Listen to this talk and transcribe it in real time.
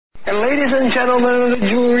And ladies and gentlemen of the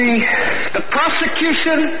jury, the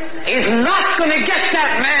prosecution is not going to get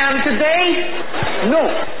that man today. No,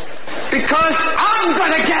 because I'm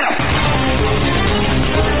going to get him.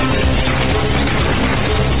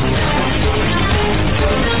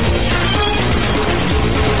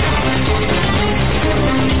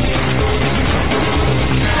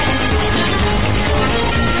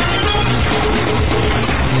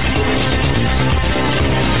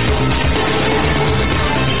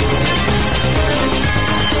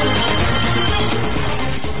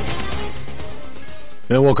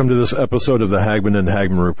 And welcome to this episode of the Hagman and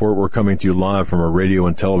Hagman Report. We're coming to you live from our radio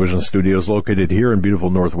and television studios located here in beautiful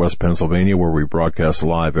Northwest Pennsylvania, where we broadcast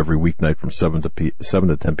live every weeknight from 7 to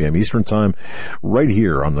 10 p.m. Eastern Time, right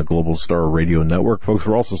here on the Global Star Radio Network. Folks,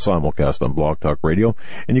 we're also simulcast on Blog Talk Radio,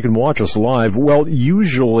 and you can watch us live, well,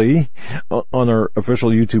 usually on our official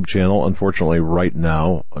YouTube channel. Unfortunately, right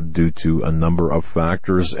now, due to a number of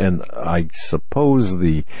factors, and I suppose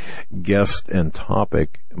the guest and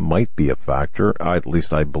topic might be a factor, at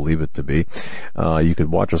least I believe it to be. You could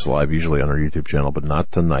watch us live usually on our YouTube channel, but not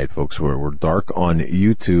tonight, folks. We're dark on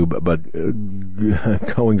YouTube, but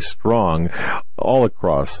going strong all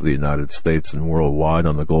across the United States and worldwide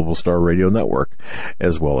on the Global Star Radio Network,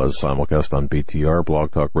 as well as simulcast on BTR,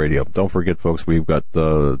 Blog Talk Radio. Don't forget, folks, we've got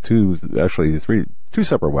two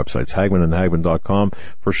separate websites, HagmanandHagman.com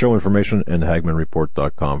for show information and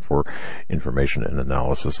HagmanReport.com for information and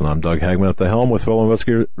analysis. And I'm Doug Hagman at the helm with fellow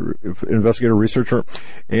investigator, researcher,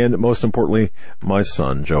 and most importantly, my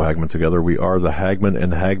son, Joe Hagman. Together we are the Hagman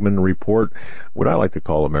and Hagman Report, what I like to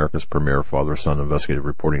call America's premier father-son investigative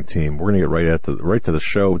reporting team. We're going to get right to the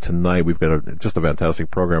show tonight. We've got just a fantastic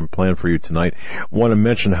program planned for you tonight. Want to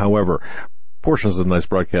mention, however, portions of tonight's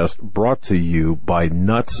broadcast brought to you by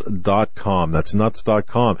Nuts.com. That's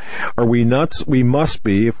Nuts.com. Are we nuts? We must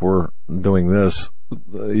be if we're doing this.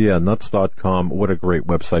 Yeah, Nuts.com. What a great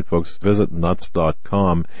website, folks. Visit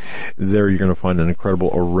Nuts.com. There you're going to find an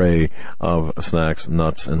incredible array of snacks,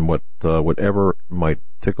 nuts, and whatever might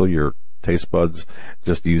tickle your taste buds.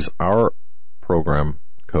 Just use our program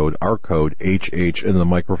code, HH in the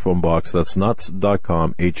microphone box. That's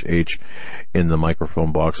Nuts.com, HH in the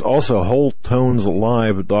microphone box. Also,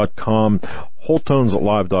 WholeTonesLive.com.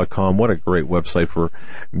 WholeTonesLive.com. What a great website for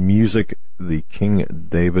music, the King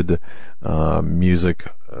David music,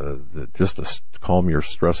 just to calm your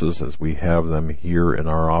stresses as we have them here in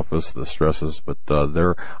our office, the stresses, but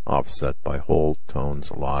they're offset by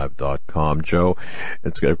WholeTonesLive.com. Joe,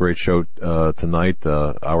 it's got a great show tonight,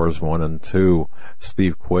 hours 1 and 2.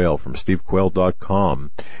 Steve Quayle from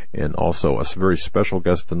SteveQuayle.com, and also a very special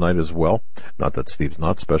guest tonight as well. Not that Steve's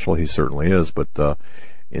not special, he certainly is, but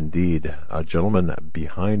indeed, a gentleman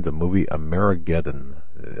behind the movie Amerigeddon.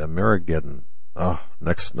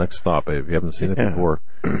 Next stop. If you haven't seen it before,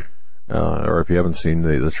 or if you haven't seen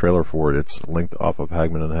the trailer for it, it's linked off of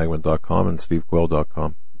HagmanandHagman.com and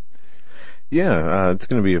SteveQuayle.com. Yeah, it's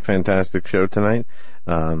going to be a fantastic show tonight.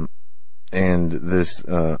 And this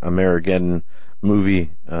Amerigeddon movie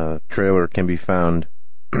trailer can be found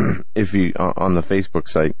if you on the Facebook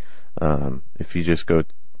site. If you just go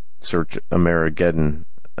search Amerigeddon,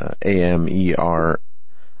 AMERIGEDDON,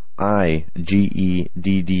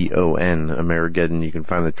 Amerigeddon, you can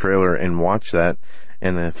find the trailer and watch that.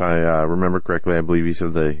 And if I remember correctly, I believe he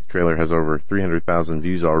said the trailer has over 300,000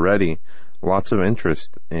 views already. Lots of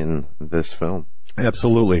interest in this film.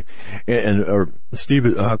 Absolutely. And Steve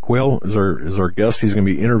Quayle is our guest. He's going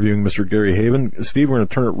to be interviewing Mr. Gary Haven. Steve, we're going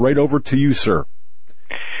to turn it right over to you, sir.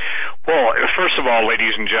 Well, first of all,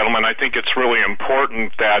 ladies and gentlemen, I think it's really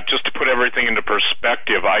important that, just to put everything into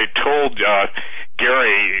perspective, I told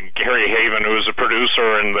Gary Haven, who is a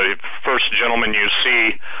producer and the first gentleman you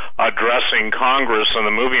see addressing Congress in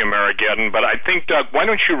the movie Amerigeddon, but I think, Doug, why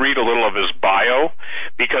don't you read a little of his bio?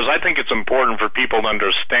 Because I think it's important for people to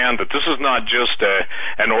understand that this is not just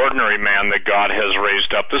an ordinary man that God has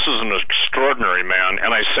raised up. This is an extraordinary man,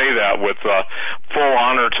 and I say that with full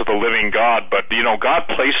honor to the living God. But, you know, God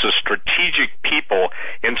places strategic people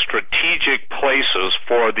in strategic places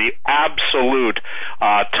for the absolute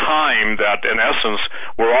time that, in essence,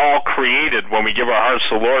 we're all created when we give our hearts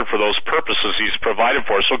to the Lord for those purposes He's provided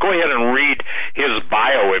for us. So go ahead and read his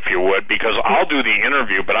bio, if you would, because I'll do the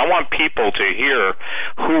interview, but I want people to hear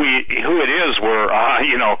who it is we're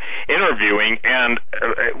interviewing. And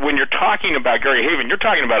when you're talking about Gary Haven, you're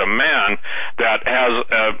talking about a man that has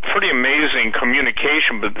pretty amazing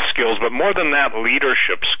communication skills, but more than that,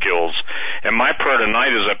 leadership skills. And my prayer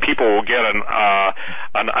tonight is that people will get a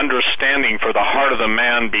an understanding for the heart of the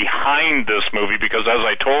man behind this movie, because as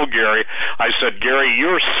I told Gary, I said, Gary,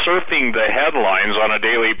 you're surfing the headlines on a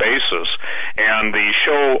daily basis, and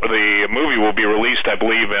the movie will be released, I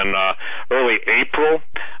believe, in early April,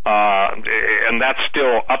 and that's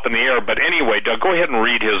still up in the air. But anyway, Doug, go ahead and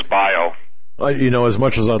read his bio. As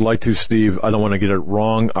much as I'd like to, Steve, I don't want to get it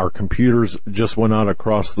wrong. Our computers just went out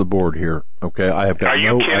across the board here. Okay, I have got. Are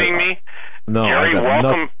you kidding me? No, Gary,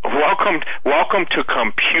 welcome to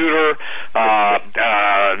computer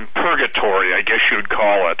purgatory, I guess you'd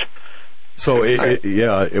call it. So,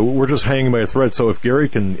 we're just hanging by a thread. So, if Gary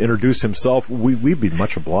can introduce himself, we'd be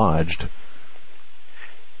much obliged.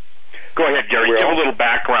 Go ahead, Gary. Give a little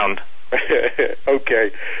background.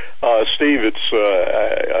 Okay, Steve, it's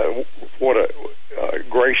what a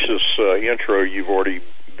gracious intro you've already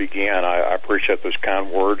began. I appreciate those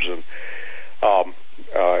kind words, and I'll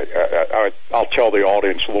tell the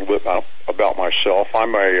audience a little bit about myself.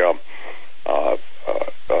 I'm a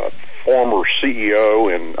former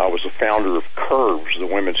CEO, and I was the founder of Curves, the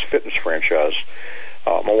women's fitness franchise.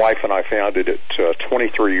 My wife and I founded it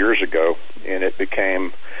 23 years ago, and it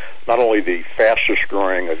became not only the fastest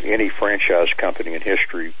growing of any franchise company in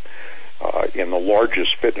history, in the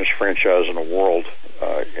largest fitness franchise in the world,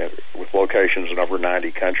 with locations in over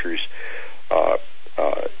 90 countries, but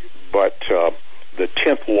the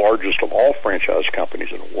 10th largest of all franchise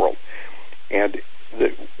companies in the world. And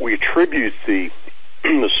we attribute the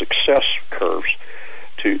success curves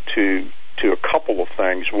to a couple of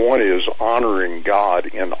things. One is honoring God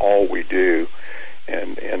in all we do.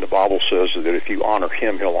 And the Bible says that if you honor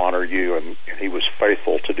Him, He'll honor you, and He was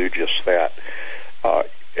faithful to do just that.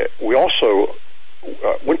 We also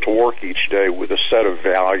went to work each day with a set of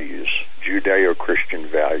values, Judeo-Christian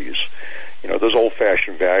values. Those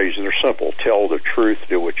old-fashioned values, and they're simple. Tell the truth,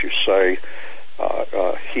 do what you say.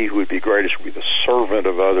 He who would be greatest would be the servant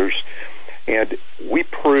of others. And we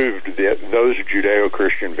proved that those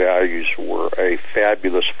Judeo-Christian values were a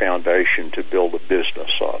fabulous foundation to build a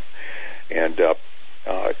business on. And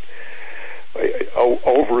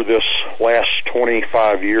over this last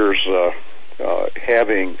 25 years,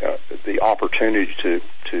 having the opportunity to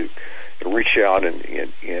reach out and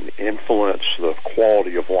influence the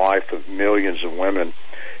quality of life of millions of women,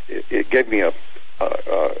 it gave me a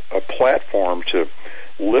platform to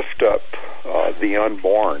lift up the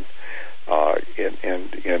unborn,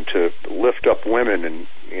 and to lift up women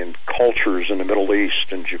in cultures in the Middle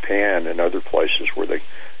East and Japan and other places where they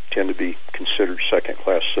tend to be considered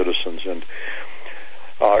second-class citizens. And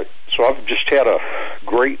so I've just had a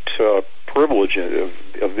great privilege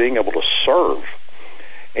of being able to serve.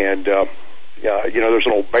 And, there's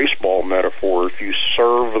an old baseball metaphor, if you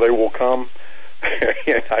serve, they will come.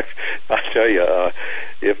 And I tell you, I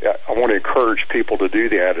want to encourage people to do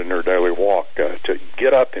that in their daily walk, to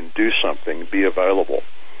get up and do something, be available.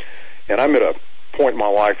 And I'm at a point in my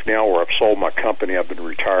life now where I've sold my company. I've been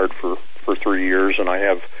retired for 3 years, and I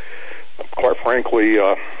have, quite frankly,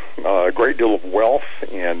 a great deal of wealth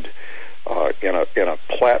and a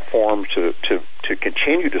platform to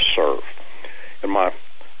continue to serve. And my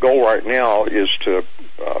goal right now is to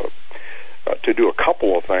do a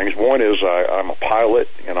couple of things. One is I'm a pilot,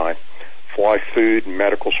 and I fly food and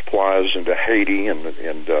medical supplies into Haiti and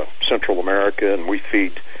Central America, and we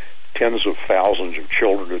feed tens of thousands of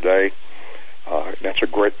children a day. That's a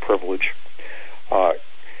great privilege.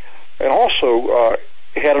 And also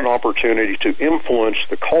had an opportunity to influence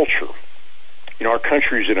the culture. Our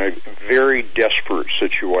country's in a very desperate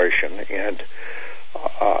situation, and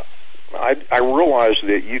I realized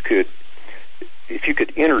that if you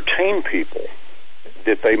could entertain people,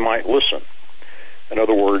 that they might listen. In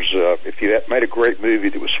other words, if you made a great movie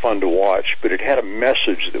that was fun to watch, but it had a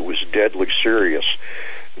message that was deadly serious,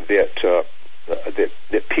 that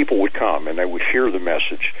people would come and they would hear the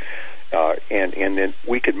message, and then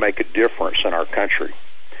we could make a difference in our country.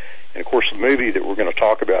 And of course, the movie that we're going to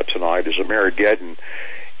talk about tonight is Amerigeddon,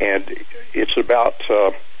 and it's about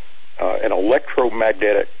an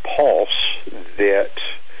electromagnetic pulse that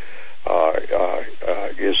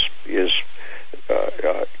is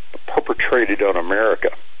perpetrated on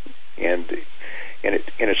America, and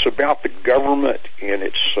it's about the government and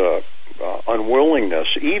its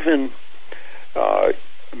unwillingness, even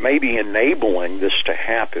maybe enabling this to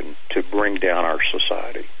happen, to bring down our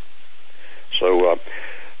society. So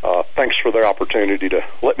thanks for the opportunity to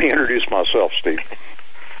let me introduce myself, Steve.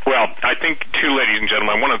 Well, I think, too, ladies and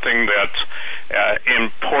gentlemen, one of the things that's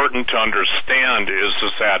important to understand is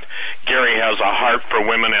that Gary has a heart for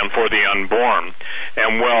women and for the unborn.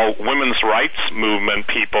 And while women's rights movement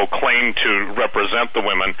people claim to represent the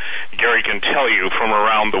women, Gary can tell you from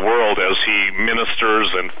around the world as he ministers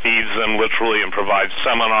and feeds them literally and provides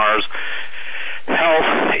seminars,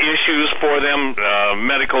 health issues for them,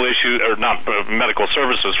 medical issues, or not medical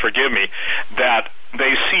services, forgive me, that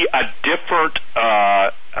they see a different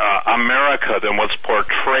America than what's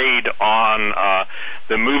portrayed on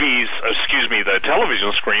the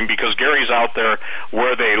television screen, because Gary's out there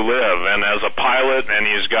where they live, and as a pilot, and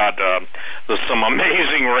he's got some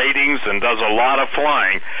amazing ratings and does a lot of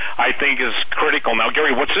flying, I think is critical. Now,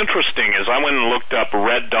 Gary, what's interesting is I went and looked up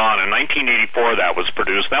Red Dawn in 1984. That was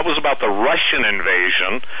produced. That was about the Russian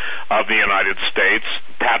invasion of the United States.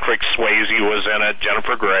 Patrick Swayze was in it,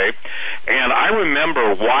 Jennifer Grey, and I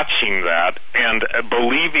remember watching that and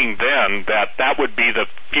believing then that that would be the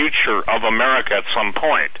future of America at some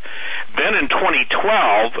point. Then in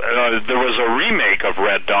 2012, there was a remake of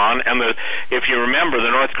Red Dawn, and if you remember,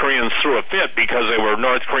 the North Koreans threw a fit because they were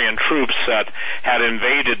North Korean troops that had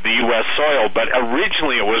invaded the U.S. soil, but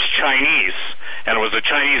originally it was Chinese, and it was the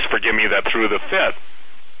Chinese, forgive me, that threw the fit.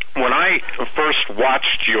 When I first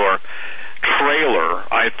watched your trailer,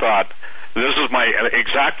 I thought, this is my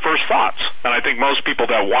exact first thoughts, and I think most people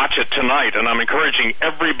that watch it tonight, and I'm encouraging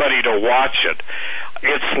everybody to watch it,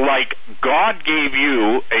 it's like God gave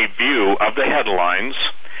you a view of the headlines,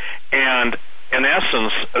 and in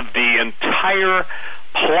essence, the entire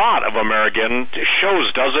plot of American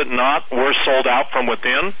shows, does it not? We're sold out from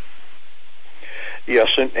within. Yes,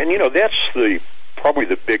 and you know, that's probably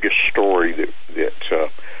the biggest story that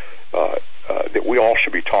we all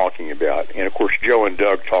should be talking about. And of course, Joe and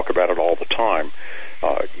Doug talk about it all the time.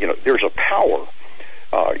 You know, there's a power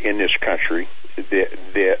in this country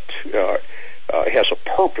that has a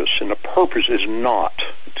purpose, and the purpose is not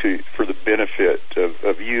for the benefit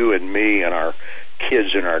of you and me and our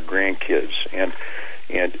kids and our grandkids.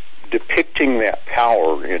 And depicting that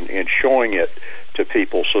power and showing it to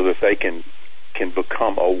people so that they can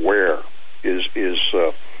become aware is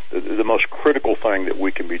the most critical thing that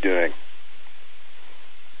we can be doing.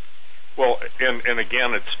 Well, and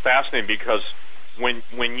again, it's fascinating because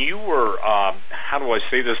when you were, how do I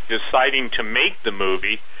say this, deciding to make the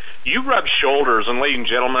movie, you rubbed shoulders, and ladies and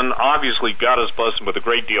gentlemen, obviously God has blessed him with a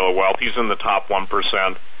great deal of wealth. He's in the top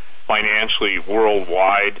 1% financially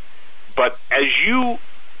worldwide. But as you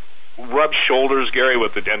rub shoulders, Gary,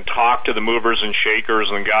 and talk to the movers and shakers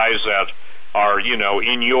and guys that are, you know,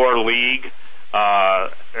 in your league,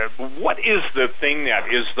 what is the thing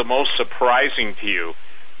that is the most surprising to you?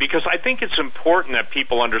 Because I think it's important that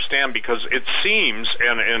people understand, because it seems,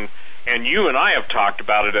 and you and I have talked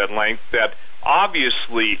about it at length, that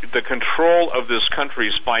obviously the control of this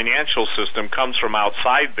country's financial system comes from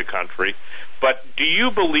outside the country. But do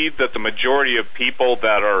you believe that the majority of people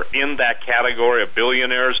that are in that category of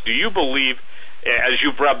billionaires, do you believe, as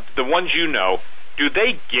you've rubbed the ones you know, do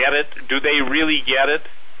they get it? Do they really get it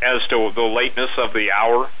as to the lateness of the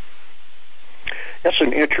hour? That's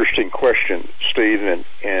an interesting question, Steve,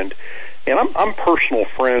 and I'm personal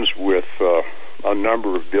friends with a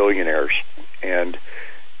number of billionaires, and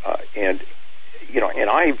you know,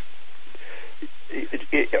 and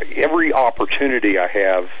every opportunity I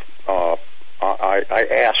have, I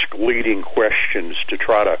ask leading questions to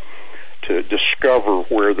try to discover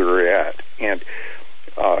where they're at, and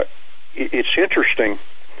it's interesting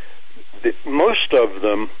that most of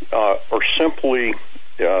them are simply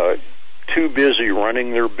too busy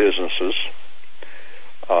running their businesses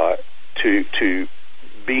to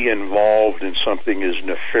be involved in something as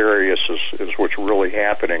nefarious as what's really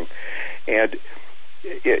happening. And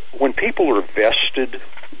when people are vested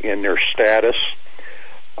in their status,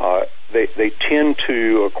 they tend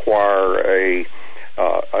to acquire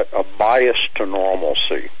a bias to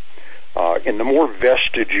normalcy. And the more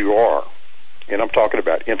vested you are, and I'm talking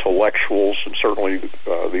about intellectuals and certainly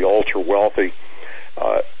the ultra-wealthy,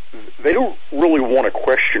 they don't really want to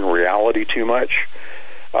question reality too much.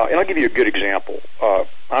 And I'll give you a good example.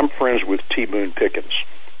 I'm friends with T. Boone Pickens,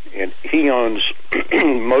 and he owns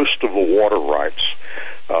most of the water rights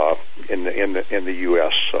in the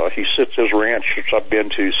U.S. He sits, his ranch, which I've been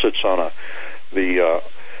to, sits on the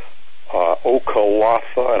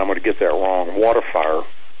Okaloosa, and I'm going to get that wrong, water fire,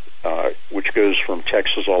 which goes from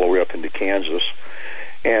Texas all the way up into Kansas.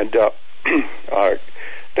 And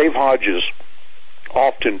Dave Hodges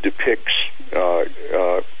often depicts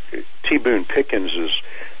T. Boone Pickens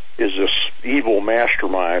is this evil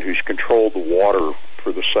mastermind who's controlled the water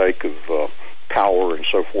for the sake of power and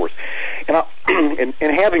so forth. And and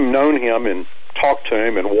having known him and talked to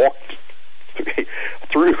him and walked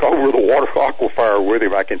through over the water aquifer with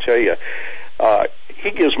him, I can tell you,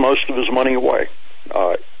 he gives most of his money away.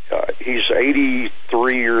 He's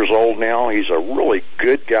 83 years old now. He's a really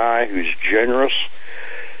good guy who's generous.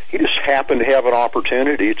 He just happened to have an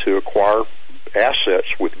opportunity to acquire assets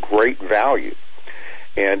with great value.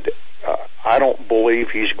 And I don't believe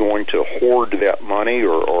he's going to hoard that money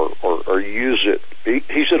or use it.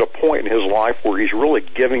 He's at a point in his life where he's really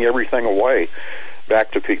giving everything away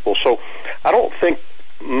back to people. So I don't think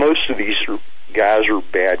most of these guys are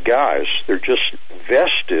bad guys. They're just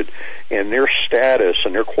vested in their status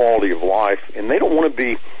and their quality of life, and they don't want to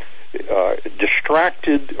be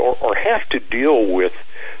distracted or have to deal with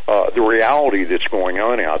the reality that's going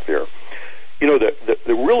on out there. You know,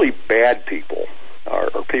 the really bad people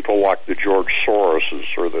are people like the George Soroses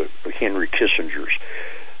or the Henry Kissingers.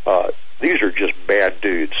 These are just bad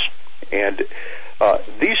dudes. And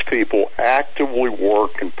these people actively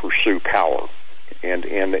work and pursue power. And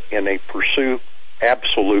they pursue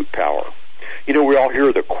absolute power. You know, we all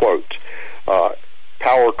hear the quote,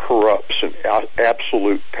 power corrupts and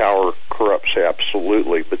absolute power corrupts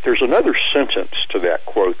absolutely. But there's another sentence to that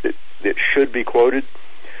quote that should be quoted.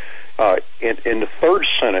 And the third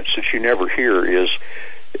sentence that you never hear is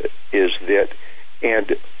that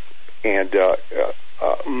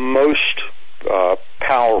most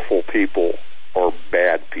powerful people are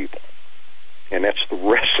bad people. And that's the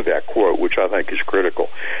rest of that quote, which I think is critical.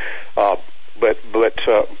 But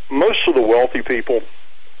most of the wealthy people,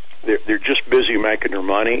 they're just busy making their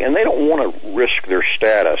money, and they don't want to risk their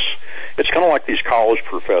status. It's kind of like these college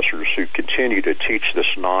professors who continue to teach this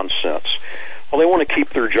nonsense. Well, they want to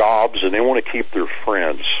keep their jobs, and they want to keep their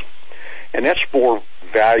friends. And that's more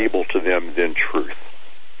valuable to them than truth.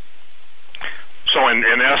 So in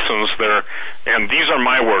essence, and these are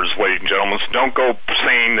my words, ladies and gentlemen, so don't go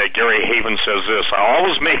saying that Gary Haven says this. I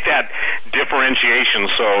always make that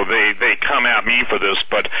differentiation so they come at me for this,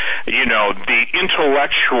 but, you know, the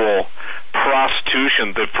intellectual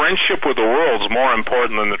prostitution, the friendship with the world is more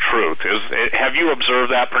important than the truth. Have you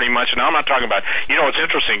observed that pretty much? And I'm not talking about, you know, it's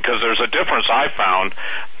interesting because there's a difference I found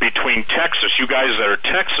between Texas, you guys that are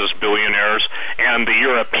Texas billionaires, and the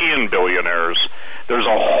European billionaires. There's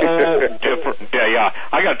a whole different, yeah.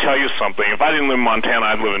 I got to tell you something. If I didn't live in Montana,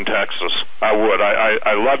 I'd live in Texas. I would.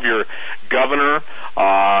 I love your governor.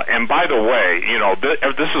 And by the way, you know,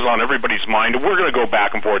 this is on everybody's mind. We're going to go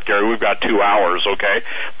back and forth, Gary. We've got 2 hours, okay?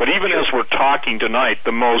 But even as we're talking tonight,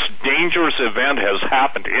 the most dangerous event has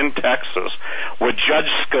happened in Texas with Judge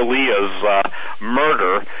Scalia's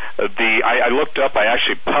murder. I looked up. I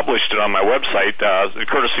actually published it on my website,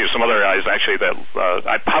 courtesy of some other guys. Actually, that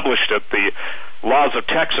I published it. The laws of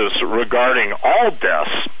Texas regarding all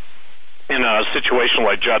deaths in a situation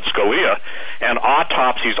like Judge Scalia, and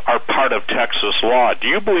autopsies are part of Texas law. Do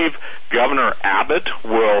you believe Governor Abbott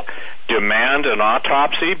will demand an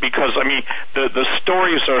autopsy? Because, I mean, the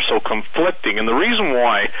stories are so conflicting, and the reason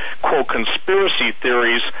why, quote, conspiracy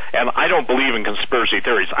theories, and I don't believe in conspiracy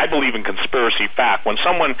theories, I believe in conspiracy fact. When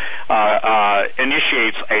someone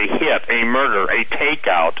initiates a hit, a murder, a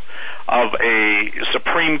takeout of a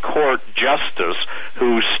Supreme Court justice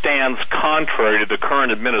who stands contrary to the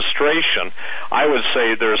current administration, I would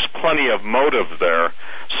say there's plenty of motive there.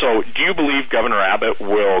 So do you believe Governor Abbott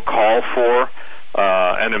will call for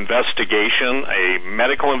an investigation, a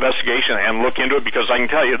medical investigation, and look into it? Because I can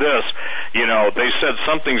tell you this, you know, they said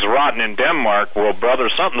something's rotten in Denmark. Well, brother,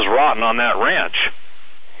 something's rotten on that ranch.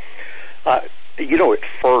 You know, at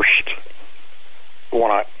first,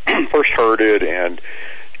 when I first heard it and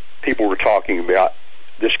people were talking about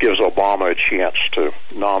this gives Obama a chance to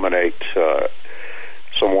nominate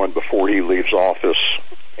someone before he leaves office,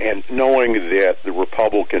 and knowing that the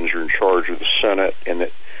Republicans are in charge of the Senate and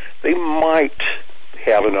that they might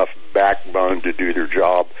have enough backbone to do their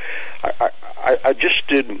job, I just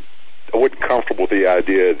didn't. I wasn't comfortable with the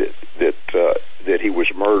idea that he was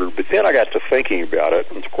murdered. But then I got to thinking about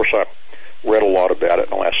it, and of course I read a lot about it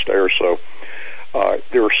in the last day or so.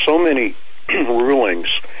 There are so many rulings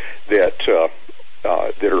that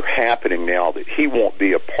are happening now that he won't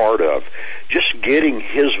be a part of. Just getting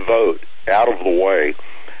his vote out of the way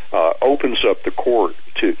opens up the court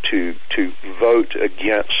to vote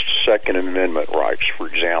against Second Amendment rights, for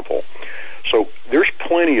example. So there's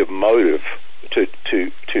plenty of motive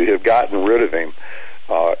to have gotten rid of him,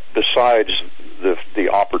 besides the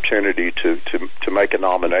opportunity to make a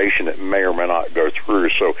nomination that may or may not go through.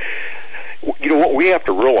 So, you know, what we have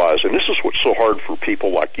to realize, and this is what's so hard for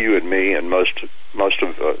people like you and me and most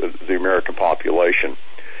of the American population,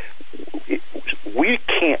 we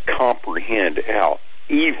can't comprehend how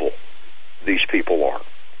evil these people are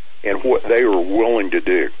and what they are willing to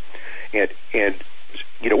do. And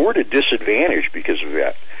you know, we're at a disadvantage because of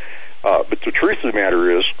that. But the truth of the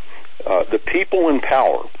matter is, the people in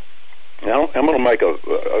power, now I'm going to make a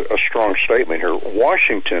strong statement here,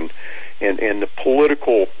 Washington and the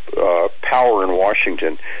political power in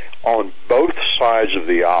Washington on both sides of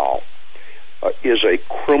the aisle is a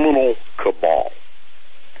criminal cabal.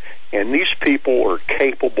 And these people are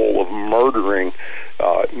capable of murdering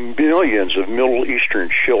millions of Middle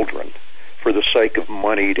Eastern children for the sake of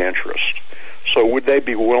moneyed interest. So would they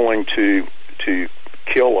be willing to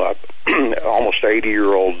kill a almost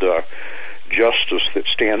 80-year-old justice that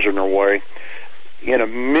stands in their way? In a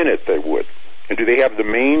minute they would. And do they have the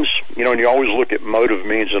means? You know, and you always look at motive,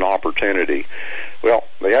 means, and opportunity. Well,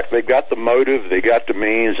 they got the motive, they got the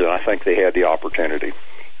means, and I think they had the opportunity.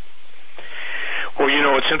 Well, you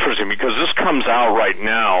know, it's interesting because this comes out right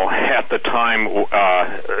now at the time,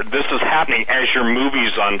 this is happening as your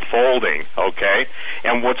movie's unfolding, okay?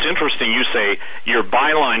 And what's interesting, you say your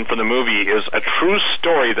byline for the movie is a true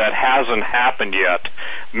story that hasn't happened yet.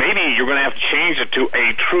 Maybe you're going to have to change it to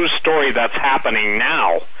a true story that's happening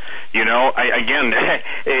now. You know, when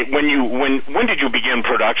did you begin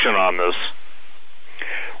production on this?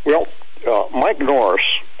 Well, Mike Norris,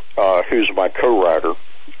 who's my co-writer,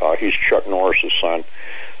 he's Chuck Norris's son.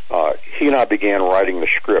 He and I began writing the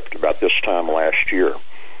script about this time last year,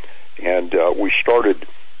 and we started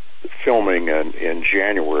filming in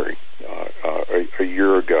January a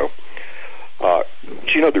year ago.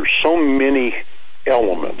 You know, there's so many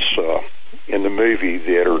elements in the movie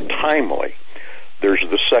that are timely. There's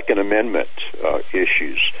the Second Amendment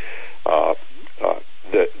issues.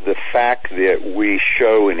 The fact that we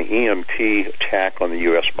show an EMP attack on the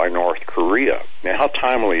U.S. by North Korea. Now, how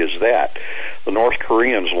timely is that? The North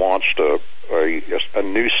Koreans launched a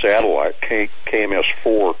new satellite,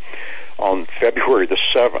 KMS-4, on February the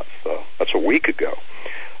 7th. That's a week ago.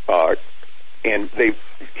 And they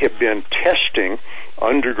have been testing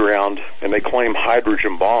underground, and they claim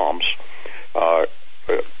hydrogen bombs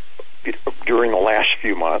during the last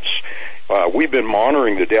few months. We've been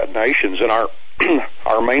monitoring the detonations, and our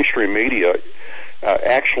mainstream media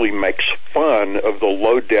actually makes fun of the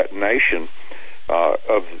low detonation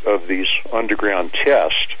of these underground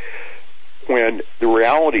tests, when the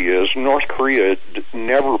reality is North Korea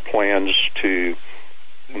never plans to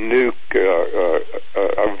nuke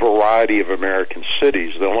a variety of American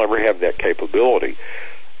cities. They'll never have that capability.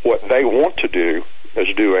 What they want to do is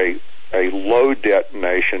do a low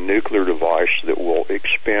detonation nuclear device that will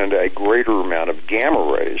expend a greater amount of gamma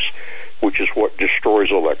rays, which is what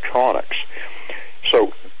destroys electronics.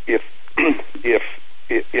 So if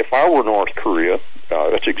I were North Korea,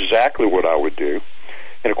 that's exactly what I would do.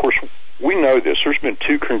 And of course, we know this. There's been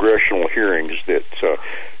 2 congressional hearings that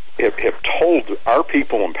have told our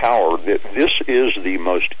people in power that this is the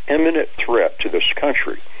most imminent threat to this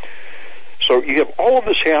country. So you have all of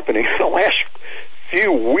this happening in the last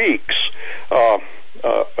few weeks, and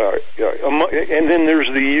then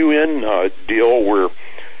there's the UN deal where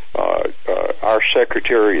our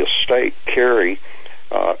Secretary of State, Kerry,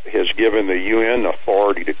 has given the UN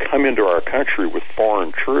authority to come into our country with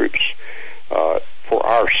foreign troops for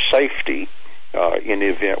our safety in the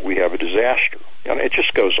event we have a disaster. And it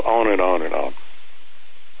just goes on and on and on.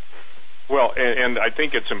 Well, and I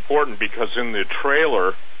think it's important because in the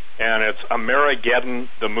trailer, and it's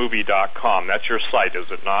AmerigeddonTheMovie.com. That's your site, is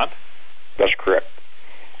it not? That's correct.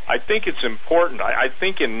 I think it's important. I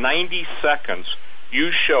think in 90 seconds,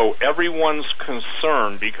 you show everyone's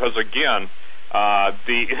concern because, again,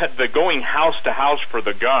 the going house to house for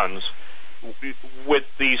the guns, with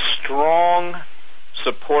the strong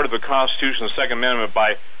support of the Constitution, the Second Amendment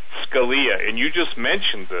by Scalia, and you just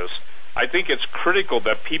mentioned this, I think it's critical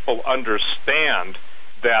that people understand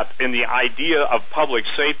that in the idea of public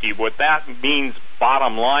safety, what that means,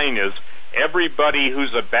 bottom line, is everybody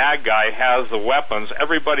who's a bad guy has the weapons,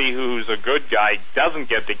 everybody who's a good guy doesn't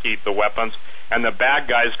get to keep the weapons, and the bad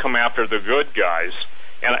guys come after the good guys.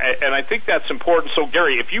 And I think that's important. So,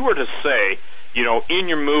 Gary, if you were to say, you know, in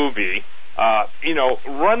your movie,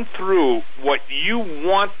 run through what you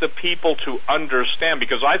want the people to understand,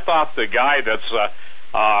 because I thought the guy that's,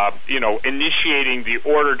 initiating the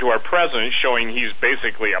order to our president, showing he's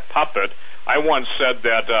basically a puppet, I once said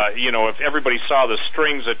that, if everybody saw the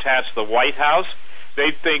strings attached to the White House,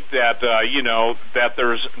 they'd think that, that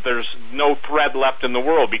there's no thread left in the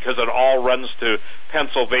world because it all runs to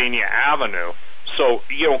Pennsylvania Avenue. So,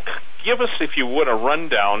 give us, if you would, a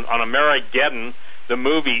rundown on Amerigeddon, the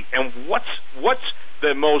movie, and what's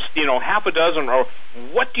the most, half a dozen, or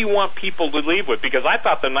what do you want people to leave with? Because I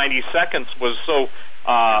thought the 90 seconds was so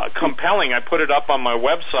compelling. I put it up on my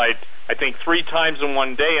website, I think 3 times in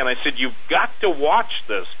one day, and I said, you've got to watch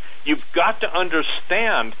this. You've got to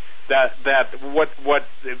understand that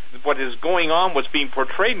what is going on, what's being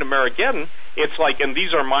portrayed in Amerigeddon, it's like, and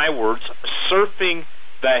these are my words, surfing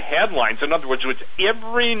the headlines. In other words, it's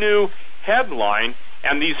every new headline,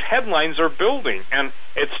 and these headlines are building. And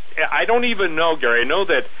I don't even know, Gary, I know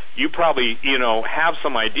that you probably, have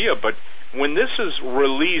some idea, but when this is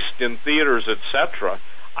released in theaters, etc.,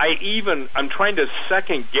 I'm trying to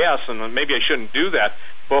second guess, and maybe I shouldn't do that,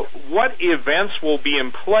 but what events will be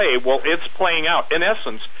in play? Well, it's playing out. In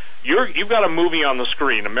essence, you've got a movie on the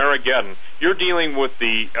screen, Amerigeddon. You're dealing with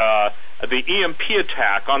the EMP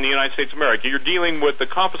attack on the United States of America. You're dealing with the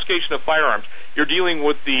confiscation of firearms. You're dealing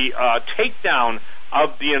with the takedown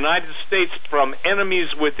of the United States from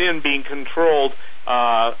enemies within being controlled,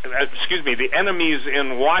 the enemies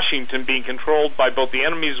in Washington being controlled by both the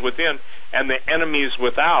enemies within and the enemies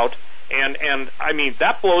without. And I mean,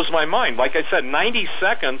 that blows my mind. Like I said, 90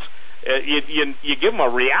 seconds, you give them a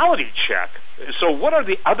reality check. So what are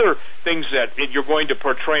the other things that you're going to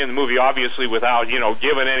portray in the movie, obviously without,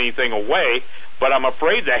 giving anything away? But I'm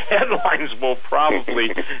afraid the headlines will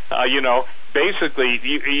probably, basically,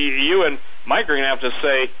 you and Mike are going to have to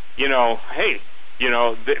say, hey,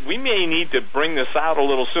 we may need to bring this out a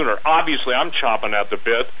little sooner. Obviously, I'm chomping at the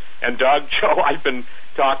bit. And Doug, Joe, I've been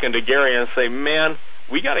talking to Gary and say, man,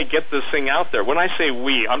 we got to get this thing out there. When I say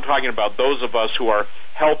we, I'm talking about those of us who are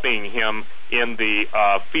helping him in the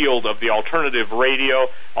field of the alternative radio,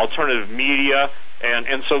 alternative media,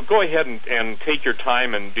 and so go ahead and take your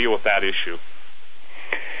time and deal with that issue.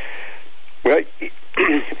 Well,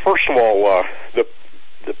 first of all, the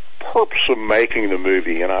purpose of making the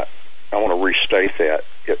movie, and I want to restate that,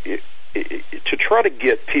 to try to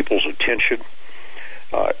get people's attention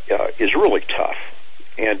is really tough,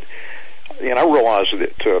 and I realize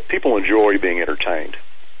that people enjoy being entertained,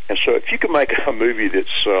 and so if you can make a movie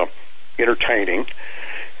that's entertaining,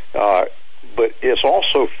 but it's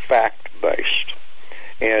also fact-based,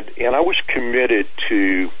 and I was committed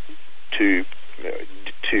to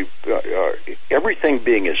everything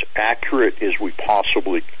being as accurate as we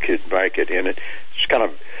possibly could make it, and it's kind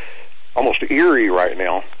of almost eerie right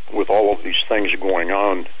now with all of these things going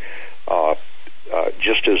on,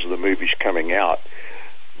 just as the movie's coming out.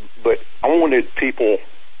 But I wanted people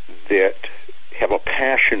that have a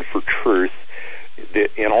passion for truth,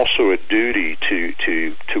 and also a duty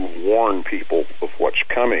to warn people of what's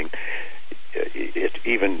coming.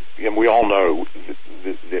 And we all know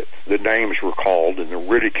the names were called and the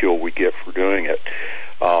ridicule we get for doing it.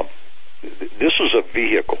 This is a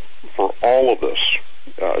vehicle for all of us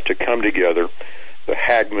to come together, the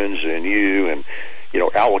Hagmans and you, and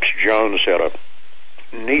Alex Jones had a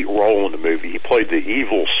neat role in the movie. He played the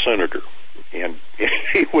evil senator, and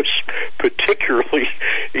he was particularly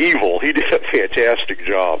evil. He did a fantastic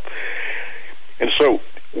job. And so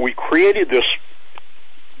we created this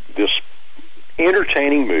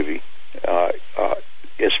entertaining movie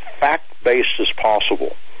as fact-based as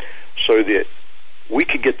possible so that we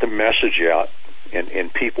could get the message out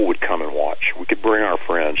and people would come and watch. We could bring our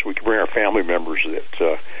friends. We could bring our family members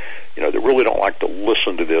that that really don't like to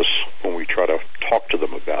listen to this when we try to talk to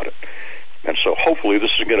them about it. And so hopefully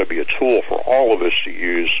this is going to be a tool for all of us to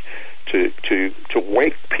use to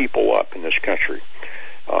wake people up in this country,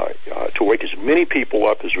 to wake as many people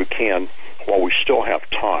up as we can while we still have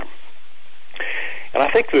time. And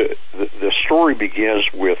I think the story begins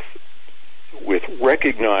with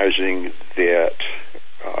recognizing that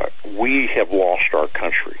we have lost our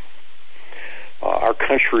country. Our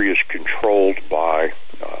country is controlled by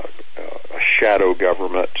a shadow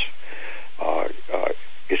government.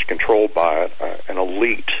 It's controlled by an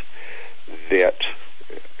elite that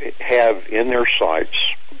have in their sights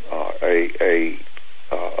a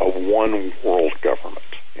one world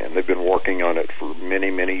government, and they've been working on it for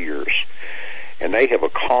many, many years. And they have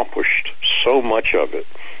accomplished so much of it,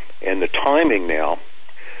 and the timing now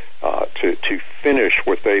to finish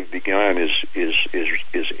what they've begun is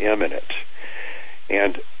imminent.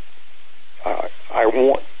 And I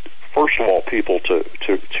want, first of all, people to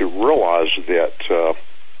realize that,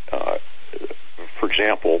 for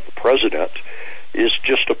example, the president is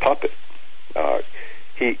just a puppet.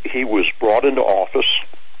 He was brought into office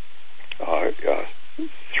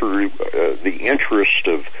through the interest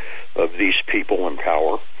of these people in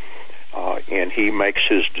power, and he makes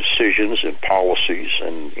his decisions and policies,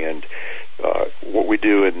 and what we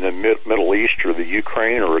do in the Middle East or the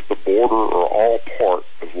Ukraine or at the border are all part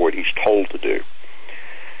of what he's told to do.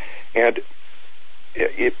 And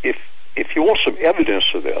if you want some evidence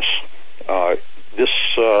of this, this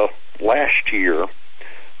last year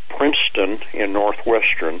Princeton and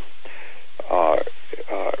Northwestern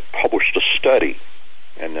published a study,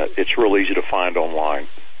 and it's real easy to find online.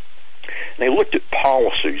 And they looked at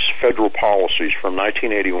policies, federal policies from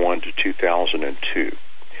 1981 to 2002.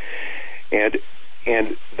 And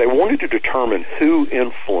they wanted to determine who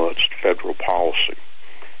influenced federal policy.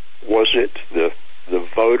 Was it the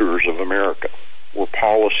voters of America? Were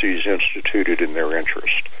policies instituted in their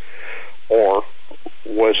interest? Or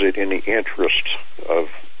was it in the interest of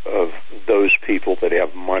those people that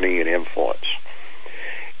have money and influence?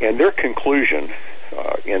 And their conclusion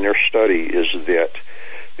in their study is that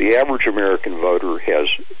the average American voter has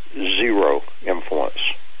zero influence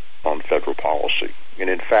on federal policy. And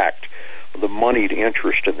in fact, the moneyed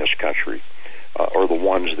interest in this country are the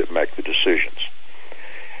ones that make the decisions.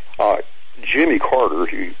 Jimmy Carter,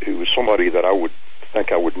 who was somebody that I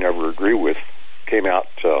would never agree with, came out,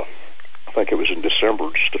 I think it was in December,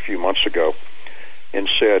 just a few months ago, and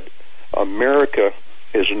said, America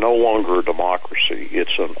is no longer a democracy,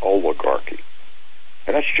 it's an oligarchy.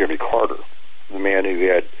 And that's Jimmy Carter, the man who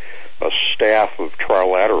had a staff of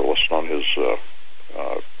trilateralists on his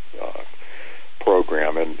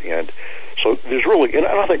program. And so there's really, and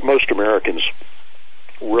I think most Americans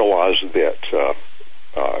realize that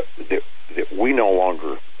that we no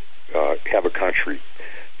longer have a country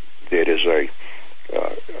that is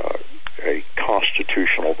a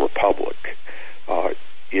constitutional republic.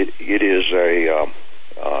 It is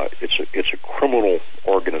it's a criminal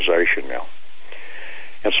organization now.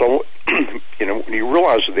 And so, when you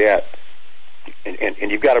realize that,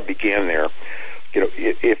 and you've got to begin there,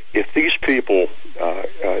 if these people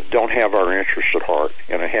don't have our interests at heart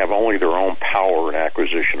and have only their own power and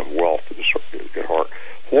acquisition of wealth at heart,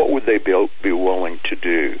 what would they be willing to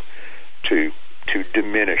do to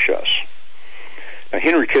diminish us? Now,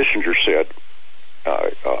 Henry Kissinger said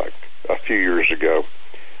a few years ago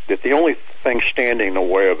that the only thing standing in the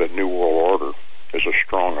way of a new world order is a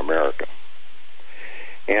strong America.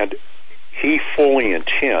 And he fully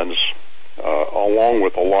intends, along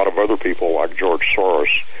with a lot of other people like George Soros,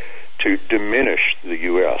 to diminish the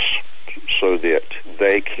U.S. so that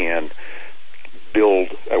they can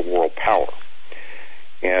build a world power.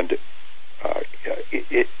 And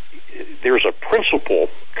there's a principle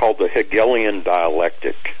called the Hegelian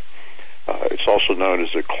dialectic. It's also known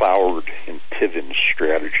as the Cloward and Piven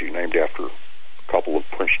strategy, named after a couple of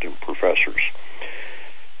Princeton professors.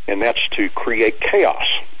 And that's to create chaos.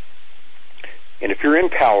 And if you're in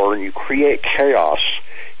power and you create chaos,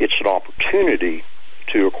 it's an opportunity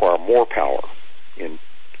to acquire more power in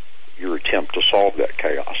your attempt to solve that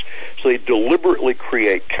chaos. So they deliberately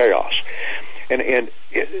create chaos. And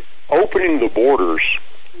opening the borders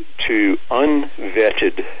to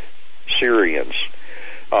unvetted Syrians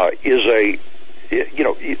is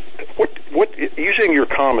using your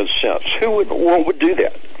common sense. Who in the world would do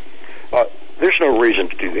that? There's no reason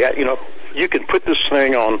to do that. You can put this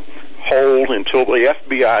thing on hold until the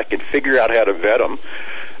FBI can figure out how to vet them.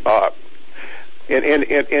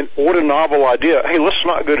 And what a novel idea. Hey, let's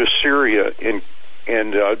not go to Syria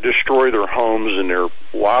and destroy their homes and their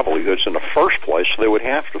livelihoods in the first place. They would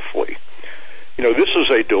have to flee. This is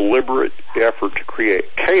a deliberate effort to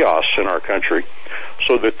create chaos in our country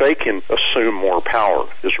so that they can assume more power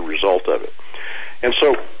as a result of it. And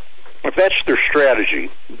so if that's their strategy,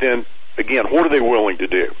 then, again, what are they willing to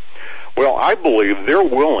do? Well, I believe they're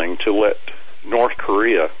willing to let North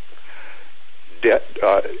Korea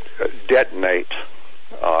detonate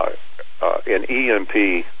an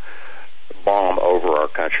EMP bomb over our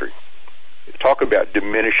country. Talk about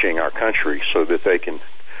diminishing our country so that they can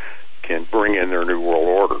bring in their new world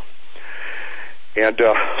order. And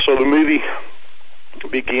so the movie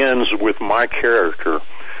begins with my character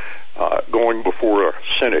going before a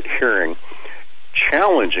Senate hearing,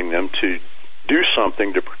 challenging them to do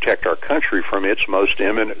something to protect our country from its most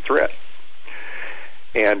imminent threat.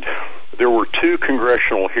 And there were two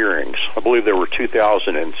congressional hearings, I believe there were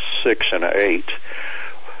 2006 and 2008,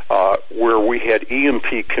 where we had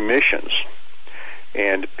EMP commissions.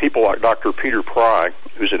 And people like Dr. Peter Pry,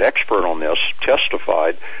 who's an expert on this,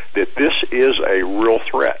 testified that this is a real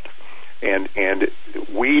threat, and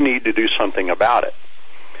we need to do something about it.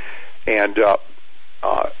 And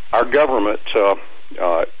our government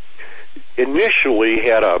initially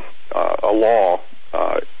had a law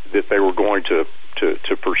that they were going to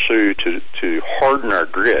pursue to harden our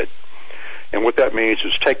grid. And what that means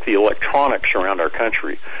is take the electronics around our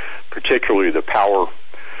country, particularly the power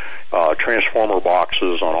transformer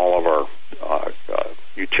boxes on all of our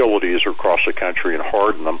utilities across the country, and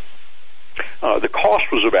harden them. The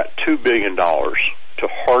cost was about $2 billion to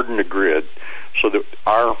harden the grid so that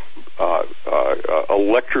our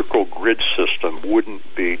electrical grid system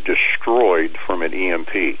wouldn't be destroyed from an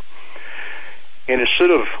EMP. And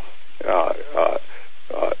instead of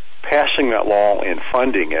passing that law and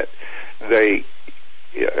funding it,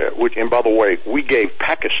 and by the way, we gave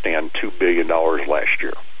Pakistan $2 billion last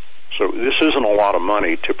year. So this isn't a lot of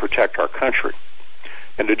money to protect our country.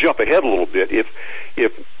 And to jump ahead a little bit,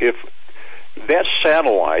 if that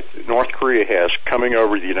satellite North Korea has coming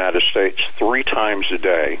over the United States 3 times a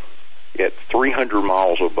day at 300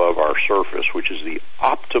 miles above our surface, which is the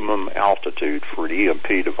optimum altitude for an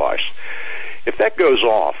EMP device, if that goes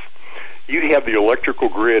off, you have the electrical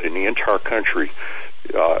grid in the entire country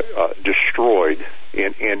destroyed,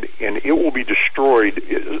 and it will be destroyed.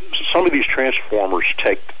 Some of these transformers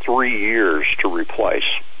take 3 years to replace.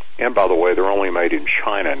 And by the way, they're only made in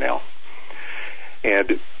China now.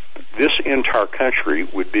 And this entire country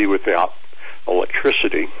would be without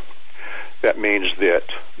electricity. That means that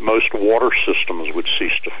most water systems would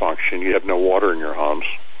cease to function. You have no water in your homes.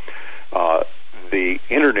 The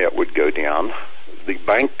internet would go down. The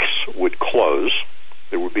banks would close.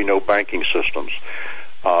 There would be no banking systems.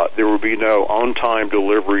 There would be no on-time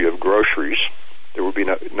delivery of groceries. There would be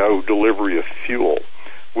no delivery of fuel.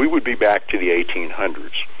 We would be back to the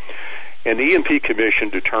 1800s. And the EMP Commission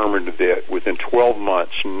determined that within 12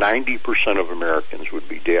 months, 90% of Americans would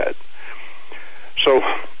be dead. So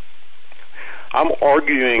I'm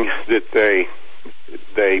arguing that they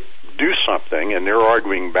do something, and they're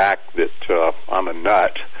arguing back that I'm a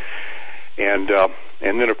nut. And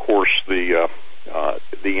then, of course, the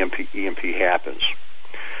EMP happens.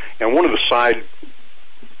 And one of the side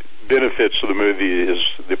benefits of the movie is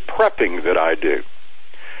the prepping that I do.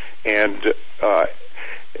 And,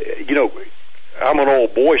 I'm an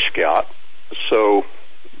old Boy Scout, so,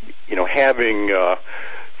 having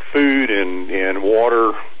food and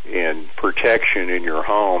water and protection in your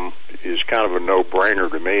home is kind of a no-brainer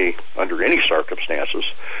to me under any circumstances.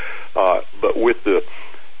 But with a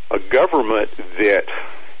government that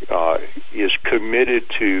is committed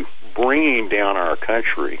to bringing down our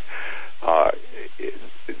country,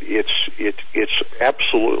 it's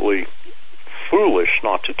absolutely foolish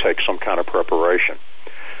not to take some kind of preparation.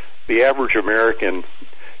 The average American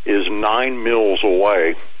is 9 meals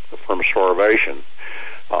away from starvation.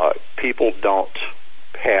 People don't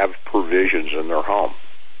have provisions in their home.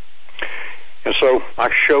 And so I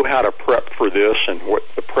show how to prep for this and what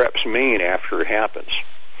the preps mean after it happens.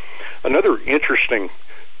 Another interesting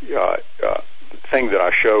thing that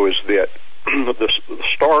I show is that the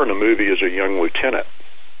star in the movie is a young lieutenant.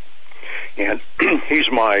 And he's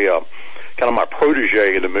my kind of my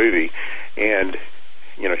protege in the movie, and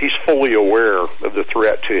he's fully aware of the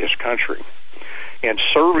threat to his country. And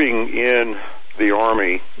serving in the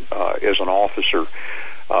Army as an officer,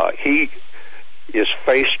 he is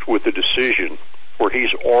faced with a decision where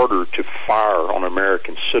he's ordered to fire on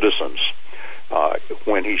American citizens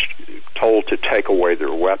when he's told to take away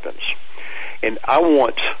their weapons. And I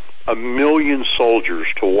want 1 million soldiers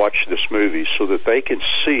to watch this movie so that they can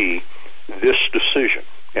see this decision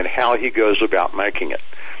and how he goes about making it.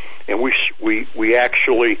 And we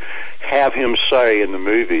actually have him say in the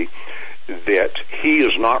movie that he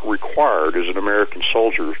is not required as an American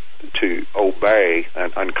soldier to obey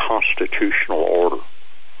an unconstitutional order.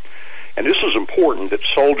 And this is important that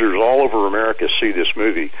soldiers all over America see this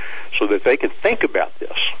movie so that they can think about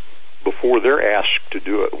this before they're asked to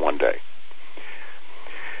do it one day.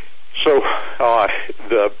 So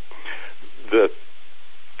the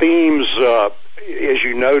themes, as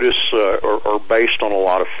you notice, are based on a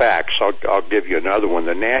lot of facts. I'll give you another one.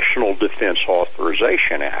 The National Defense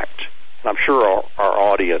Authorization Act. I'm sure our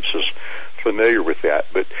audience is familiar with that,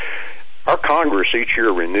 but our Congress each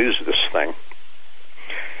year renews this thing.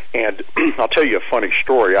 And I'll tell you a funny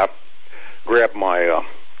story. I grabbed my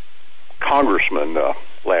congressman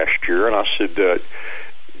last year, and I said,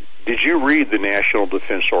 did you read the National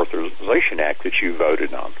Defense Authorization Act that you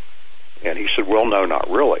voted on? And he said, well, no,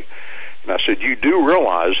 not really. And I said, you do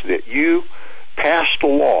realize that you passed a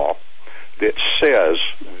law that says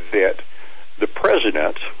that the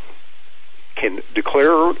president can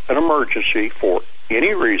declare an emergency for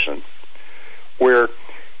any reason where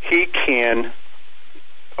he can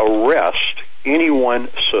arrest anyone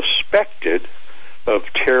suspected of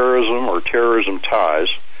terrorism or terrorism ties,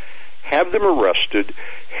 have them arrested,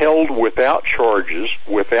 held without charges,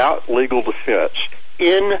 without legal defense,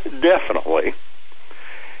 indefinitely,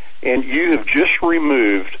 and you have just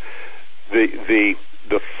removed the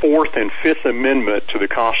Fourth and Fifth Amendment to the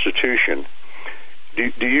Constitution.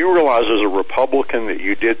 Do you realize as a Republican that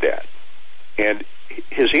you did that? And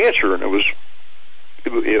his answer, and it was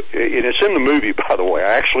it's in the movie, by the way.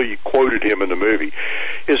 I actually quoted him in the movie.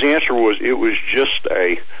 His answer was, it was just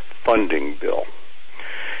a funding bill.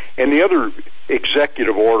 And the other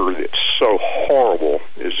executive order that's so horrible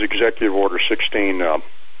is Executive Order 16.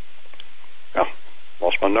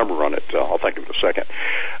 Lost my number on it. I'll think of it in a second.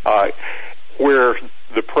 Where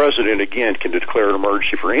the president, again, can declare an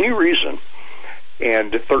emergency for any reason,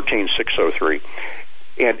 and 13603.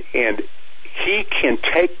 And he can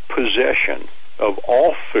take possession of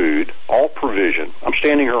all food, all provision. I'm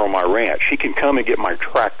standing here on my ranch. He can come and get my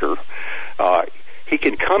tractor. He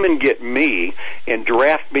can come and get me and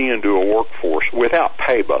draft me into a workforce without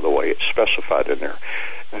pay, by the way. It's specified in there.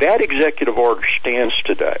 That executive order stands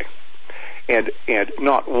today. And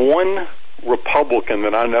not one Republican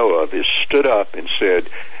that I know of has stood up and said,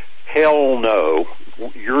 hell no,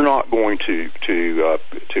 you're not going to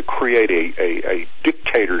create a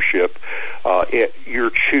dictatorship at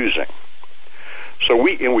your choosing. So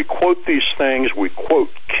we quote these things, we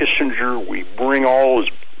quote Kissinger, we bring all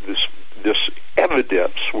this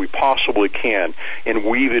evidence we possibly can and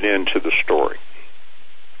weave it into the story.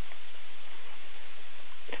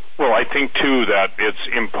 Well, I think, too, that it's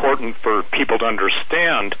important for people to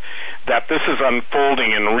understand that this is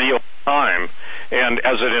unfolding in real time, and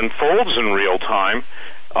as it unfolds in real time,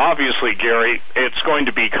 obviously, Gary, it's going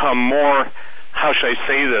to become more, how should I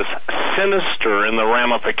say this, sinister in the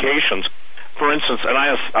ramifications. For instance, and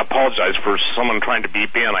I apologize for someone trying to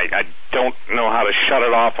beep in. I don't know how to shut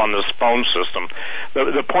it off on this phone system.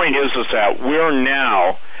 The point is that we're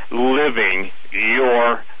now living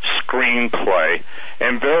your screenplay,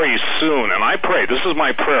 and very soon, and I pray, this is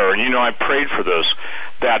my prayer, and I prayed for this,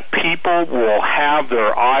 that people will have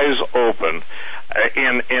their eyes open.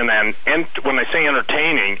 And when I say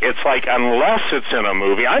entertaining, it's like, unless it's in a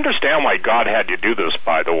movie, I understand why God had you do this,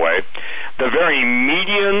 by the way, the very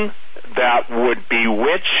median that would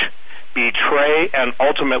bewitch, betray, and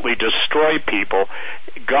ultimately destroy people,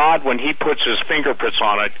 God, when he puts his fingerprints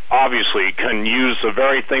on it, obviously can use the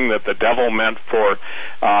very thing that the devil meant for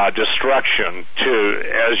destruction to,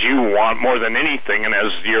 as you want, more than anything, and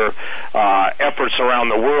as your efforts around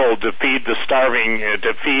the world to feed the starving,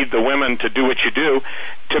 to feed the women, to do what you do,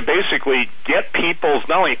 to basically get people's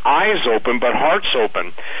not only eyes open, but hearts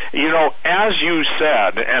open. As you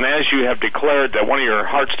said, and as you have declared, that one of your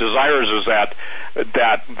heart's desires is that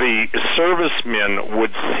the servicemen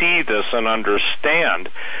would see this and understand.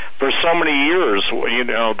 For so many years,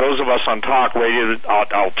 those of us on talk radio,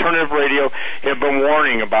 alternative radio, have been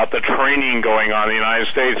warning about the training going on in the United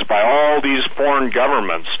States by all these foreign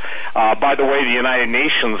governments. By the way, the United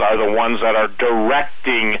Nations are the ones that are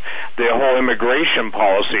directing the whole immigration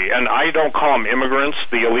policy. And I don't call them immigrants,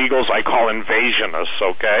 the illegals, I call invasionists,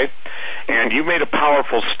 okay? And you made a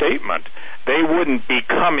powerful statement. They wouldn't be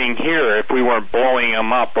coming here if we weren't blowing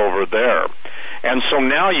them up over there. And so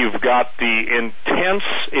now you've got the intense,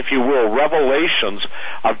 if you will, revelations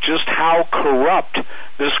of just how corrupt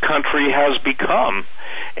this country has become.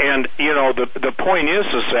 And, the point is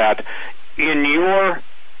that in your,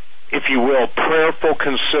 if you will, prayerful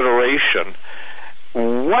consideration,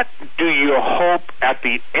 what do you hope at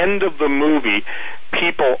the end of the movie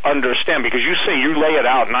people understand? Because you say you lay it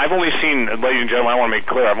out, and I've only seen, ladies and gentlemen, I want to make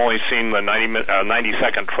clear, I've only seen the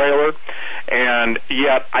 90-second trailer, and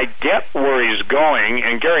yet I get where he's going,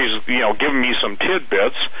 and Gary's, giving me some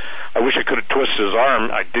tidbits. I wish I could have twisted his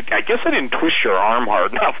arm. I guess I didn't twist your arm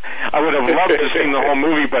hard enough. I would have loved to see the whole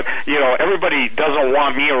movie, but, everybody doesn't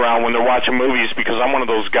want me around when they're watching movies because I'm one of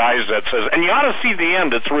those guys that says, and you ought to see the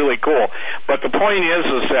end, it's really cool. But the point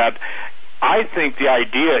is that I think the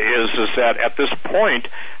idea is that at this point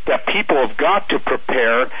that people have got to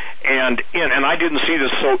prepare, and I didn't see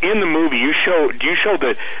this, so in the movie you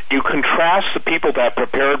contrast the people that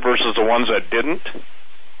prepared versus the ones that didn't?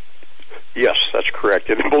 Yes, that's correct.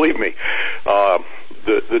 And believe me,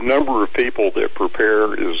 the number of people that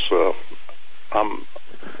prepare is,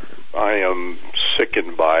 I am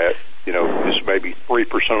sickened by it. It's maybe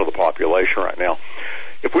 3% of the population right now.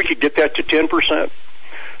 If we could get that to 10%,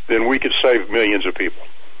 then we could save millions of people.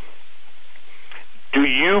 Do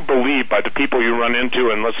you believe, by the people you run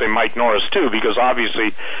into, and let's say Mike Norris too, because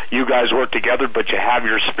obviously you guys work together, but you have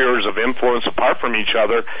your spheres of influence apart from each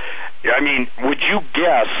other, I mean, would you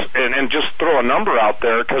guess, and just throw a number out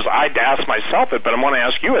there, because I'd ask myself it, but I want to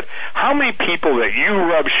ask you it, how many people that you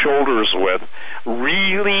rub shoulders with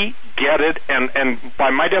really get it, and by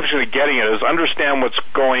my definition of getting it is understand what's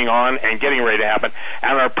going on and getting ready to happen,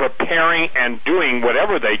 and are preparing and doing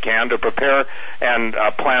whatever they can to prepare and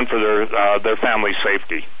plan for their family's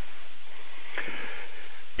safety?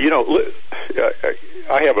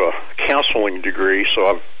 I have a counseling degree, so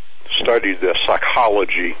I've studied the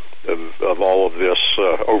psychology of all of this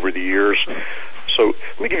over the years. So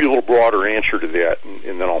let me give you a little broader answer to that,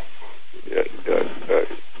 and then I'll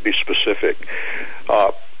be specific.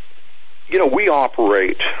 We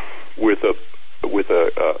operate with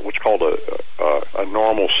what's called a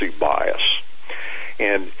normalcy bias,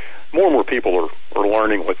 and more people are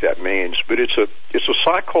learning what that means. But it's a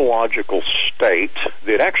psychological state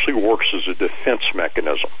that actually works as a defense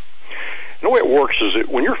mechanism. And the way it works is that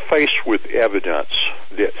when you're faced with evidence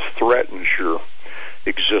that threatens your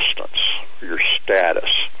existence, your status,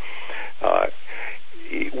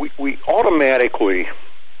 we automatically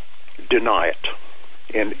deny it,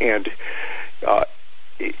 and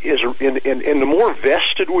the more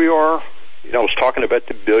vested we are, I was talking about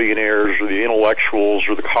the billionaires or the intellectuals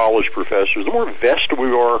or the college professors. The more vested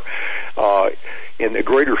we are, and the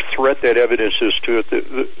greater threat that evidence is to it,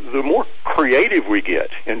 the more creative we get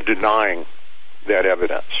in denying that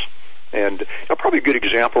evidence. And probably a good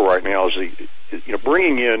example right now is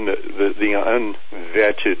bringing in the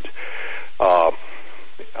unvetted,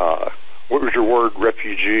 what was your word?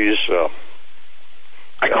 Refugees.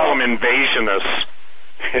 I call them invasionists.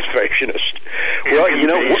 Invasionist. Well,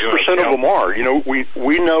 what percent of them are?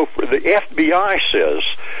 We know the FBI says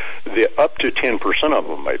that up to 10% of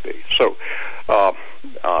them may be. So,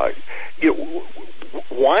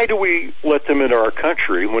 why do we let them into our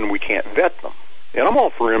country when we can't vet them? And I'm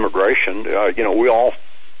all for immigration. We all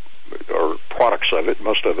are products of it,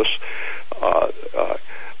 most of us.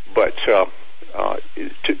 But to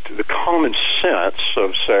the common sense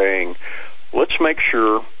of saying, let's make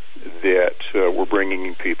sure that we're bringing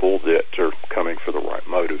in people that are coming for the right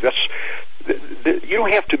motive. You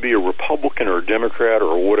don't have to be a Republican or a Democrat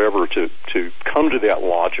or whatever to come to that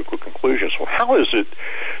logical conclusion. So how is it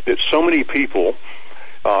that so many people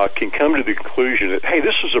can come to the conclusion that, hey,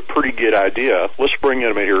 this is a pretty good idea, let's bring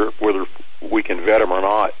them in here whether we can vet them or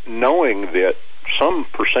not, knowing that some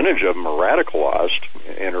percentage of them are radicalized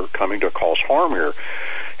and are coming to cause harm here?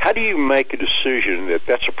 How do you make a decision that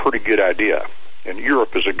that's a pretty good idea? And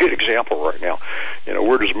Europe is a good example right now.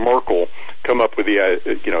 Where does Merkel come up with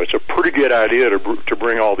it's a pretty good idea to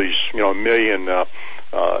bring all these, a million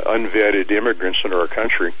unvetted immigrants into our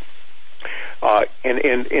country. And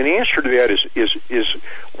the answer to that is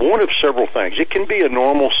one of several things. It can be a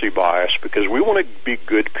normalcy bias because we want to be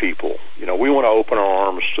good people. We want to open our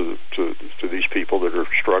arms to these people that are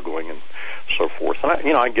struggling and so forth.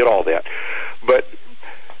 And I get all that, but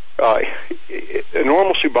a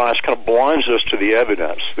normalcy bias kind of blinds us to the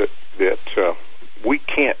evidence that we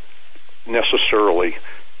can't necessarily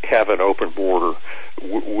have an open border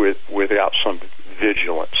without some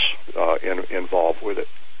vigilance involved with it.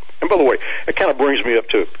 And by the way, it kind of brings me up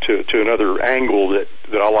to another angle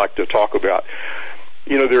that I like to talk about.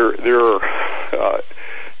 There are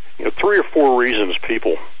 3 or 4 reasons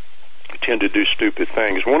people tend to do stupid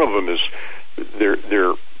things. One of them is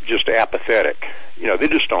they're just apathetic. They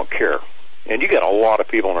just don't care. And you got a lot of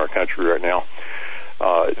people in our country right now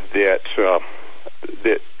that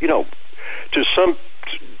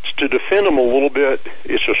to defend them a little bit,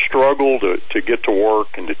 it's a struggle to get to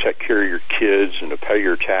work and to take care of your kids and to pay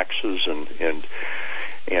your taxes and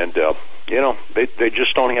they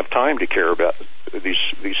just don't have time to care about these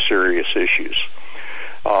serious issues.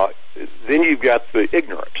 Then you've got the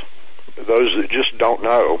ignorant, those that just don't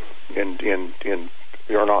know and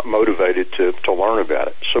are not motivated to learn about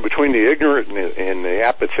it. So between the ignorant and the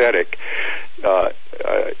apathetic,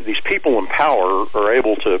 these people in power are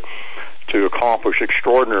able to accomplish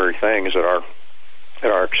extraordinary things at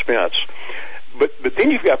our expense. But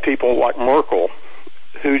then you've got people like Merkel,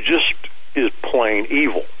 who just is plain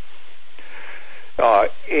evil.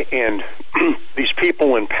 And these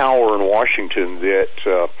people in power in Washington that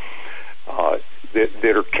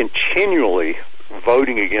are continually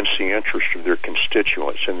voting against the interest of their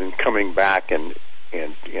constituents and then coming back and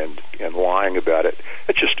lying about it.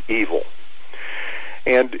 It's just evil.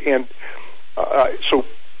 And so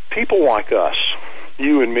people like us,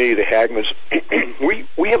 you and me, the Hagmans,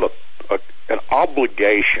 we have an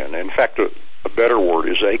obligation, in fact a better word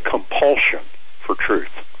is a compulsion for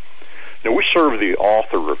truth. Now we serve the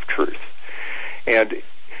author of truth. And,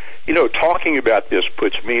 talking about this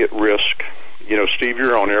puts me at risk. Steve,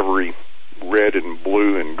 you're on every red and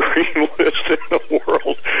blue and green list in the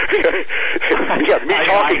world. Yeah,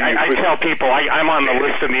 I tell people I'm on the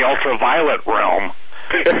list in the ultraviolet realm.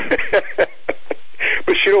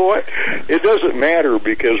 But you know what? It doesn't matter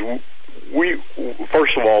because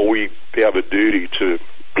first of all, we have a duty to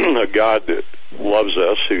a God that loves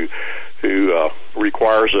us, who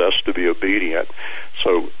requires us to be obedient.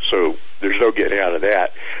 So there's no getting out of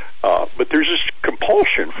that. But there's this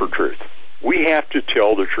compulsion for truth. We have to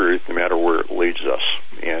tell the truth no matter where it leads us.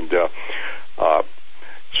 And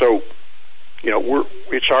so,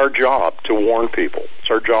 it's our job to warn people.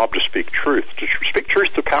 It's our job to speak truth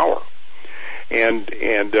to power. And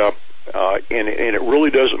it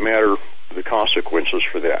really doesn't matter the consequences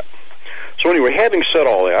for that. So anyway, having said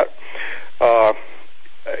all that, I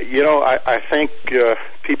think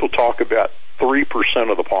people talk about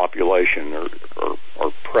 3% of the population are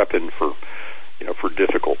prepping for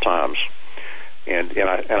difficult times, and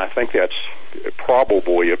I think that's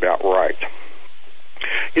probably about right.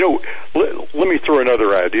 Let me throw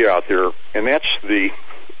another idea out there, and that's the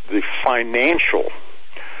financial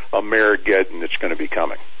Amerigeddon that's going to be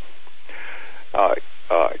coming.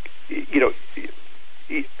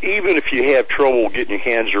 Even if you have trouble getting your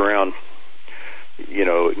hands around,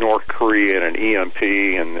 North Korea and an EMP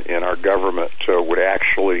and our government would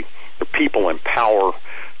actually, the people in power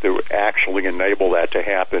that would actually enable that to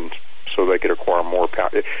happen so they could acquire more power.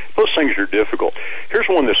 Those things are difficult. Here's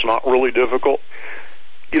one that's not really difficult.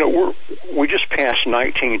 We just passed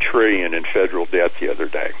 $19 trillion in federal debt the other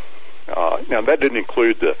day. Now that didn't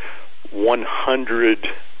include the 100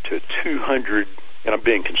 to 200, and I'm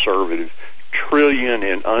being conservative, trillion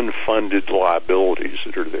in unfunded liabilities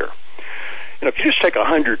that are there. And if you just take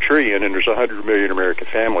 100 trillion and there's 100 million American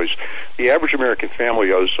families, the average American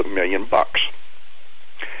family owes $1 million.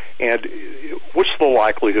 And what's the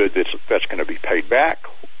likelihood that's going to be paid back?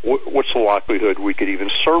 What's the likelihood we could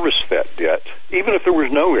even service that debt, even if there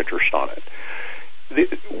was no interest on it?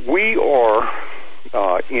 We are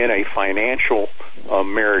in a financial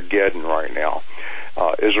Amerigeddon right now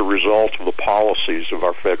as a result of the policies of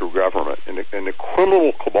our federal government and the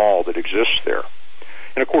criminal cabal that exists there.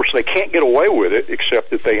 And, of course, they can't get away with it except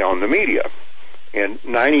that they own the media. And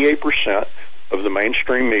 98% of the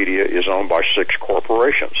mainstream media is owned by 6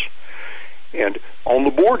 corporations. And on the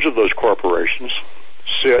boards of those corporations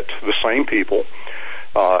sit the same people,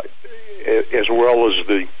 as well as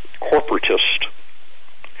the corporatists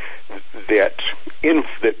that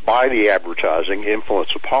buy the advertising,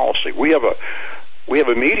 influence the policy. We have a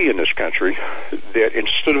media in this country that,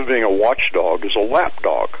 instead of being a watchdog, is a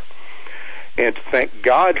lapdog. And thank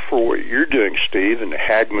God for what you're doing, Steve, and the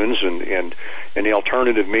Hagmans and the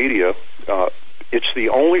alternative media. It's the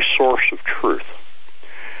only source of truth.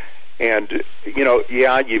 And,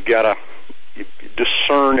 you've got to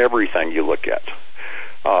discern everything you look at.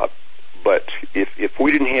 But if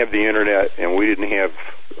we didn't have the Internet and we didn't have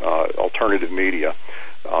alternative media,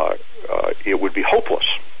 it would be hopeless.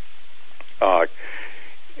 As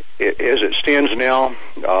it stands now,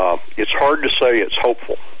 it's hard to say it's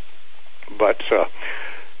hopeful. But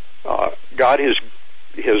God has,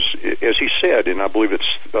 as He said, and I believe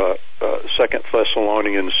it's 2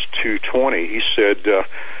 Thessalonians 2:20, He said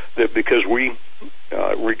that because we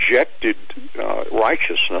rejected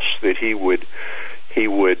righteousness, that He would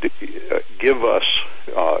give us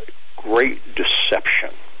great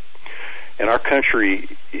deception. And our country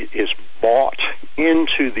is bought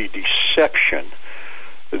into the deception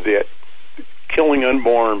that killing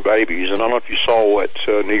unborn babies, and I don't know if you saw what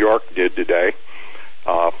New York did today.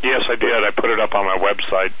 Yes, I did. I put it up on my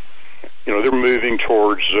website. They're moving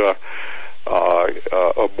towards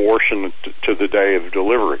abortion to the day of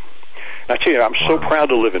delivery. And I tell you, I'm so proud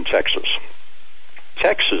to live in Texas.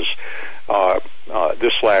 Texas,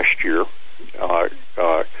 this last year,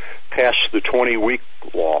 passed the 20-week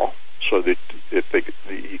law, so that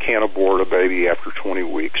you can't abort a baby after 20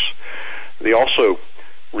 weeks. They also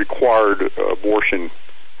required abortion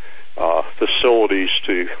facilities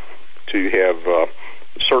to have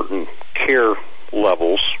certain care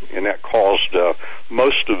levels, and that caused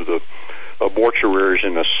most of the abortuaries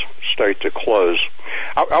in this state to close.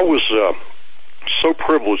 I was so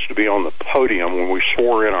privileged to be on the podium when we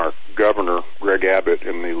swore in our governor, Greg Abbott,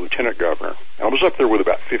 and the lieutenant governor. And I was up there with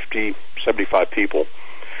about 50, 75 people.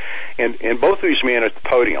 And both of these men at the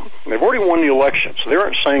podium, and they've already won the election, so they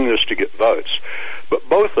aren't saying this to get votes. But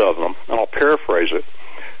both of them, and I'll paraphrase it,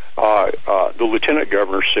 the lieutenant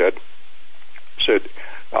governor said,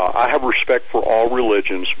 I have respect for all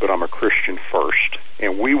religions, but I'm a Christian first,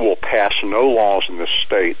 and we will pass no laws in this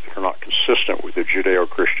state that are not consistent with the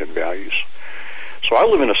Judeo-Christian values. So I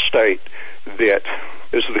live in a state that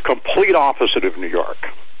is the complete opposite of New York.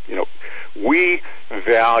 We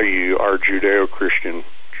value our Judeo-Christian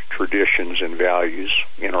traditions and values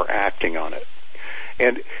and are acting on it.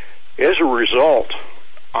 And as a result,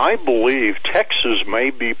 I believe Texas may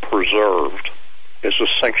be preserved as a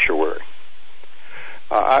sanctuary.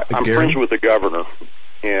 I'm friends with the governor.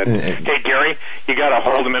 And hey, Gary, you got to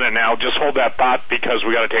hold a minute now. Just hold that thought because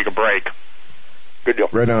we got to take a break. Good deal.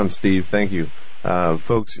 Right on, Steve. Thank you.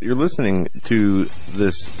 Folks, you're listening to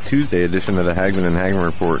this Tuesday edition of the Hagman and Hagman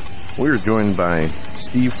Report. We are joined by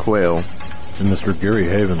Steve Quayle and Mr. Gary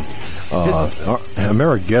Haven.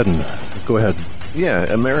 Amerigeddon. Go ahead. Yeah,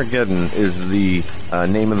 Amerigeddon is the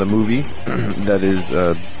name of the movie that is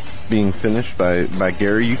being finished by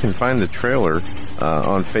Gary. You can find the trailer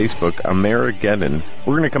on Facebook, Amerigeddon.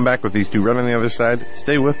 We're going to come back with these two right on the other side.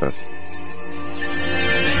 Stay with us.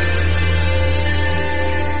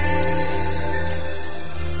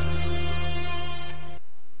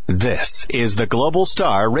 This is the Global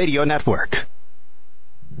Star Radio Network.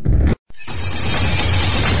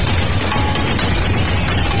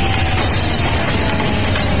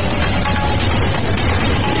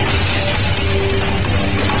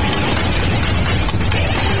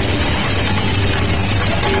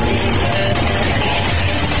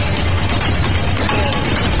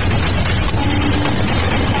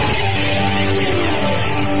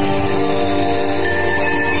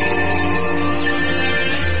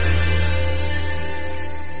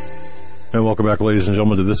 And welcome back, ladies and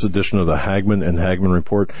gentlemen, to this edition of the Hagman and Hagman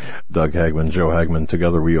Report. Doug Hagman, Joe Hagman,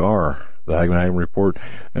 together we are the Hagman Hagman Report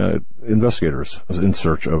investigators in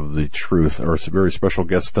search of the truth. Our very special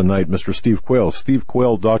guest tonight, Mr. Steve Quayle,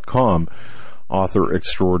 stevequayle.com, author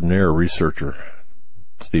extraordinaire, researcher.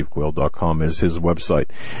 stevequayle.com is his website.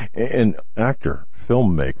 And actor,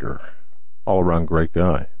 filmmaker, all-around great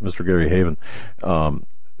guy, Mr. Gary Haven.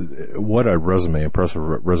 What a resume, impressive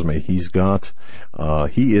resume he's got.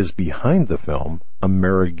 He is behind the film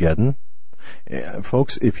Amerigeddon.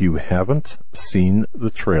 Folks, if you haven't seen the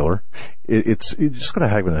trailer, you just go to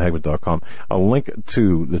hagman.com. A link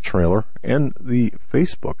to the trailer and the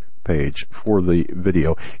Facebook page for the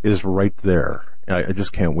video is right there. I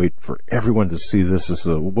just can't wait for everyone to see this.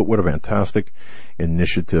 What a fantastic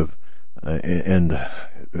initiative, and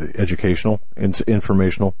educational and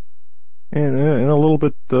informational. And a little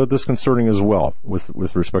bit disconcerting as well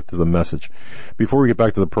with respect to the message. Before we get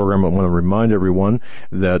back to the program, I want to remind everyone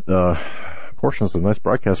that portions of tonight's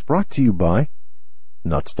broadcast brought to you by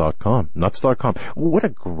Nuts.com. Nuts.com. What a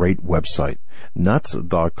great website.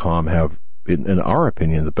 Nuts.com have, in our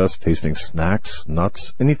opinion, the best tasting snacks,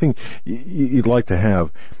 nuts, anything you'd like to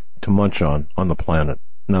have to munch on the planet.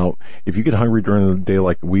 Now, if you get hungry during the day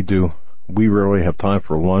like we do, we rarely have time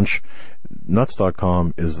for lunch.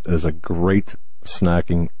 Nuts.com is a great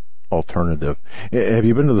snacking alternative. Have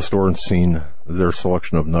you been to the store and seen their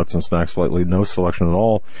selection of nuts and snacks lately? No selection at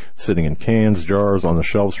all, sitting in cans, jars, on the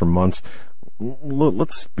shelves for months.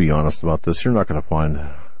 Let's be honest about this. You're not going to find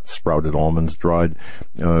sprouted almonds, dried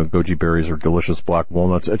goji berries, or delicious black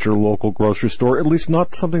walnuts at your local grocery store, at least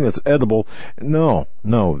not something that's edible. No,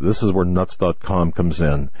 this is where Nuts.com comes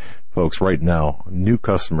in. Folks, right now, new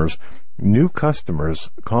customers to the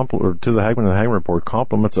Hagman and Hagman Report,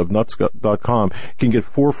 compliments of Nuts.com, can get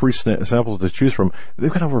 4 free samples to choose from.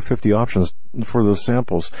 They've got over 50 options for those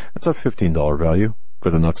samples. That's a $15 value. Go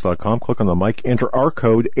to Nuts.com, click on the mic, enter our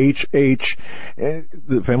code HH,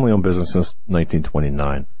 the family-owned business since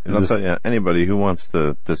 1929. And I'll tell you, anybody who wants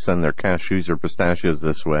to send their cashews or pistachios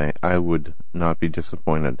this way, I would not be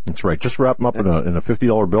disappointed. That's right. Just wrap them up in a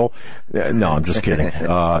 $50 bill. No, I'm just kidding.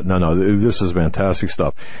 No, this is fantastic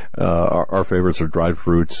stuff. Our favorites are dried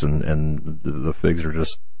fruits, and the figs are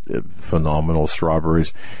just phenomenal,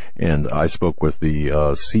 strawberries. And I spoke with the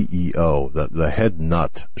CEO, the head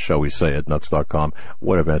nut, shall we say, at Nuts.com.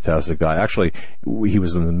 What a fantastic guy. Actually, he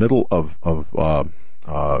was in the middle of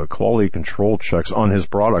quality control checks on his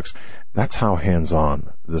products. That's how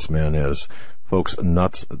hands-on this man is. Folks,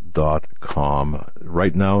 Nuts.com.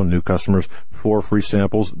 Right now, new customers, 4 free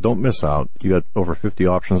samples. Don't miss out. You got over 50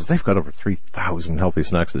 options. They've got over 3,000 healthy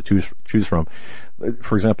snacks to choose from.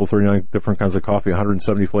 For example, 39 different kinds of coffee,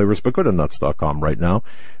 170 flavors. But go to Nuts.com right now.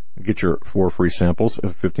 Get your 4 free samples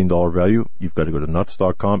at a $15 value. You've got to go to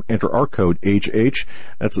Nuts.com. Enter our code HH.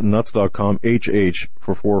 That's Nuts.com, HH,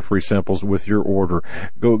 for 4 free samples with your order.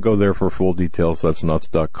 Go there for full details. That's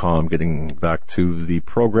Nuts.com. Getting back to the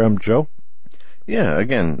program, Joe. Yeah,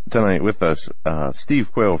 again, tonight with us,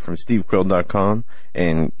 Steve Quayle from stevequayle.com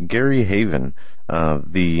and Gary Haven,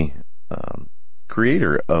 the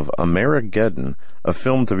creator of Amerigeddon, a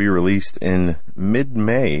film to be released in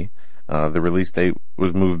mid-May. The release date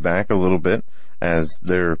was moved back a little bit as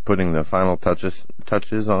they're putting the final touches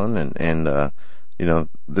on, and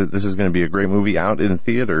this is going to be a great movie out in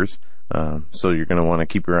theaters. So you're going to want to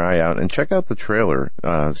keep your eye out and check out the trailer.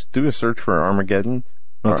 Do a search for Armageddon.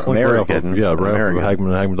 Amerigeddon. Yeah, right off of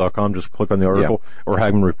HagmannandHagmann.com. Just click on the article, or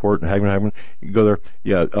Hagmann Report and Hagmann. You go there.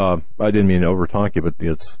 Yeah, I didn't mean to overtalk you, but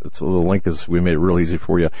it's a little link is we made it real easy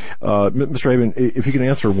for you. Mr. Haven, if you can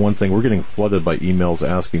answer one thing, we're getting flooded by emails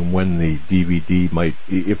asking when the DVD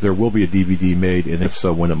if there will be a DVD made, and if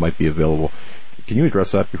so, when it might be available. Can you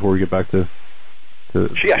address that before we get back to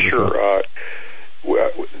yeah, sure.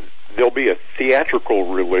 There'll be a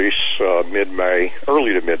theatrical release mid-May,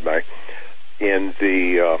 early to mid-May, in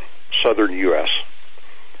the southern U.S.,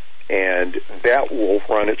 and that will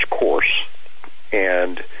run its course,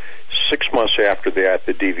 and 6 months after that,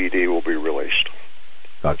 the DVD will be released.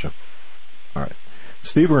 Gotcha. All right.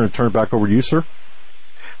 Steve, we're going to turn it back over to you, sir.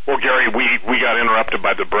 Well, Gary, we got interrupted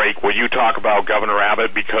by the break. Will you talk about Governor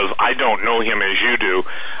Abbott? Because I don't know him as you do,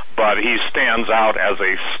 but he stands out as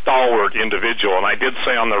a stalwart individual. And I did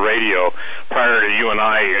say on the radio prior to you and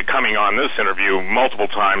I coming on this interview multiple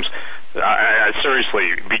times,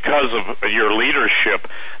 seriously, because of your leadership,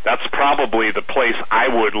 that's probably the place I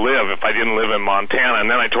would live if I didn't live in Montana. And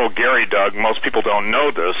then I told Gary, Doug, most people don't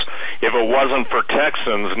know this, if it wasn't for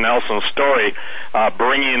Texans, Nelson Story,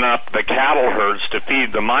 bringing up the cattle herds to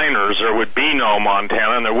feed the miners, there would be no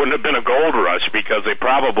Montana, and there wouldn't have been a gold rush because they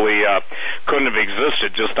probably couldn't have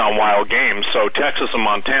existed just on wild game. So Texas and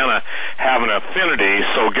Montana have an affinity.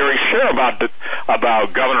 So Gary, share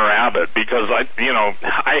about Governor Abbott, because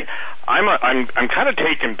I'm kind of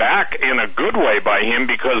taken back in a good way by him,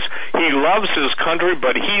 because he loves his country,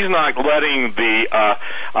 but he's not letting the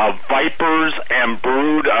vipers and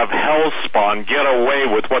brood of hellspawn get away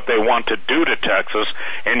with what they want to do to Texas,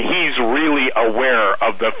 and he's really aware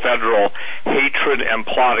of the federal hatred and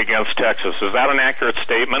plot against Texas. Is that an accurate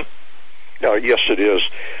statement? Yes, it is.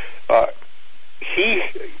 He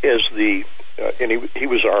is and he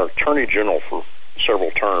was our Attorney General for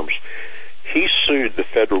several terms. He sued the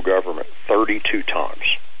federal government 32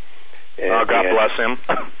 times. God bless him.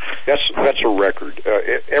 That's a record.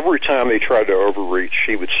 Every time they tried to overreach,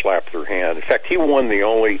 he would slap their hand. In fact, he won the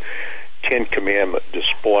only Ten Commandment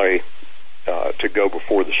display to go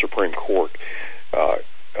before the Supreme Court, the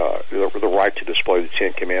right to display the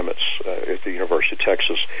Ten Commandments at the University of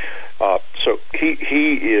Texas. So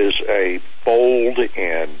he is a bold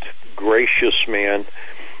and gracious man.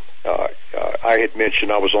 I had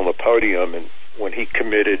mentioned I was on the podium, and when he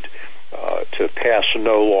committed to pass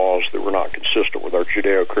no laws that were not consistent with our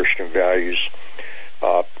Judeo-Christian values,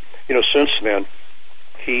 since then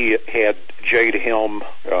he had Jade Helm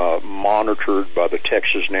monitored by the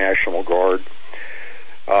Texas National Guard.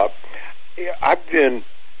 I've been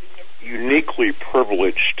uniquely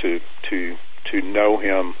privileged to know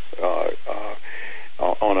him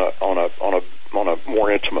on a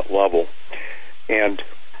more intimate level, and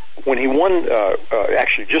when he won,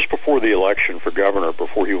 actually just before the election for governor,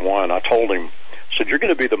 before he won, I told him, I said, "You're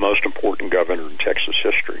going to be the most important governor in Texas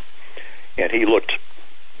history." And he looked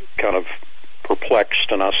kind of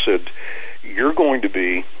perplexed, and I said, "You're going to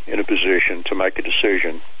be in a position to make a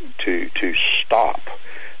decision to stop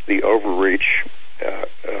the overreach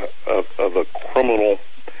of a criminal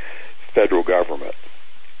federal government."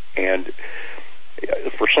 And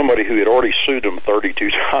for somebody who had already sued him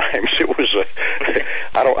 32 times, it was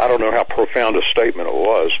I don't know how profound a statement it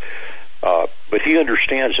was, but he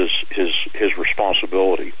understands his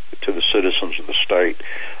responsibility to the citizens of the state,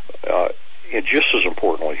 and just as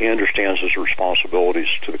importantly, he understands his responsibilities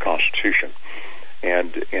to the Constitution.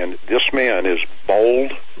 And this man is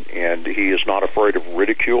bold, and he is not afraid of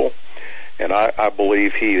ridicule, and I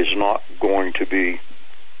believe he is not going to be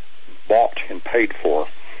bought and paid for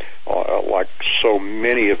like so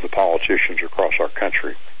many of the politicians across our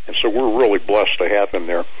country. And so we're really blessed to have him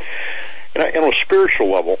there. And on a spiritual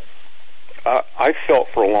level, I felt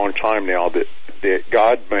for a long time now that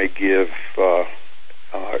God may give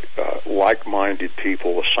like-minded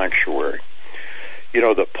people a sanctuary.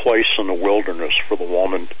 The place in the wilderness for the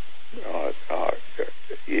woman,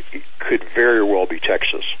 it could very well be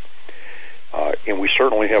Texas. And we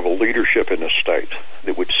certainly have a leadership in this state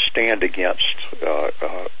that would stand against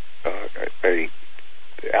a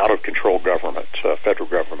out-of-control government, federal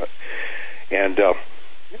government. And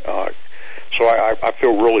so I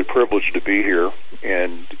feel really privileged to be here,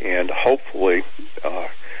 and hopefully,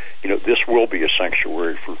 this will be a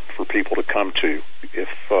sanctuary for people to come to if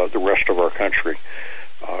the rest of our country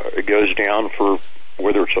it goes down for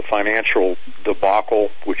whether it's a financial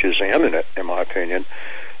debacle, which is imminent, in my opinion,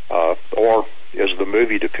 or as the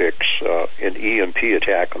movie depicts, an EMP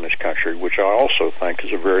attack on this country, which I also think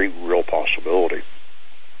is a very real possibility.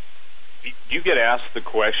 Do you get asked the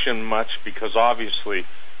question much? Because obviously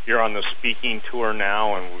you're on the speaking tour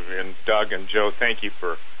now, and Doug and Joe, thank you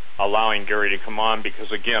for allowing Gary to come on,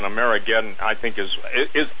 because again, Amerigeddon, I think is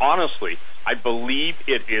honestly, I believe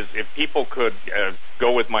it is. If people could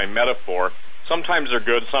go with my metaphor, sometimes they're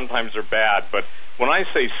good, sometimes they're bad. But when I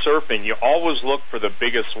say surfing, you always look for the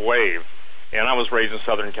biggest wave. And I was raised in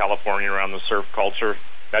Southern California around the surf culture.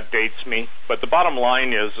 That dates me. But the bottom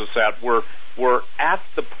line is that we're at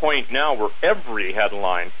the point now where every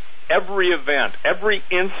headline, every event, every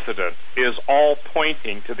incident is all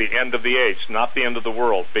pointing to the end of the age, not the end of the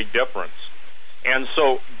world. Big difference. And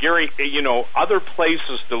so, Gary, other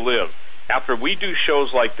places to live. After we do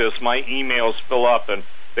shows like this, my emails fill up and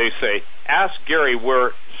they say, ask Gary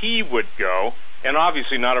where he would go. And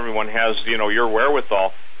obviously not everyone has, your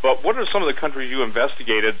wherewithal. But what are some of the countries you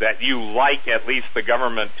investigated that you like, at least the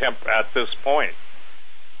government at this point?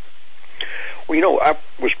 Well, I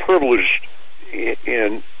was privileged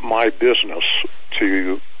in my business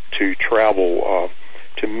to travel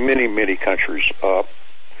to many, many countries.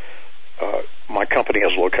 My company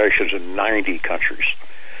has locations in 90 countries.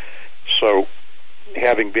 So,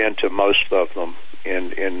 having been to most of them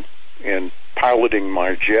and piloting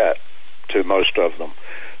my jet to most of them,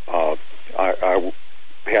 I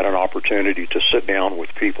had an opportunity to sit down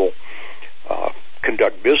with people,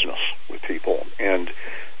 conduct business with people, and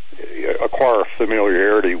acquire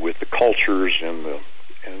familiarity with the cultures and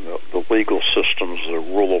the legal systems, the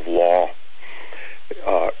rule of law,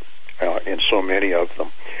 in so many of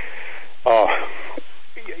them.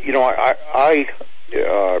 I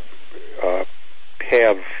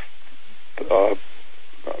have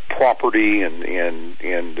property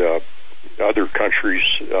and other countries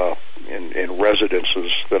and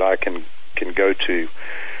residences that I can go to,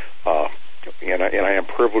 and I am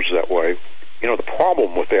privileged that way. The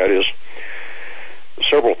problem with that is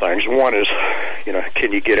several things. One is,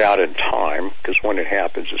 can you get out in time? Because when it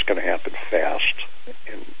happens, it's going to happen fast.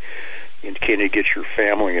 And can you get your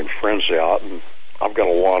family and friends out? And I've got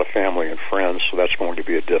a lot of family and friends, so that's going to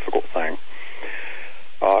be a difficult thing.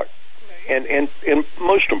 And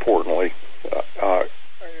most importantly,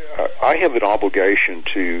 I have an obligation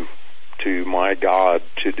to my God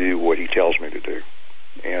to do what He tells me to do,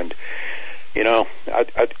 and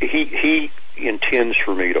He intends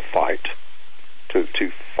for me to fight,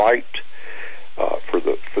 to fight for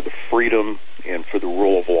the freedom and for the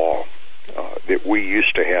rule of law that we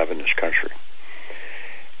used to have in this country.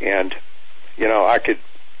 And I could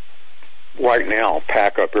right now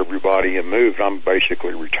pack up everybody and move. I'm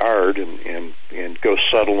basically retired and go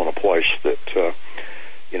settle in a place that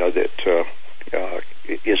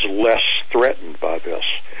is less threatened by this.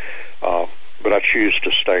 But I choose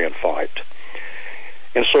to stay and fight.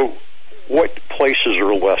 And so, what places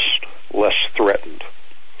are less threatened?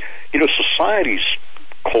 Societies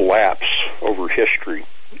collapse over history,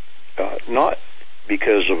 not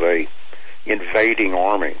because of a invading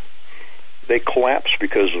army. They collapse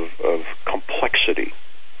because of complexity.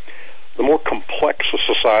 The more complex a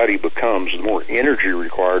society becomes, the more energy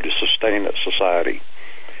required to sustain that society.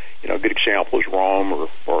 A good example is Rome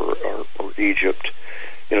or Egypt.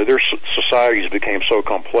 Their societies became so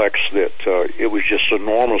complex that it was just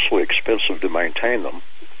enormously expensive to maintain them.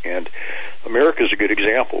 And America is a good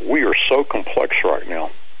example. We are so complex right now.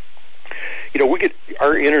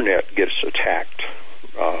 Our internet gets attacked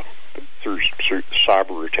through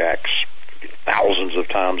cyber attacks thousands of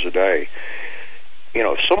times a day.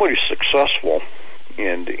 If somebody's successful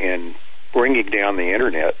in bringing down the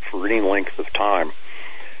internet for any length of time,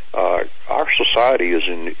 our society is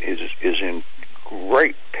in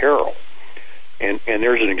great peril. And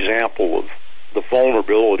there's an example of the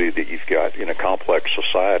vulnerability that you've got in a complex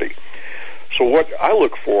society. So what I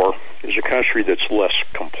look for is a country that's less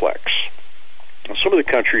complex. And some of the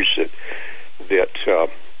countries that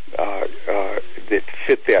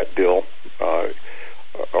fit that bill are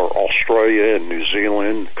Australia and New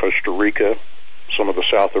Zealand, Costa Rica, some of the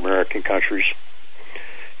South American countries,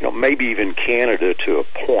 maybe even Canada to a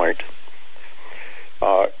point.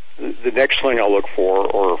 The next thing I look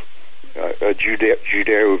for are a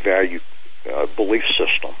Judeo-value belief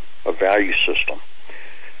system, a value system.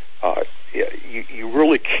 You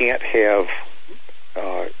really can't have.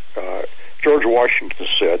 George Washington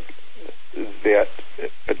said that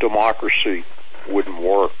a democracy wouldn't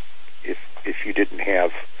work if you didn't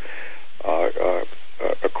have a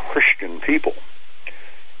Christian people,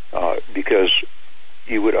 because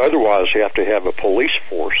you would otherwise have to have a police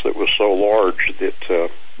force that was so large that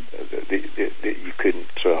you couldn't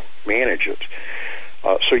manage it.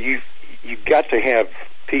 So you've got to have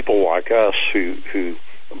people like us who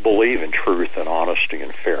believe in truth and honesty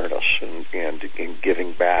and fairness and in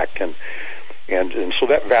giving back, and so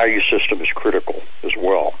that value system is critical as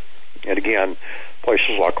well. And again,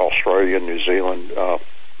 places like Australia and New Zealand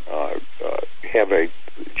have a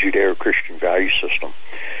Judeo-Christian value system.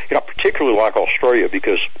 I particularly like Australia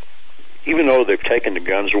because even though they've taken the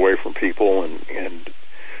guns away from people and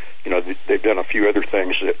they've done a few other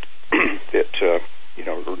things that are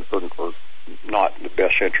not in the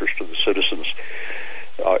best interest of the citizens,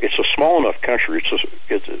 it's a small enough country.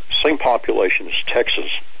 It's the same population as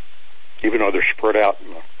Texas, even though they're spread out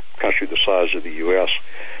in a country the size of the U.S.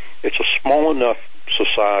 It's a small enough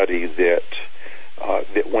society that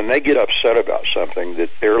when they get upset about something,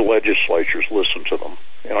 that their legislatures listen to them.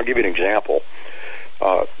 And I'll give you an example.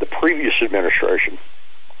 The previous administration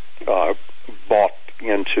bought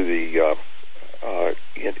into the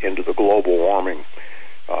global warming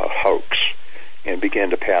hoax and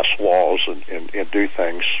began to pass laws and do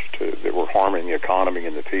things that were harming the economy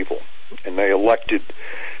and the people. And they elected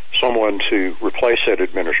someone to replace that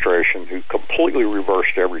administration who completely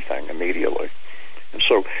reversed everything immediately. And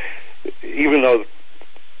so even though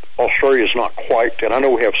Australia is not quite, and I know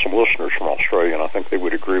we have some listeners from Australia, and I think they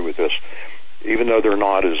would agree with this, even though they're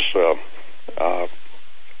not as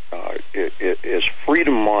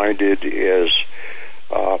freedom-minded as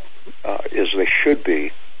they should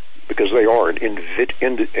be, because they are an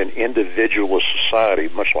individualist society,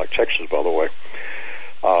 much like Texas, by the way.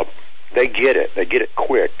 They get it. They get it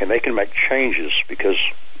quick, and they can make changes because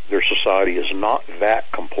their society is not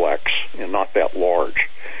that complex and not that large.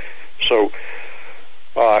 So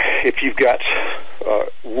if you've got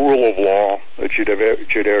rule of law, a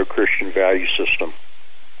Judeo-Christian value system,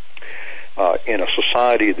 in a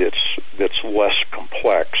society that's less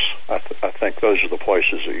complex, I think those are the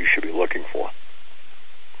places that you should be looking for.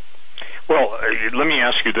 Well, let me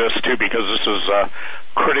ask you this, too, because this is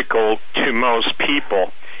critical to most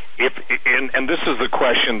people. And this is the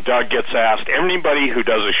question Doug gets asked. Anybody who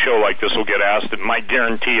does a show like this will get asked, and my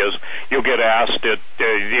guarantee is you'll get asked it.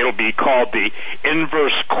 It'll be called the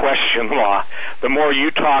inverse question law. The more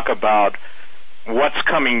you talk about what's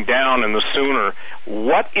coming down and the sooner,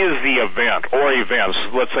 what is the event or events,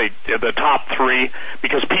 let's say the top three,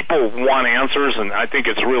 because people want answers, and I think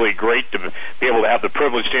it's really great to be able to have the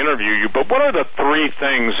privilege to interview you, but what are the three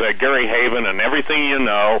things, Gary Haven, and everything you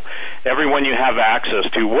know, everyone you have access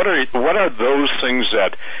to, what are those things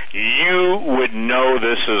that you would know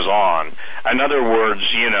this is on? In other words,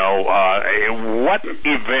 what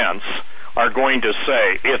events are going to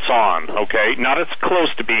say it's on, okay? Not it's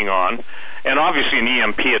close to being on, and obviously an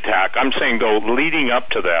EMP attack. I'm saying, though, leading up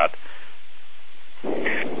to that.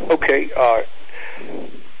 Okay.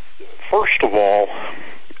 First of all,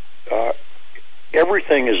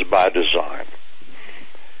 everything is by design.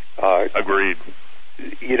 Agreed.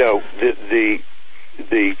 The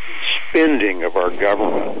spending of our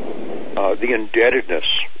government, the indebtedness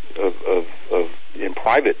of in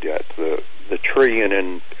private debt, the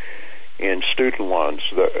trillion in student loans,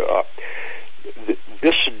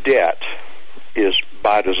 this debt is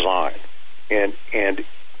by design, and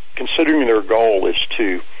considering their goal is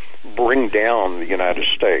to bring down the United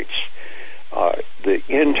States, the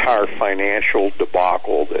entire financial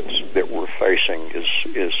debacle that we're facing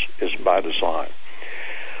is by design.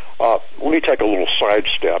 Let me take a little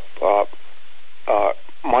sidestep.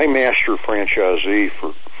 My master franchisee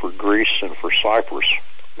for Greece and for Cyprus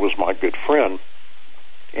was my good friend,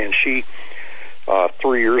 and she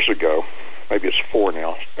 3 years ago, maybe it's 4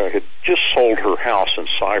 now, had just sold her house in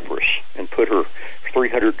Cyprus and put her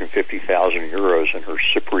 350,000 euros in her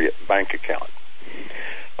Cypriot bank account.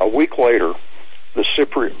 A week later, the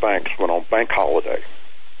Cypriot banks went on bank holiday.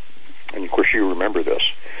 And, of course, you remember this.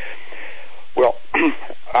 Well,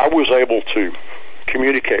 I was able to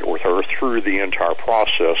communicate with her through the entire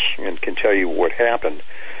process and can tell you what happened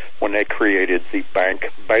when they created the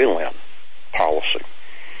bank bail-in policy.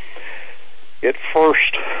 At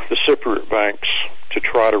first, the Cypriot banks, to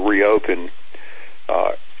try to reopen,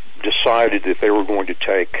 decided that they were going to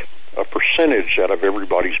take a percentage out of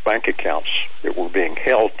everybody's bank accounts that were being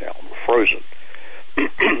held down, frozen.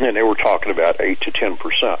 And they were talking about 8 to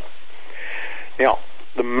 10%. Now,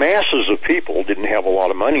 the masses of people didn't have a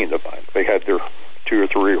lot of money in the bank. They had their 2 or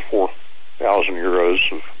 3 or 4,000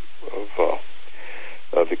 euros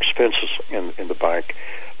of expenses in the bank.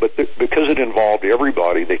 But because it involved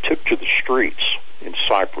everybody, they took to the streets in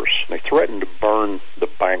Cyprus. They threatened to burn the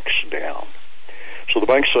banks down. So the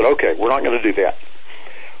bank said, okay, we're not going to do that.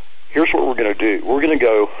 Here's what we're going to do. We're going to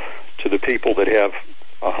go to the people that have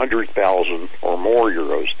 100,000 or more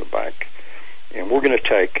euros in the bank, and we're going to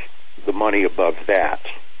take the money above that,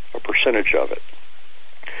 a percentage of it.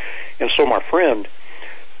 And so my friend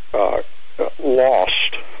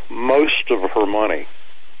lost most of her money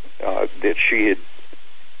that she had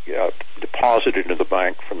deposited into the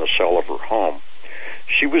bank from the sale of her home.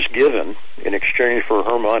 She was given, in exchange for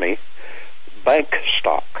her money, bank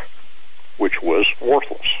stock, which was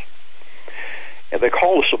worthless. And they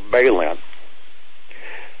called us a bail-in.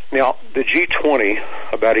 Now, the G20,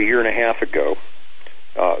 about a year and a half ago,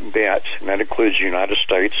 met, and that includes the United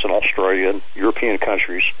States and Australia and European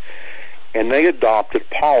countries, and they adopted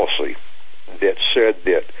policy that said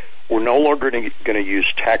that we're no longer going to use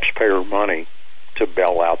taxpayer money to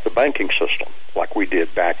bail out the banking system like we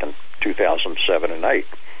did back in 2007 and 8.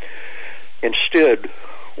 Instead,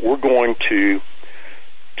 we're going to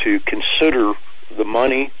consider the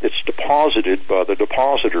money that's deposited by the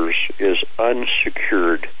depositors as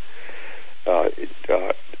unsecured an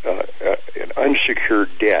unsecured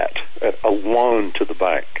debt, a loan to the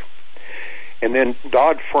bank. And then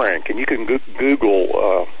Dodd-Frank, and you can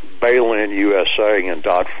Google bail-in USA and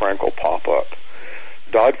Dodd-Frank will pop up.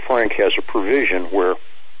 Dodd-Frank has a provision where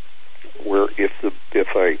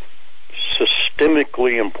if a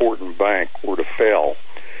systemically important bank were to fail,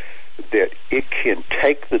 that it can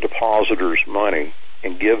take the depositors' money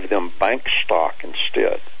and give them bank stock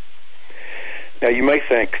instead. Now, you may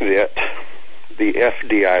think that the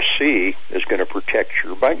FDIC is going to protect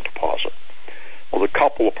your bank deposit. Well, a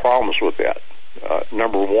couple of problems with that.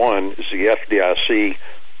 Number one is the FDIC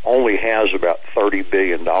only has about $30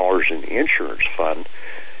 billion in the insurance fund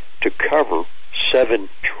to cover $7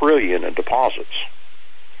 trillion in deposits.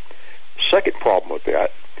 Second problem with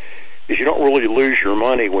that is you don't really lose your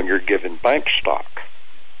money when you're given bank stock.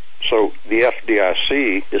 So the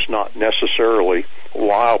FDIC is not necessarily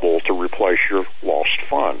liable to replace your lost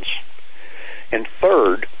funds. And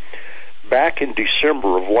third, back in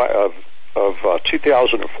December of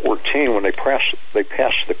 2014, when they passed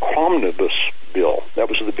the Omnibus bill, that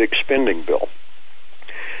was the big spending bill,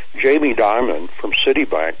 Jamie Dimon from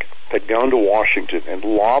Citibank had gone to Washington and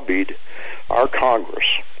lobbied our Congress,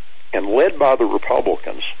 and led by the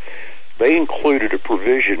Republicans, they included a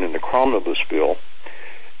provision in the Omnibus bill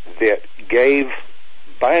that gave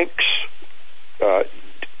banks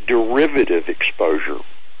derivative exposure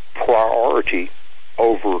priority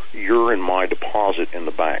over your and my deposit in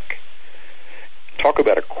the bank. Talk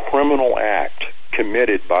about a criminal act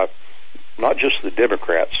committed by not just the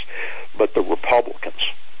Democrats, but the Republicans.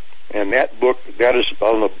 And that is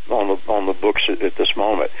on the books at this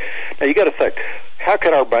moment. Now you got to think, how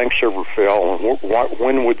could our banks ever fail, and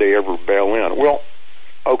when would they ever bail in? Well,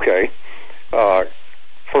 okay.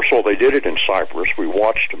 First of all, they did it in Cyprus. We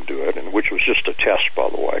watched them do it, and which was just a test, by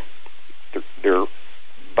the way. Their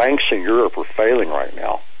banks in Europe are failing right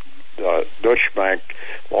now. Deutsche Bank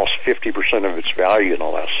lost 50% of its value in the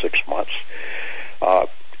last 6 months.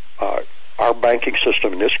 Our banking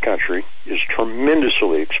system in this country is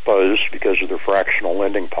tremendously exposed because of their fractional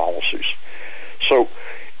lending policies. So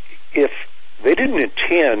if they didn't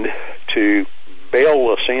intend to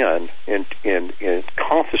bail us in and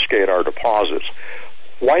confiscate our deposits,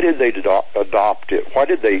 why did they adopt it? Why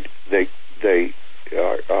did they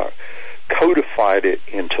codified it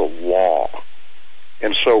into law?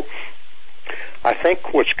 And so I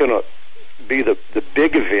think what's going to be the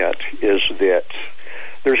big event is that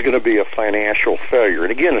there's going to be a financial failure.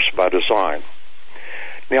 And again, it's by design.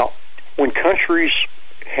 Now, when countries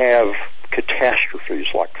have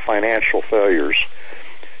catastrophes like financial failures,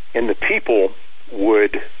 and the people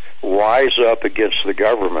would rise up against the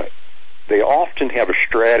government, they often have a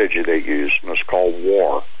strategy they use, and it's called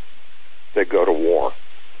war. They go to war.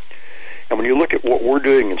 And when you look at what we're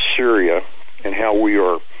doing in Syria and how we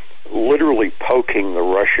are literally poking the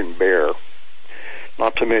Russian bear,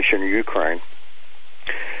 not to mention Ukraine,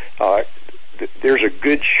 there's a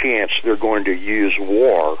good chance they're going to use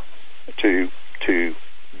war to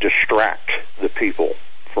distract the people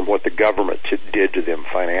from what the government did to them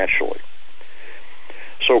financially.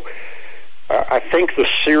 So I think the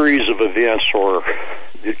series of events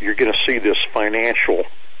you're going to see this financial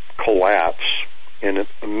collapse, and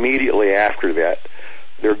immediately after that,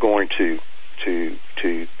 they're going to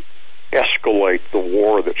escalate the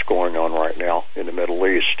war that's going on right now in the Middle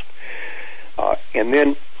East. And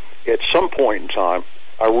then at some point in time,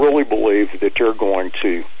 I really believe that they're going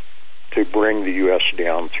to bring the U.S.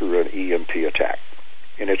 down through an EMP attack.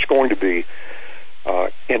 And it's going to be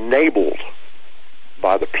enabled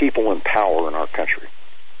by the people in power in our country.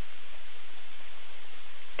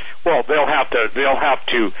 Well, they'll have to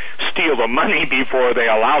steal the money before they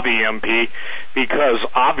allow the EMP, because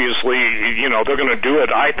obviously, they're going to do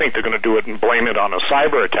it. I think they're going to do it and blame it on a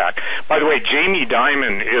cyber attack. By the way, Jamie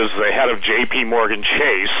Dimon is the head of J.P. Morgan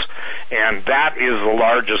Chase, and that is the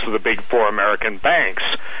largest of the big four American banks.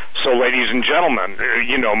 So, ladies and gentlemen,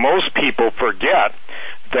 most people forget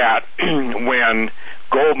that when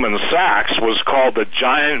Goldman Sachs was called the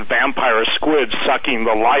giant vampire squid sucking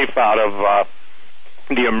the life out of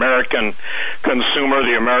the American consumer,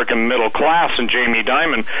 the American middle class, and Jamie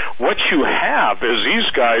Dimon, what you have is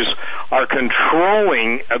these guys are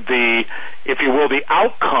controlling the, if you will, the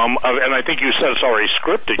outcome of, and I think you said it's already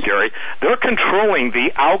scripted, Gary, they're controlling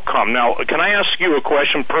the outcome. Now, can I ask you a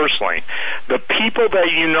question personally? The people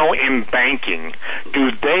that you know in banking,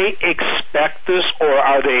 do they expect this, or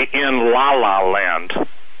are they in la-la land?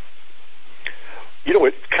 You know,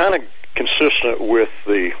 it's kind of consistent with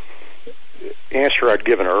the answer I'd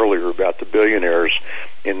given earlier about the billionaires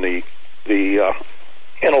and the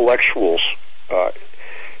intellectuals.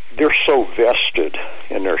 They're so vested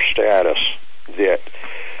in their status that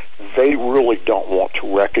they really don't want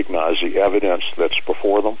to recognize the evidence that's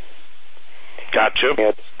before them. Gotcha.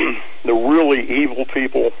 And the really evil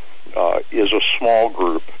people is a small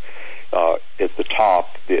group at the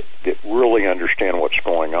top that really understand what's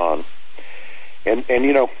going on. And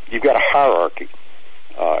you know, you've got a hierarchy.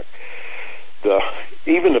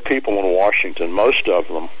 Even the people in Washington, most of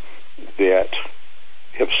them that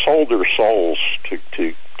have sold their souls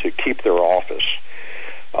to keep their office,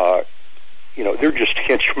 you know, they're just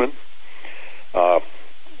henchmen, and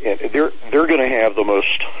they're going to have the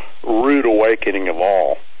most rude awakening of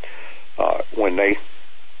all when they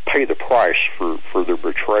pay the price for their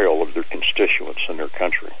betrayal of their constituents and their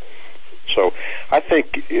country. So I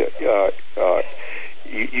think you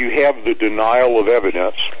have the denial of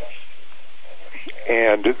evidence,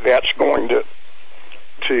 and that's going to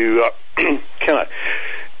kind of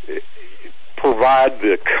provide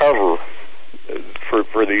the cover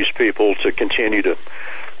for these people to continue to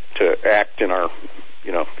act in our,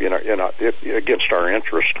 you know, against our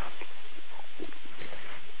interest.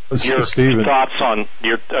 Your Stephen, thoughts on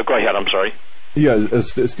your? Go ahead. I'm sorry. Yeah,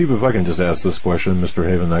 Steve, if I can just ask this question, Mr.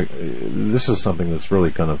 Haven, this is something that's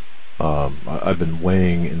really kind of I've been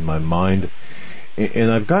weighing in my mind.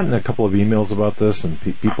 And I've gotten a couple of emails about this, and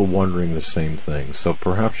people wondering the same thing. So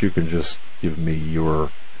perhaps you can just give me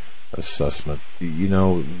your assessment. You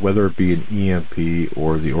know, whether it be an EMP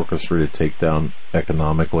or the orchestrated takedown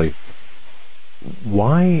economically,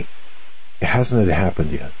 why hasn't it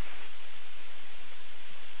happened yet?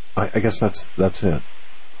 I guess that's it.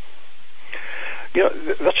 Yeah,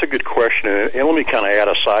 that's a good question, and let me kind of add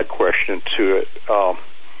a side question to it.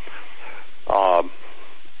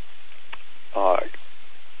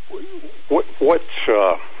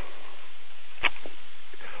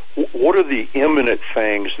 What are the imminent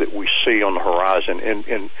things that we see on the horizon?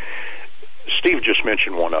 And Steve just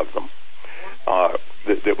mentioned one of them.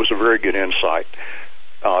 That was a very good insight.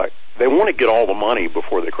 They want to get all the money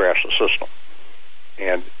before they crash the system.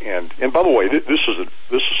 And by the way, this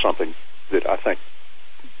is something that I think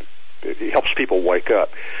it helps people wake up.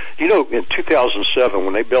 You know, in 2007,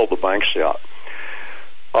 when they bailed the banks out,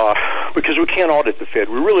 because we can't audit the Fed,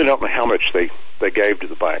 we really don't know how much they gave to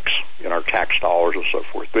the banks in our tax dollars and so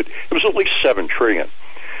forth, but it was at least $7 trillion.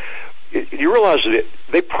 You realize that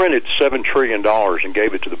they printed $7 trillion and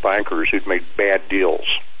gave it to the bankers who'd made bad deals.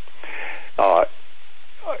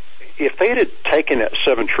 If they had taken that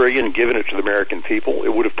 $7 trillion and given it to the American people,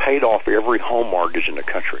 it would have paid off every home mortgage in the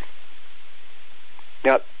country.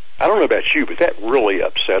 Now, I don't know about you, but that really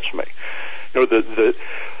upsets me. You know, the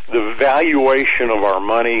valuation of our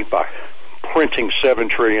money by printing $7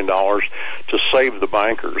 trillion to save the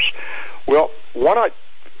bankers. Well, why not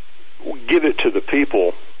give it to the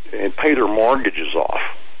people and pay their mortgages off?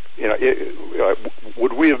 You know,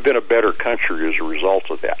 would we have been a better country as a result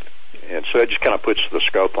of that? And so that just kind of puts the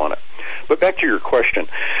scope on it. But back to your question,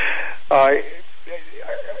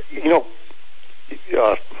 you know,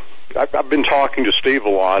 I've been talking to Steve a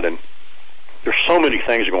lot, and there's so many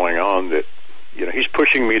things going on that, you know, he's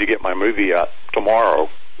pushing me to get my movie out tomorrow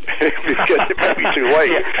because it might be too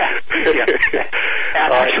late. Yeah.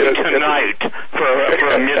 Actually, tonight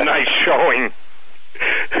for a midnight showing.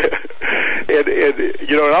 And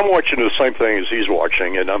you know, and I'm watching the same thing as he's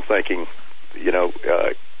watching, and I'm thinking, you know,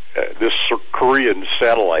 this Korean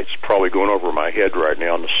satellite's probably going over my head right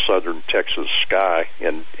now in the southern Texas sky,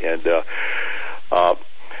 and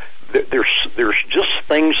there's just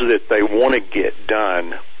things that they want to get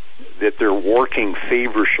done that they're working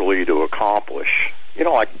feverishly to accomplish. You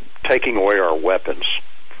know, like taking away our weapons,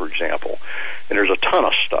 for example. And there's a ton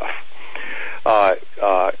of stuff.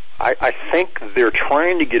 I think they're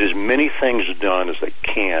trying to get as many things done as they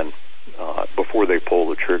can before they pull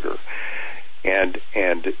the trigger. And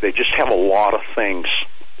they just have a lot of things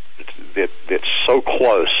that's so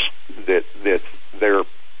close that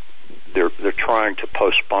they're trying to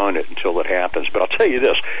postpone it until it happens. But I'll tell you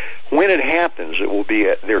this: when it happens, it will be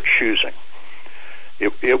at their choosing.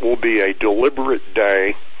 It will be a deliberate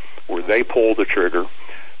day where they pull the trigger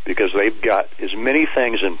because they've got as many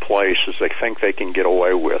things in place as they think they can get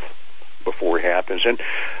away with before it happens. And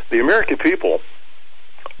the American people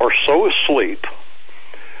are so asleep,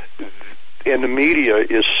 and the media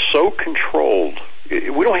is so controlled.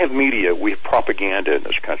 We don't have media; we have propaganda in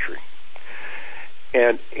this country,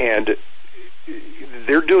 and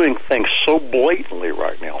they're doing things so blatantly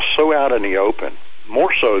right now, so out in the open,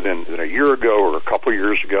 more so than a year ago or a couple of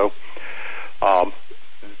years ago.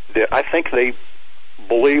 That I think they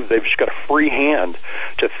believe they've just got a free hand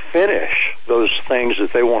to finish those things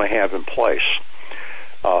that they want to have in place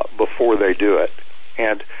before they do it.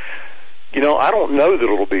 And I don't know that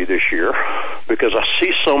it'll be this year because I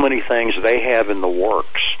see so many things they have in the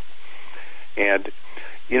works. And,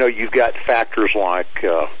 you've got factors like,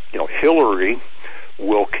 Hillary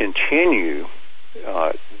will continue,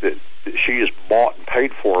 that she is bought and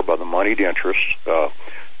paid for by the moneyed interests.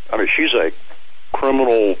 She's a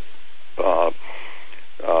criminal,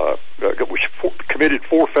 committed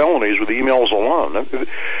 4 felonies with emails alone.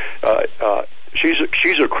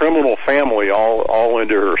 She's a criminal family all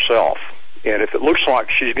into herself. And if it looks like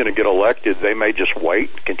she's going to get elected, they may just wait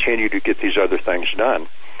and continue to get these other things done.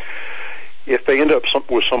 If they end up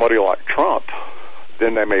with somebody like Trump,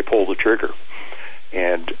 then they may pull the trigger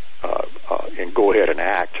and go ahead and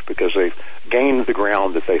act because they've gained the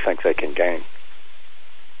ground that they think they can gain.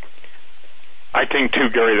 I think, too,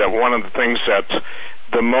 Gary, that one of the things that's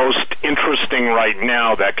the most interesting right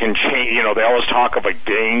now that can change, they always talk of a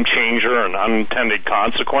game changer, an unintended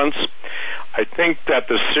consequence. I think that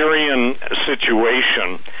the Syrian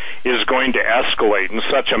situation is going to escalate in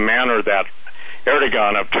such a manner that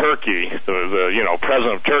Erdogan of Turkey, the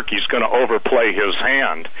president of Turkey, is going to overplay his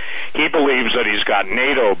hand. He believes that he's got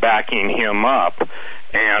NATO backing him up,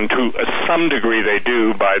 and to some degree they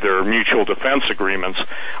do by their mutual defense agreements.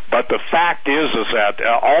 But the fact is that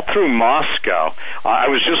all through Moscow, I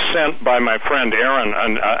was just sent by my friend Aaron,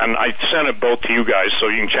 and I sent it both to you guys so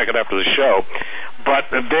you can check it after the show.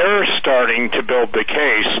 But they're starting to build the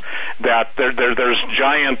case that there's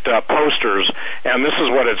giant posters, and this is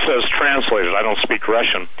what it says translated. I don't speak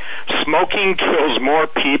Russian. Smoking kills more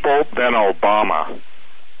people than Obama.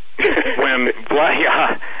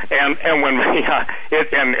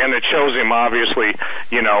 It shows him obviously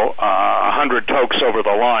 100 tokes over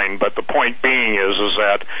the line, but the point being is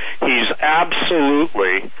that he's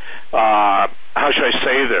absolutely how should I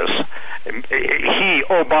say this?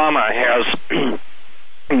 Obama has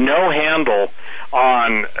no handle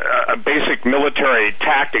on basic military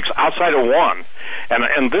tactics outside of one,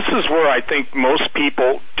 and this is where I think most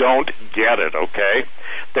people don't get it. Okay.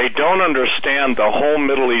 They don't understand the whole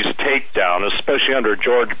Middle East takedown, especially under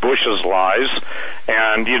George Bush's lies,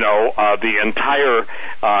 and, the entire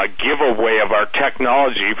giveaway of our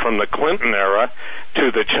technology from the Clinton era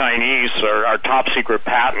to the Chinese, or our top-secret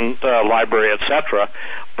patent library, etc.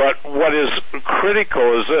 But what is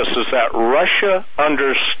critical is this, is that Russia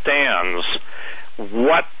understands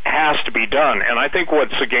what has to be done. And I think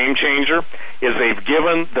what's a game changer is they've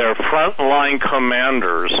given their frontline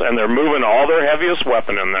commanders, and they're moving all their heaviest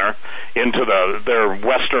weapon in there into their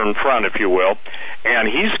western front, if you will, and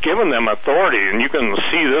he's given them authority, and you can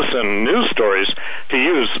see this in news stories, to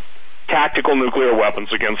use tactical nuclear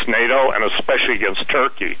weapons against NATO and especially against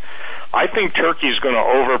Turkey. I think Turkey's going to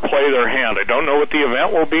overplay their hand. I don't know what the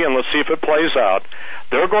event will be, and let's see if it plays out.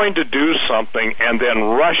 They're going to do something, and then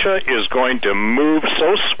Russia is going to move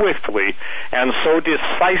so swiftly and so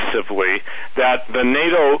decisively that the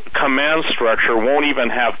NATO command structure won't even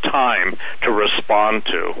have time to respond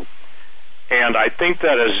to. And I think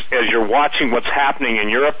that as you're watching what's happening in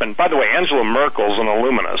Europe, and by the way, Angela Merkel's an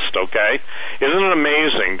illuminist, okay? Isn't it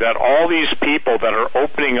amazing that all these people that are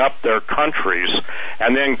opening up their countries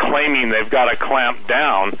and then claiming they've got to clamp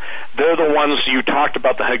down, they're the ones you talked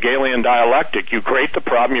about, the Hegelian dialectic. You create the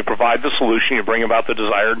problem, you provide the solution, you bring about the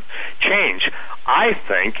desired change. I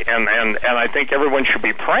think, and I think everyone should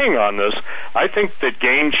be praying on this, I think the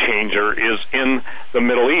game changer is in the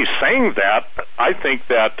Middle East. Saying that, I think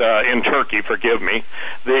that in Turkey, forgive me,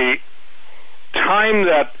 the time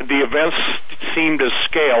that the events seem to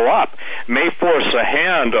scale up may force a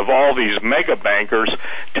hand of all these mega bankers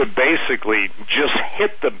to basically just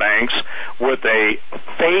hit the banks with a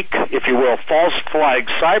fake, if you will, false flag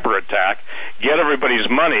cyber attack, get everybody's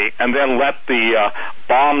money, and then let the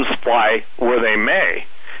bombs fly where they may.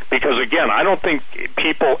 Because again, I don't think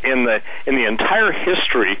people in the entire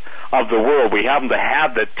history of the world, we happen to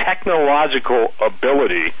have the technological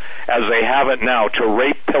ability as they have it now to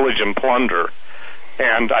rape, pillage, and plunder.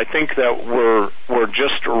 And I think that we're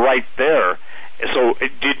just right there. So,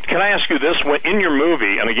 can I ask you this? In your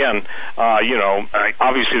movie, and again,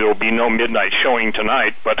 obviously there will be no midnight showing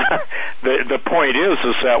tonight, but the point is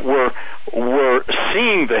that we're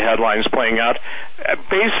seeing the headlines playing out.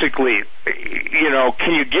 Basically,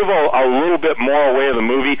 can you give a little bit more away of the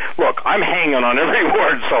movie? Look, I'm hanging on every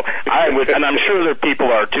word, so and I'm sure there people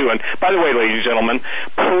are too. And by the way, ladies and gentlemen,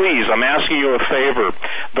 please, I'm asking you a favor.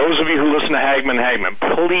 Those of you who listen to Hagmann,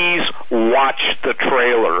 please watch the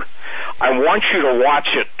trailer. I want you to watch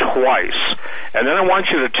it twice, and then I want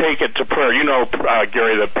you to take it to prayer.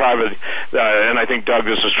 Gary, the private, and I think, Doug,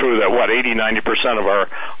 this is true, that 80-90% of our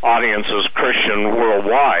audience is Christian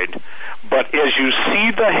worldwide. But as you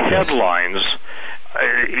see the headlines,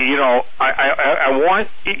 I want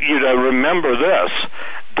you to remember this,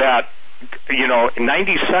 that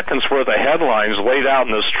 90 seconds worth of headlines laid out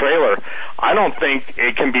in this trailer, I don't think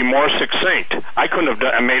it can be more succinct. I couldn't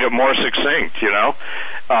have made it more succinct,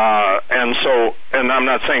 and I'm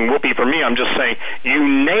not saying whoopee for me, I'm just saying you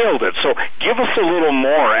nailed it. So give us a little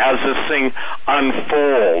more as this thing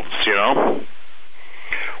unfolds,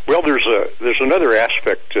 Well, there's another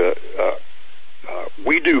aspect.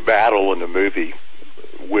 We do battle in the movie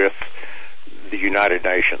with the United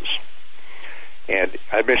Nations. And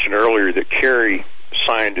I mentioned earlier that Kerry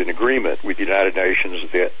signed an agreement with the United Nations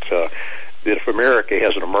that if America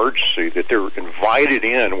has an emergency, that they're invited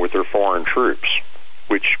in with their foreign troops,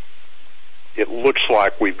 which it looks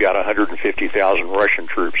like we've got 150,000 Russian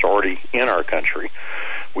troops already in our country.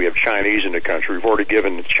 We have Chinese in the country. We've already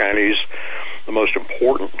given the Chinese the most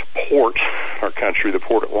important port in our country, the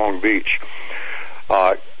port at Long Beach.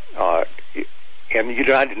 And the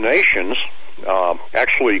United Nations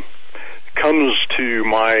actually comes to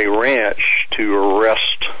my ranch to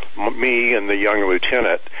arrest me and the young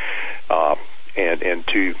lieutenant and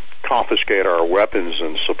to confiscate our weapons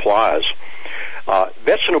and supplies.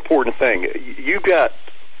 That's an important thing. You've got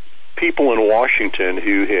people in Washington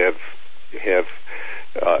who have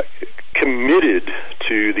committed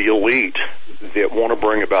to the elite that want to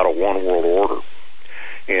bring about a one world order.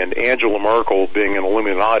 And Angela Merkel, being an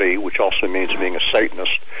Illuminati, which also means being a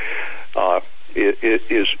Satanist,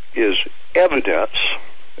 is evidence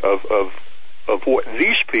of what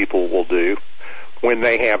these people will do when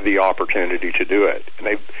they have the opportunity to do it.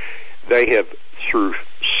 And they have, through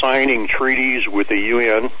signing treaties with the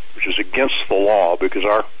UN, which is against the law because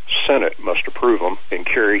our Senate must approve them, and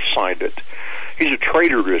Kerry signed it. He's a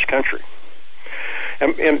traitor to his country.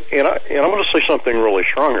 And I'm going to say something really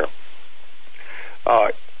strong here.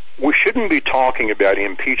 We shouldn't be talking about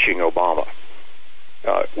impeaching Obama.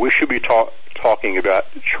 We should be talking about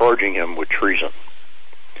charging him with treason.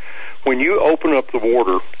 When you open up the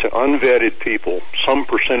border to unvetted people, some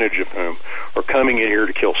percentage of whom are coming in here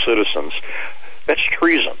to kill citizens, that's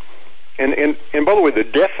treason. And by the way, the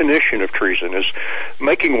definition of treason is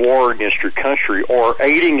making war against your country or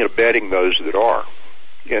aiding and abetting those that are.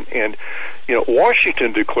 And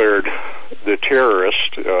Washington declared the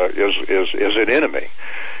terrorist as an enemy,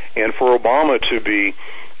 and for Obama to be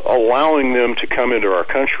allowing them to come into our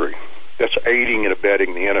country, that's aiding and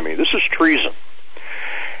abetting the enemy. This is treason.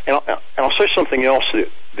 And I'll say something else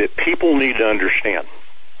that people need to understand.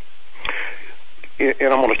 And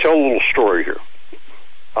I'm going to tell a little story here.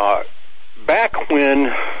 Back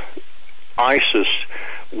when ISIS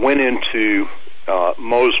went into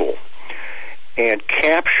Mosul and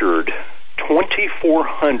captured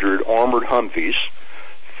 2,400 armored Humvees,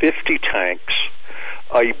 50 tanks,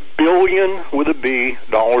 $1 billion with a B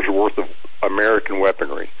dollars worth of American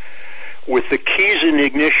weaponry, with the keys in the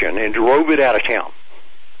ignition, and drove it out of town,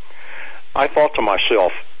 I thought to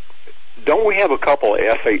myself, don't we have a couple of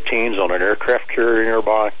F-18s on an aircraft carrier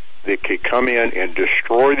nearby that could come in and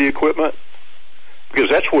destroy the equipment? Because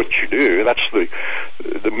that's what you do. That's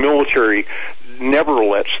the military never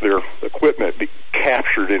lets their equipment be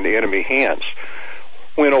captured in the enemy hands.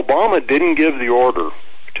 When Obama didn't give the order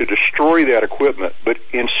to destroy that equipment, but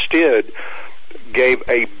instead gave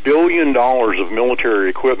 $1 billion of military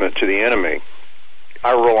equipment to the enemy,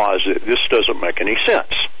 I realized that this doesn't make any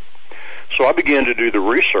sense. So I began to do the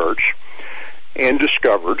research and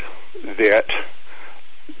discovered that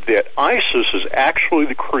ISIS is actually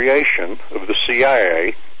the creation of the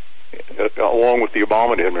CIA, along with the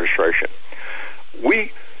Obama administration.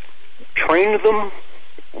 We trained them,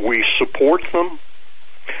 we support them,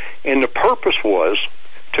 and the purpose was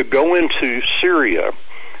to go into Syria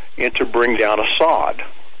and to bring down Assad.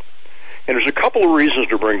 And there's a couple of reasons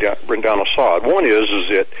to bring down Assad. One is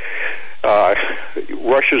that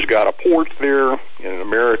Russia's got a port there, and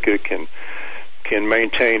America can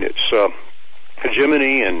maintain its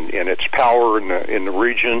hegemony and its power in the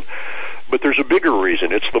region. But there's a bigger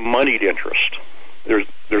reason. It's the moneyed interest.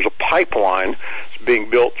 There's a pipeline being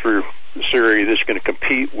built through Syria that's going to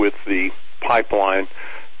compete with the pipeline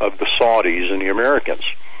of the Saudis and the Americans.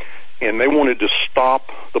 And they wanted to stop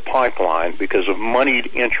the pipeline because of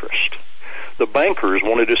moneyed interest. The bankers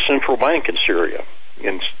wanted a central bank in Syria,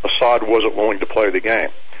 and Assad wasn't willing to play the game.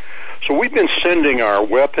 So we've been sending our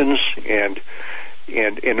weapons, and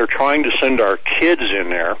they're trying to send our kids in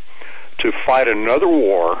there to fight another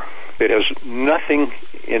war that has nothing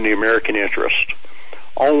in the American interest,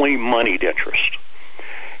 only moneyed interest.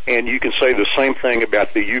 And you can say the same thing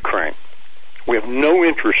about the Ukraine. We have no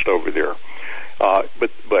interest over there,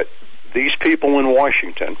 but these people in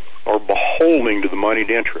Washington are beholden to the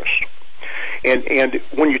moneyed interest. And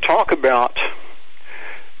when you talk about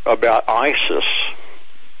ISIS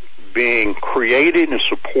being created and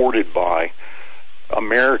supported by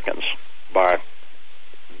Americans, by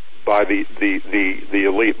the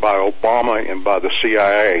elite, by Obama and by the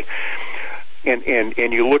CIA,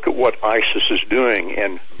 and you look at what ISIS is doing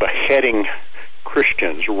and beheading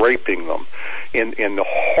Christians, raping them, and the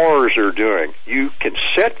horrors they're doing, you can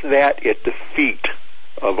set that at the feet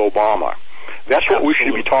of Obama. That's what we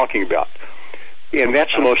should be talking about. And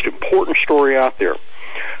that's the most important story out there.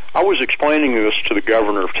 I was explaining this to the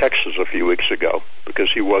governor of Texas a few weeks ago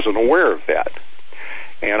because he wasn't aware of that.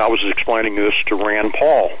 And I was explaining this to Rand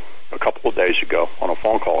Paul a couple of days ago on a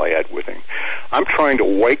phone call I had with him. I'm trying to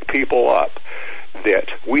wake people up that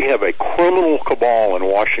we have a criminal cabal in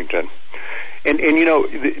Washington. And you know,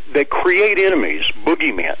 they create enemies,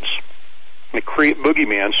 boogeymans. They create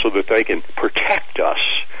boogeymans so that they can protect us.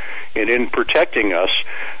 And in protecting us,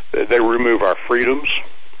 they remove our freedoms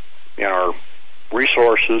and our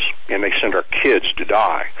resources, and they send our kids to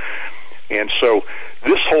die. And so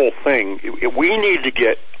this whole thing, we need to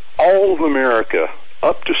get all of America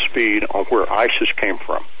up to speed on where ISIS came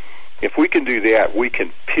from. If we can do that, we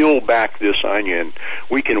can peel back this onion.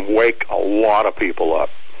 We can wake a lot of people up.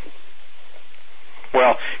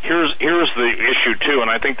 Well, here's the issue too, and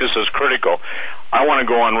I think this is critical. I want to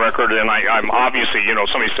go on record, and I'm obviously, you know,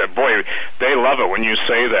 somebody said, boy, they love it when you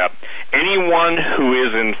say that. Anyone who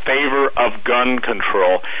is in favor of gun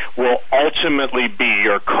control will ultimately be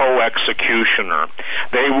your co-executioner.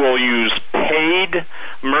 They will use paid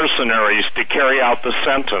mercenaries to carry out the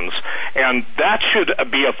sentence, and that should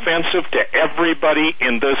be offensive to everybody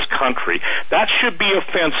in this country. That should be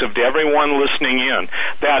offensive to everyone listening in,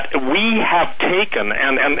 that we have taken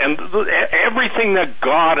and everything that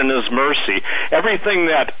God in His mercy, everything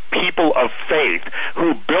that people of faith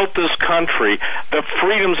who built this country, the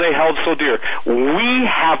freedoms they held so dear, we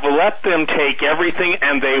have let them take everything,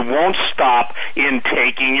 and they won't stop in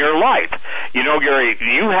taking your life. You know, Gary,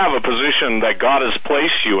 you have a position that God has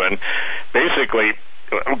placed you in. Basically,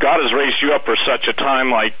 God has raised you up for such a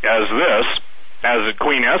time like as this, as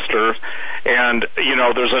Queen Esther, and, you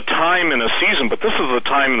know, there's a time in a season, but this is the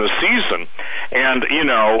time in the season. And, you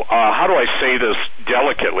know, how do I say this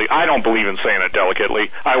delicately? I don't believe in saying it delicately.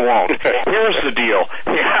 I won't. Here's the deal.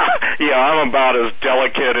 Yeah, I'm about as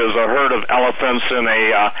delicate as a herd of elephants in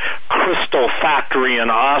a crystal factory in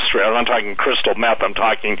Austria. I'm not talking crystal meth. I'm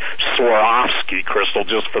talking Swarovski crystal,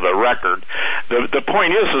 just for the record. The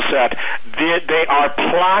point is that they are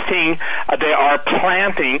planning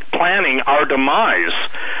our demise.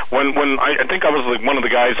 When I think I was like one of the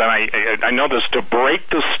guys, and I know this, to break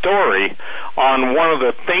the story on one of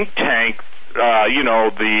the think tank,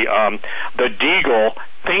 the Deagle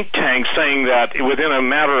think tank, saying that within a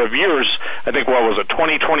matter of years, I think, what was it,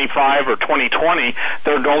 2025 or 2020,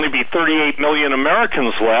 there'd only be 38 million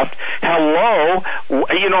Americans left. Hello,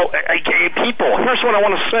 you know, people, here's what I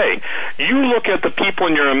want to say. You look at the people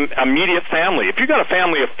in your immediate family. If you've got a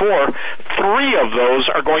family of 4, 3 of those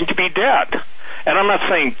are going to be dead. And I'm not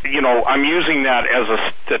saying, you know, I'm using that as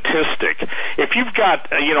a statistic. If you've got,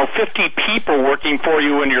 50 people working for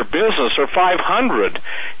you in your business, or 500,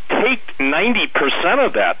 take 90%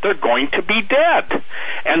 of that. They're going to be dead.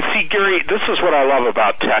 And see, Gary, this is what I love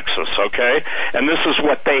about Texas, okay? And this is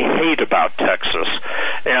what they hate about Texas.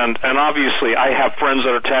 And obviously, I have friends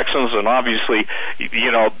that are Texans, and obviously,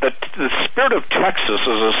 you know, the spirit of Texas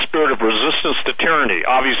is a spirit of resistance to tyranny.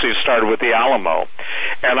 Obviously, it started with the Alamo.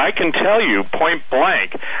 And I can tell you point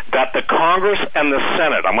blank that the Congress and the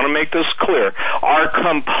Senate, I'm going to make this clear, are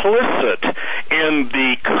complicit in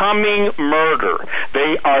the coming murder.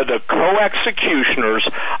 They are the co-executioners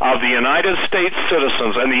of the United States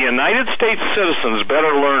citizens, and the United States citizens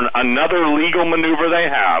better learn another legal maneuver they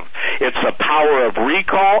have. It's the power of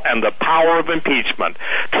recall and the power of impeachment.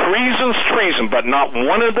 Treason's treason, but not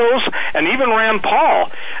one of those, and even Rand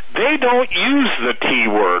Paul, they don't use the T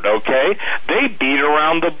word, okay? They beat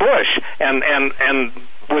around the bush, and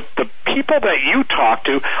with the people that you talk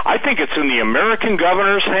to, I think it's in the American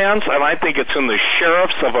governor's hands, and I think it's in the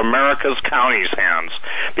sheriffs of America's counties' hands,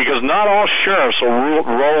 because not all sheriffs will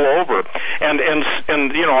roll over.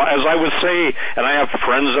 And you know, as I would say, and I have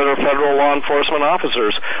friends that are federal law enforcement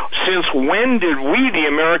officers, since when did we, the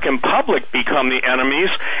American public, become the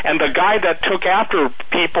enemies? And the guy that took after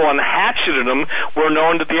people and hatcheted them were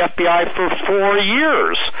known to the FBI for 4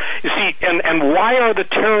 years. You see, and why are the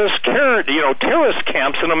terrorist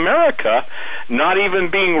camps in America not even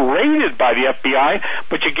being raided by the FBI,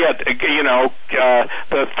 but you get,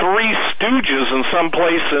 the Three Stooges in some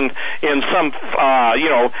place in some,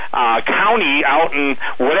 county out in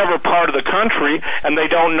whatever part of the country, and they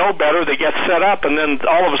don't know better, they get set up, and then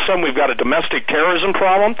all of a sudden we've got a domestic terrorism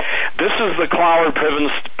problem. This is the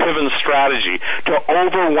Cloward-Piven strategy, to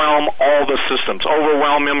overwhelm all the systems,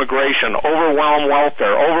 overwhelm immigration, overwhelm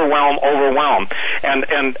welfare, overwhelm.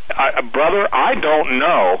 And brother, I don't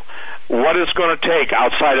know what it's going to take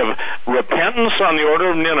outside of repentance on the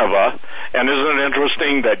order of Nineveh. And isn't it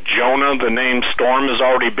interesting that Jonah, the name storm, has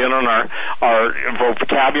already been on our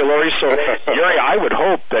vocabulary? So, Gary, I would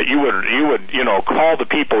hope that you would call the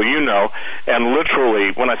people you know, and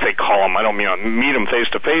literally, when I say call them, I don't mean meet them face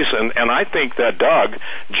to face. And I think that Doug,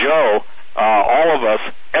 Joe, all of us,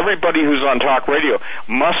 everybody who's on talk radio,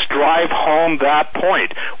 must drive home that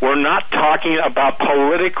point. We're not talking about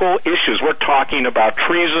political issues. We're talking about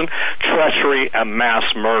treason, treachery, and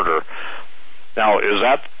mass murder. Now, is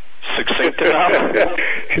that succinct enough?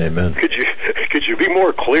 Amen. Could you be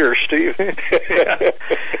more clear, Steve? Yeah.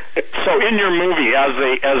 So, in your movie, as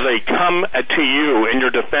they come to you and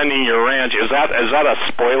you're defending your ranch, is that a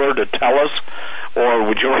spoiler to tell us? Or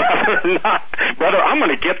would you rather not? Brother, I'm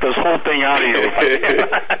going to get this whole thing out of you if I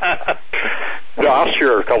can. No, I'll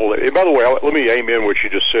share a couple of... By the way, let me amen what you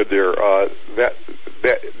just said there.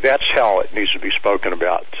 That's how it needs to be spoken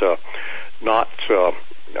about, not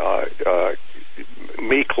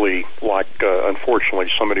meekly, like unfortunately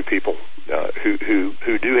so many people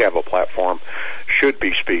who do have a platform should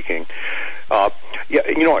be speaking. I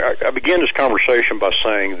began this conversation by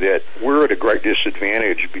saying that we're at a great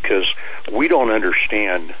disadvantage because we don't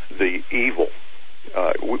understand the evil.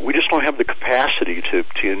 We just don't have the capacity to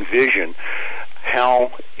envision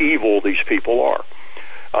how evil these people are.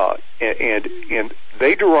 And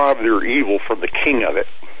they derive their evil from the king of it,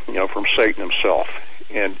 from Satan himself.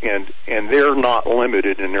 And they're not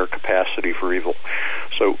limited in their capacity for evil.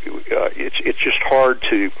 So it's just hard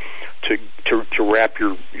to wrap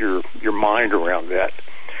your mind around that.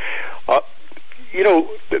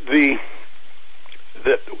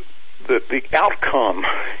 The outcome,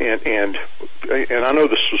 and I know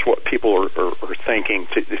this is what people are thinking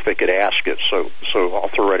if they could ask it. So I'll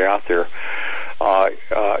throw it out there.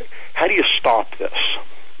 How do you stop this?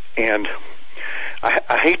 And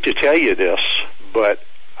I hate to tell you this, but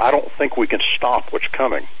I don't think we can stop what's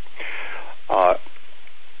coming.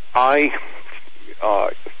 I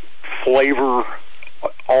flavor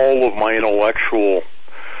all of my intellectual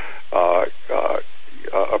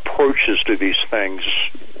approaches to these things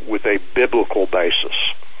with a biblical basis.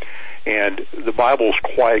 And the Bible is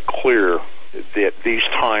quite clear that these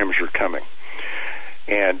times are coming.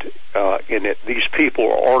 And that these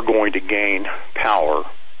people are going to gain power.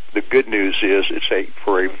 The good news is it's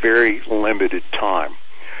for a very limited time.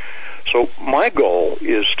 So my goal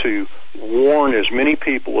is to warn as many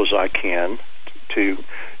people as I can, to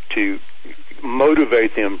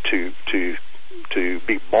motivate them to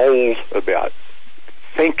be bold about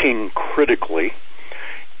thinking critically,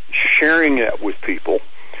 sharing that with people,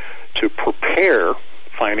 to prepare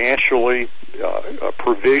financially,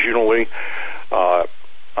 provisionally,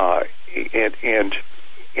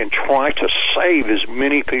 and try to save as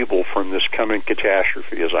many people from this coming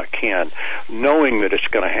catastrophe as I can, knowing that it's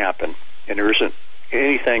going to happen, and there isn't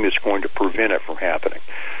anything that's going to prevent it from happening.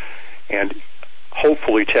 And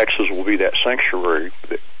hopefully Texas will be that sanctuary,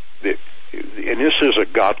 and this is a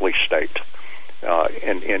godly state,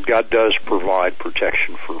 and God does provide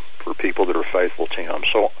protection for people that are faithful to Him.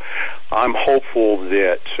 So I'm hopeful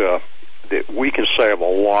that we can save a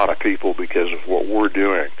lot of people because of what we're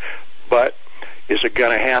doing. But is it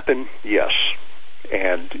going to happen? Yes.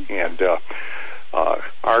 and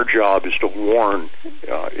our job is to warn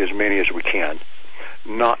as many as we can,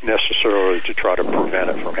 not necessarily to try to prevent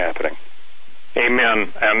it from happening.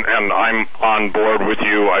 Amen, and I'm on board with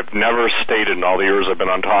you. I've never stated in all the years I've been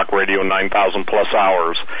on talk radio, 9,000 plus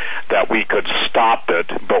hours, that we could stop it,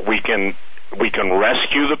 but we can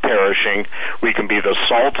rescue the perishing, we can be the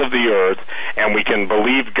salt of the earth, and we can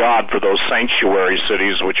believe God for those sanctuary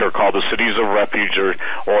cities, which are called the cities of refuge or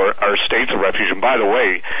states of refuge. And by the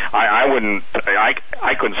way,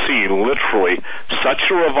 I could see literally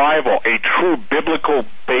such a revival, a true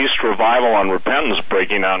biblical-based revival on repentance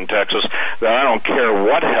breaking out in Texas, that I don't care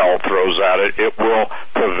what hell throws at it, it will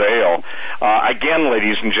prevail. Again,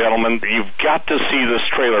 ladies and gentlemen, you've got to see this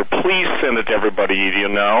trailer. Please send it to everybody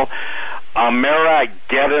you know.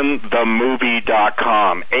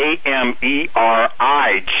 AmeriGeddonTheMovie.com,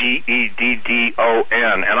 AmeriGeddon,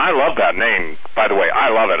 and I love that name, by the way. I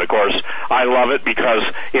love it, of course. I love it because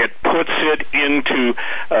it puts it into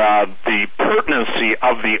the pertinency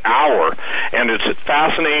of the hour, and it's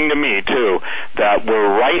fascinating to me, too, that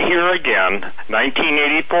we're right here again,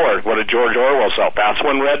 1984, what did George Orwell say? That's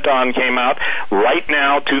when Red Dawn came out. Right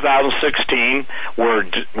now, 2016, we're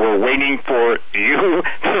waiting for you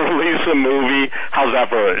to release a movie. How's that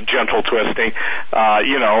for a gentle twisting?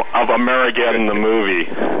 Of Amerigeddon the movie.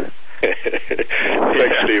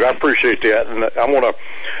 Thanks, Steve. I appreciate that, and I want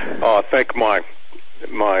to thank my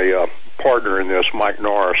partner in this, Mike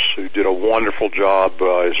Norris, who did a wonderful job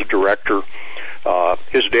as a director.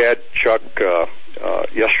 His dad, Chuck,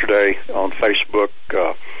 yesterday on Facebook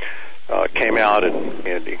came out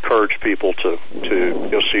and encouraged people to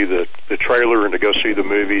go see the trailer and to go see the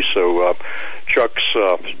movie. So Chuck's,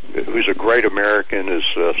 who's a great American, is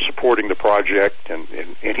supporting the project, and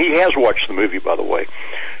he has watched the movie, by the way.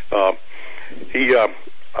 He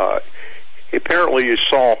apparently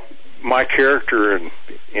saw my character and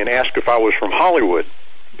asked if I was from Hollywood.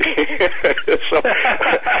 So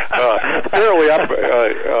apparently I'm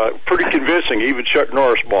pretty convincing. Even Chuck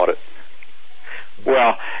Norris bought it.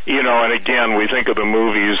 Well, and again, we think of the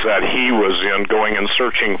movies that he was in, going and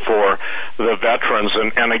searching for the veterans.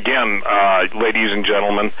 And again, ladies and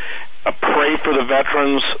gentlemen, pray for the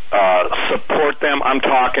veterans, support them. I'm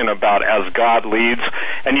talking about as God leads.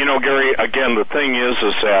 And Gary, again, the thing is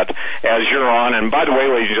that as you're on, and by the way,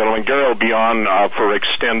 ladies and gentlemen, Gary will be on for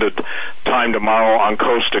extended time tomorrow on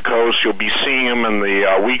Coast to Coast. You'll be seeing him in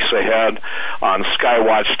the weeks ahead on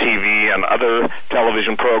Skywatch TV and other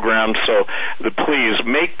television programs. So please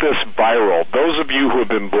make this viral. Those of you who have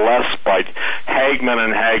been blessed by Hagmann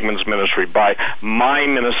and Hagmann's ministry, by my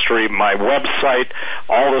ministry, my website,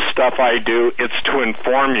 all the stuff I do, it's to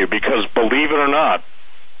inform you, because believe it or not,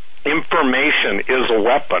 information is a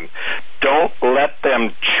weapon. Don't let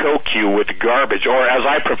them choke you with garbage, or as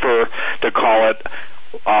I prefer to call it,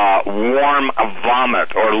 warm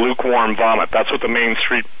vomit or lukewarm vomit. That's what the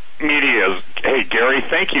mainstream media is. Hey, Gary,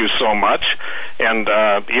 thank you so much. And,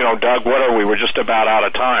 Doug, what are we? We're just about out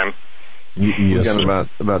of time. We've got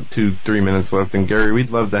about 2-3 minutes left. And, Gary,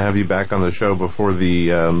 we'd love to have you back on the show before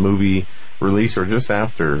the movie release, or just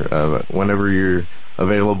after, whenever you're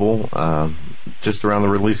available, just around the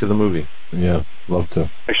release of the movie. Yeah, love to.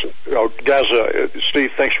 Guys,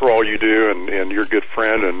 Steve, thanks for all you do, and you're a good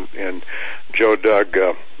friend, and Joe, Doug,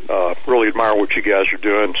 really admire what you guys are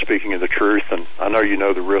doing, speaking of the truth, and I know you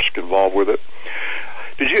know the risk involved with it.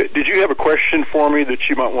 Did you have a question for me that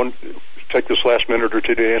you might want to take this last minute or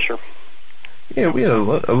two to answer? Yeah, we had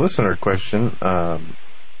a listener question.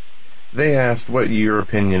 They asked what your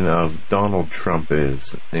opinion of Donald Trump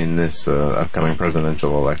is in this upcoming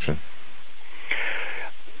presidential election.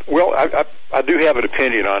 Well, I do have an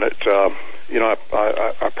opinion on it.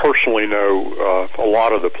 I personally know a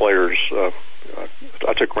lot of the players. I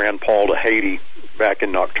took Rand Paul to Haiti back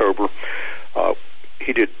in October.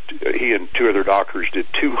 He and two other doctors did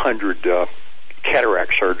 200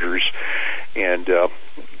 cataract surgeries and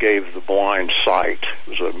gave the blind sight. It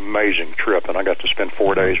was an amazing trip, and I got to spend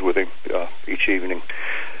 4 days with him each evening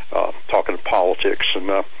talking politics.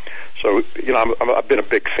 And so, I've been a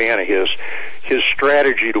big fan of his. His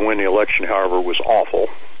strategy to win the election, however, was awful,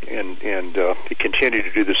 and he continued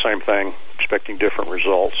to do the same thing, expecting different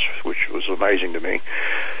results, which was amazing to me.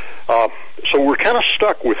 So we're kind of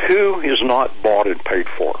stuck with who is not bought and paid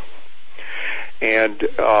for. And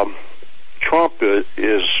Trump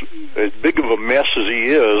is as big of a mess as he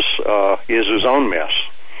is his own mess.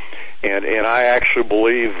 And I actually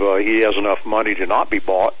believe he has enough money to not be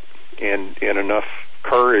bought and enough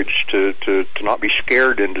courage to not be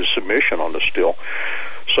scared into submission on this deal.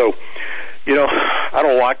 So, I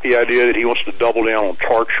don't like the idea that he wants to double down on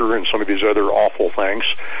torture and some of these other awful things.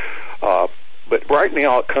 But right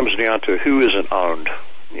now it comes down to who isn't owned.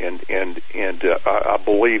 And I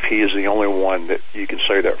believe he is the only one that you can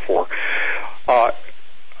say that for.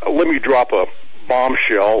 Let me drop a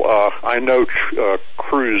bombshell. I know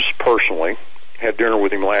Cruz personally. Had dinner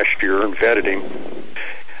with him last year and vetted him.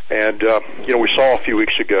 And, we saw a few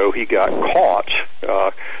weeks ago he got caught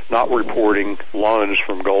not reporting loans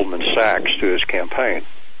from Goldman Sachs to his campaign.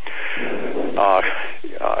 When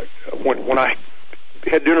I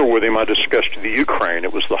had dinner with him, I discussed the Ukraine.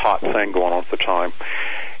 It was the hot thing going on at the time.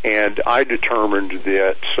 And I determined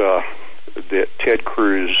that Ted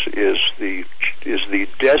Cruz is the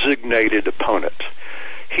designated opponent.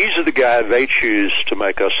 He's the guy they choose to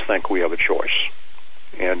make us think we have a choice.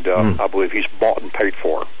 And I believe he's bought and paid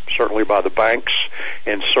for, certainly by the banks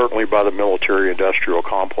and certainly by the military-industrial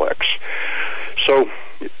complex. So,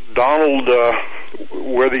 Donald,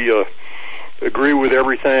 whether you agree with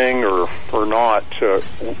everything or not,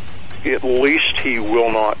 at least he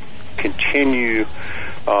will not continue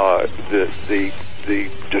the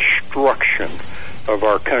destruction of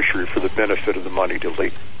our country for the benefit of the moneyed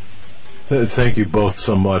elite. Thank you both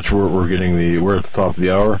so much. We're at the top of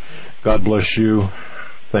the hour. God bless you.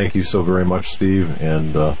 Thank you so very much, Steve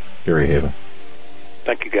and Gary Haven.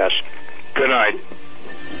 Thank you, guys. Good night.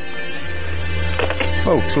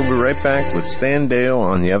 Folks, we'll be right back with Stan Deyo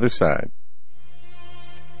on the other side.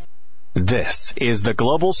 This is the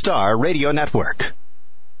Global Star Radio Network.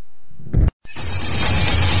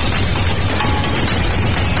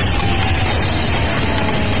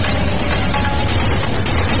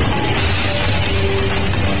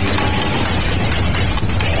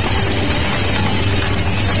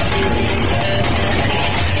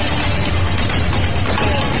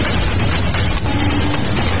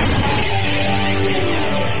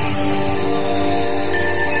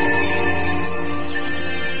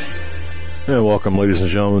 And welcome, ladies and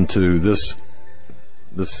gentlemen, to this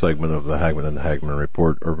segment of the Hagman and Hagman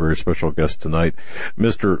Report. Our very special guest tonight,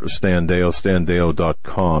 Mr. Stan Deyo,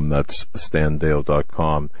 StanDeyo.com. That's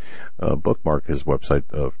StanDeyo.com. Bookmark his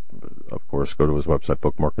website, of course. Go to his website,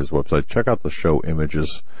 bookmark his website. Check out the show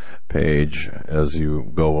images page as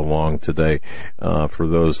you go along today. For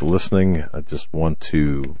those listening, I just want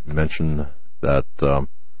to mention that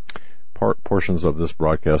portions of this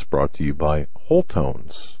broadcast brought to you by Whole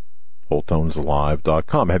Tones.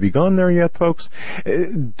 WholeTonesLive.com. Have you gone there yet, folks?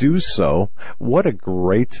 Do so. What a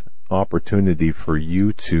great opportunity for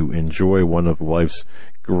you to enjoy one of life's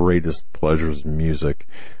greatest pleasures, music.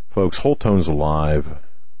 Folks,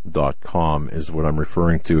 WholeTonesLive.com is what I'm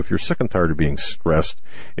referring to. If you're sick and tired of being stressed,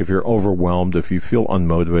 if you're overwhelmed, if you feel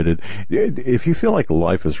unmotivated, if you feel like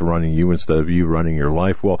life is running you instead of you running your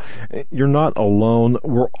life, well, you're not alone.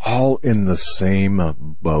 We're all in the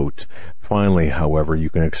same boat. Finally, however, you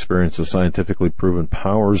can experience the scientifically proven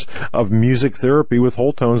powers of music therapy with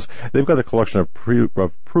Whole Tones. They've got a collection of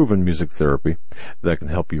proven music therapy that can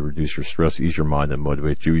help you reduce your stress, ease your mind, and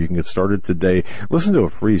motivate you. You can get started today. Listen to a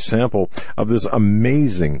free sample of this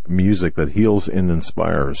amazing music that heals and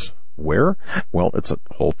inspires. Where? Well, it's at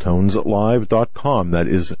WholeTonesLive.com. That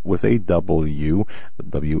is with a W,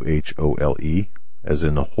 W-H-O-L-E, as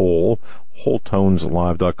in a whole,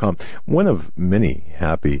 WholeTonesLive.com. One of many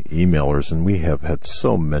happy emailers, and we have had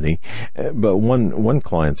so many, but one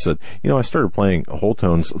client said, I started playing Whole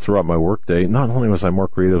Tones throughout my workday. Not only was I more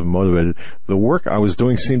creative and motivated, the work I was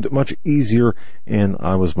doing seemed much easier, and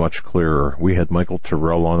I was much clearer. We had Michael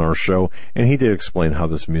Terrell on our show, and he did explain how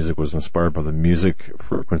this music was inspired by the music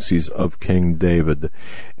frequencies of King David.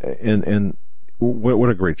 And what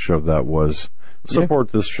a great show that was.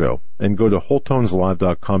 Support this show and go to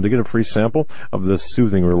WholeTonesLive.com to get a free sample of this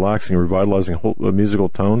soothing, relaxing, revitalizing musical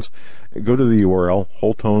tones. Go to the URL,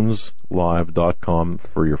 WholeTonesLive.com,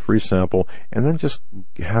 for your free sample, and then just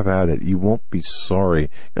have at it. You won't be sorry.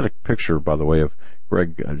 Got a picture, by the way, of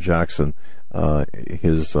Greg Jackson,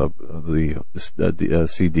 his the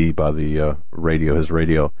CD by the radio, his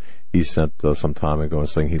radio. He sent some time ago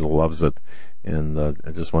saying he loves it. And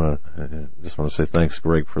I just want to say thanks,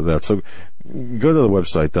 Greg, for that. So go to the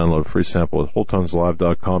website, download a free sample at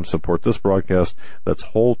WholeTonesLive.com. Support this broadcast. That's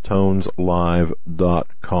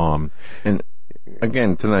WholeTonesLive.com. And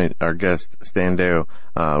again, tonight, our guest, Stan Deyo,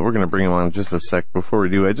 we're going to bring him on in just a sec. Before we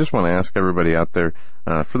do, I just want to ask everybody out there,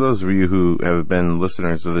 for those of you who have been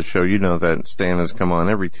listeners of the show, you know that Stan has come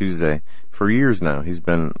on every Tuesday. For years now, he's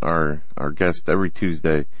been our guest every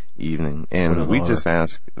Tuesday evening, and we just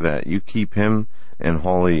ask that you keep him and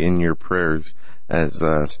Holly in your prayers as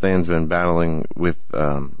Stan's been battling with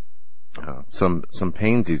some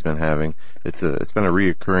pains he's been having. It's been a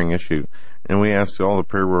reoccurring issue, and we ask all the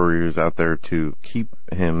prayer warriors out there to keep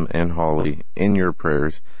him and Holly in your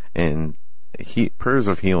prayers. And prayers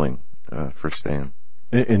of healing for Stan.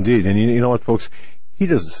 Indeed, and you know what, folks?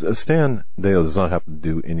 Stan Deyo does not have to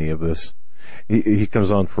do any of this. He comes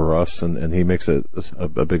on for us, and he makes a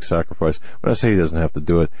big sacrifice. When I say he doesn't have to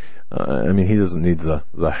do it, I mean he doesn't need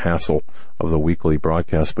the hassle of the weekly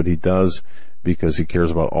broadcast, but he does because he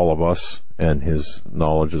cares about all of us, and his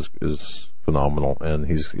knowledge is phenomenal, and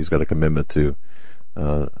he's got a commitment to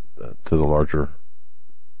the larger,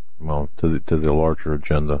 to the larger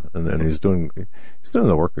agenda, and he's doing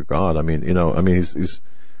the work of God. I mean,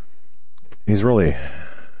 he's really,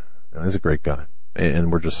 he's a great guy.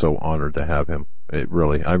 And we're just so honored to have him.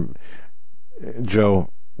 Joe,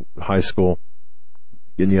 high school,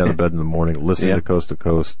 getting you out of bed in the morning, listening to Coast to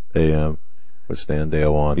Coast AM with Stan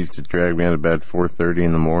Deyo on. He used to drag me out of bed 4:30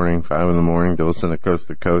 in the morning, 5 in the morning to listen to Coast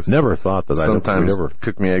to Coast. Never thought that Sometimes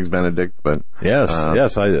cook me eggs Benedict, but yes,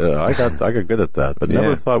 I got good at that, but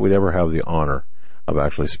never thought we'd ever have the honor of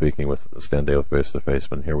actually speaking with Stan Deyo face to face.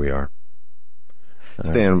 But here we are.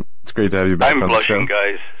 Stan, it's great to have you back. I'm on blushing, the show.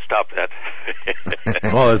 guys. Stop that.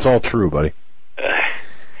 Well, it's all true, buddy.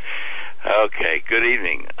 Okay, good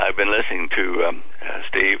evening. I've been listening to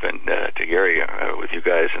Steve and to Gary with you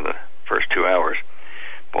guys in the first 2 hours.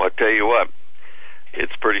 Well, I tell you what,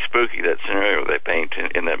 it's pretty spooky, that scenario they paint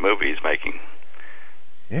in that movie he's making.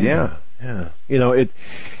 Yeah. You know,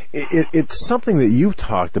 it's something that you've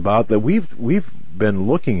talked about that we've been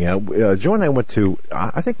looking at. Joe and I went to,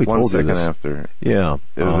 I think we told you this. 1 second after. Yeah.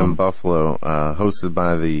 It was in Buffalo, hosted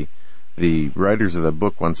by the writers of the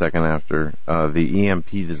book 1 second after, the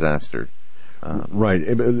EMP disaster. Right.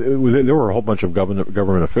 There were a whole bunch of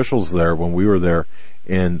government officials there when we were there,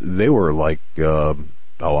 and they were like, I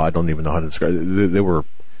don't even know how to describe it. They were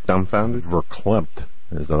dumbfounded? Verklempt.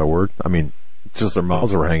 Is that a word? I mean, just their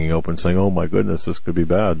mouths were hanging open saying, oh my goodness, this could be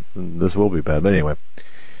bad. And this will be bad. But anyway,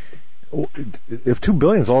 if $2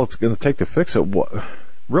 billion is all it's going to take to fix it, what?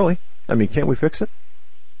 Really? I mean, can't we fix it?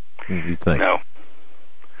 You think? No.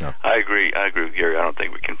 I agree with Gary. I don't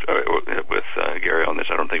think we can, with Gary on this,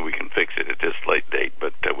 I don't think we can fix it at this late date,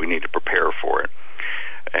 but we need to prepare for it.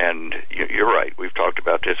 And you're right. We've talked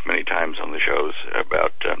about this many times on the shows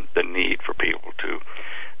about the need for people to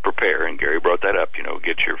prepare, and Gary brought that up.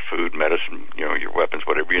 Get your food, medicine, your weapons,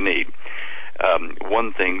 whatever you need.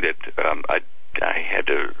 One thing that I had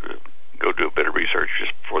to go do a bit of research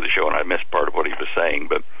just before the show, and I missed part of what he was saying,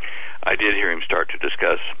 but I did hear him start to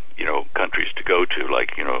discuss, countries to go to,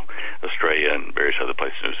 like, Australia and various other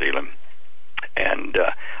places, New Zealand. And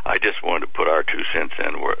I just wanted to put our 2 cents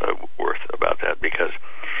in worth about that, because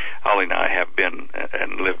Holly and I have been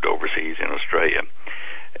and lived overseas in Australia,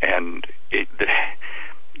 and you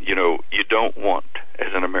don't want,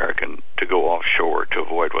 as an American, to go offshore to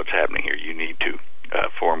avoid what's happening here. You need to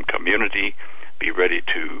form community, be ready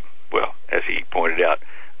to, well, as he pointed out,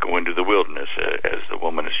 go into the wilderness as the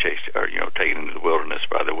woman is chased, or taken into the wilderness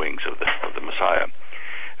by the wings of the Messiah.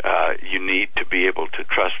 You need to be able to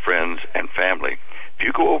trust friends and family. If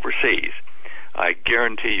you go overseas, I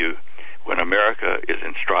guarantee you, when America is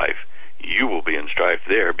in strife, you will be in strife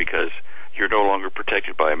there, because you're no longer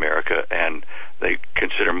protected by America, and they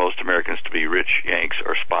consider most Americans to be rich Yanks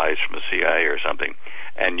or spies from the CIA or something,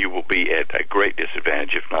 and you will be at a great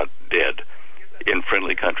disadvantage, if not dead, in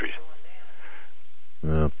friendly countries.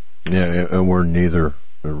 Yeah, and we're neither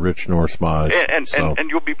rich nor spies. And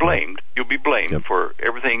you'll be blamed. You'll be blamed for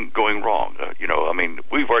everything going wrong.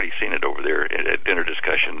 We've already seen it over there at dinner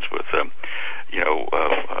discussions with, a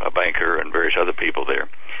banker and various other people there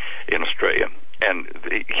in Australia. And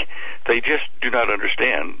they just do not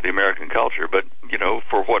understand the American culture. But,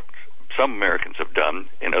 for what some Americans have done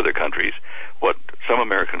in other countries, what some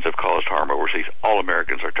Americans have caused harm overseas, all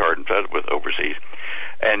Americans are tarred and feathered with overseas.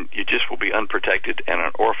 And you just will be unprotected and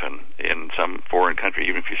an orphan in some foreign country,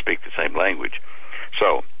 even if you speak the same language.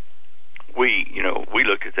 So we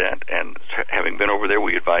looked at that, and having been over there,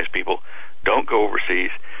 we advise people, don't go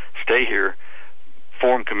overseas, stay here,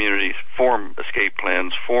 form communities, form escape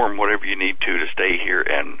plans, form whatever you need to stay here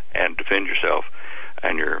and defend yourself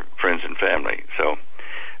and your friends and family. So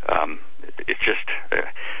it's just,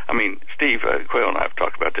 Steve Quayle and I have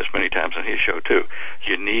talked about this many times on his show too.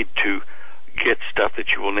 You need to get stuff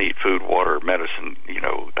that you will need: food, water, medicine,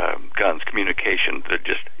 guns, communication,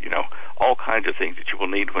 just, all kinds of things that you will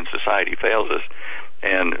need when society fails us.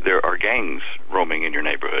 And there are gangs roaming in your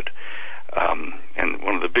neighborhood. And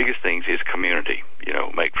one of the biggest things is community.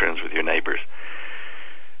 Make friends with your neighbors.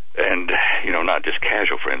 And, not just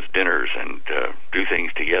casual friends, dinners, and do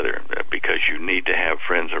things together, because you need to have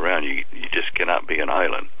friends around you. You just cannot be an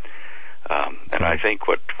island. And I think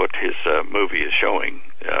what his movie is showing,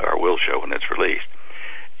 or will show when it's released,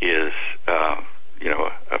 is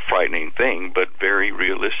a frightening thing, but very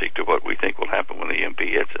realistic to what we think will happen when the EMP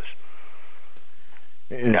hits us.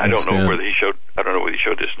 I don't know whether he showed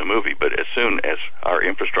this in the movie, but as soon as our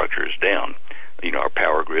infrastructure is down, our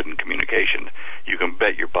power grid and communication, you can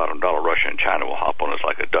bet your bottom dollar Russia and China will hop on us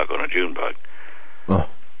like a duck on a June bug. Well,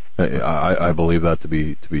 I believe that to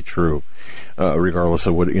be true. Regardless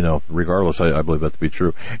of what, I believe that to be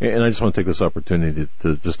true. And I just want to take this opportunity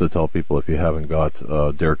to tell people, if you haven't got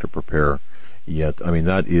Dare to Prepare yet, I mean,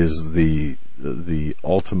 that is the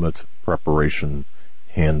ultimate preparation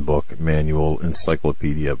handbook, manual,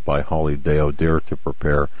 encyclopedia by Holly Deo, Dare to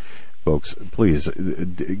Prepare. Folks, please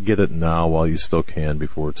get it now while you still can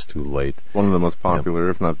before it's too late. One of the most popular,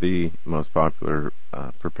 if not the most popular,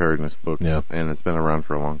 preparedness books, and it's been around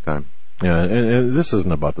for a long time. Yeah, and this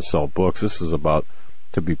isn't about to sell books. This is about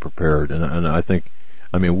to be prepared. And I think,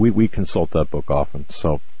 we consult that book often.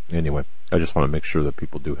 So anyway, I just want to make sure that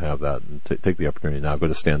people do have that. And take the opportunity now. Go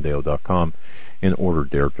to standeo.com and order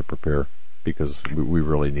Dare to Prepare, because we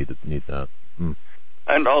really need that.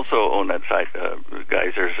 And also on that site,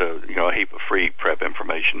 guys, there's a heap of free prep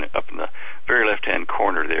information up in the very left-hand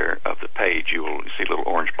corner there of the page. You will see little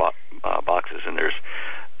orange boxes, and there's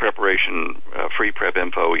preparation, free prep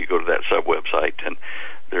info. You go to that sub-website, and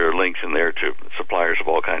there are links in there to suppliers of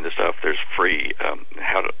all kinds of stuff. There's free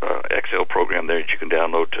Excel program there that you can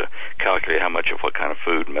download to calculate how much of what kind of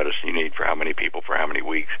food and medicine you need for how many people for how many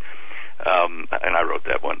weeks. And I wrote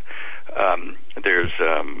that one. There's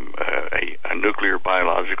a nuclear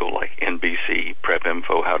biological, like NBC prep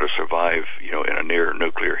info, how to survive, in a near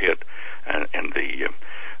nuclear hit, and the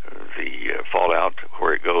fallout,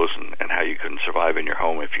 where it goes, and how you can survive in your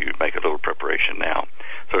home if you make a little preparation now.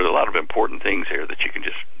 So there's a lot of important things here that you can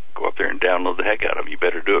just go up there and download the heck out of. You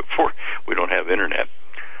better do it before we don't have internet.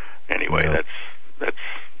 Anyway, that's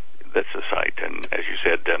the site. And as you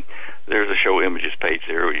said, there's a show images page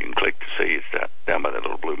there where you can click to see. It's down by that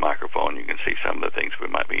little blue microphone. You can see some of the things we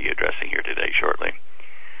might be addressing here today shortly.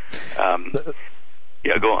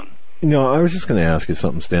 Go on. I was just going to ask you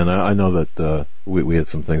something, Stan. I know that we had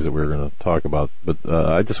some things that we were going to talk about, but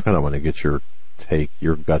I just kind of want to get your take,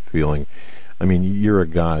 your gut feeling. I mean, you're a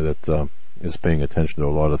guy that is paying attention to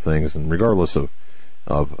a lot of things, and regardless of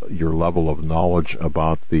your level of knowledge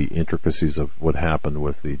about the intricacies of what happened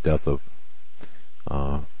with the death of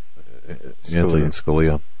Antonin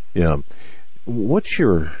Scalia. Yeah. What's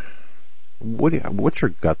your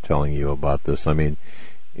gut telling you about this? I mean,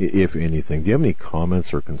 if anything, do you have any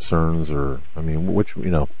comments or concerns, or, from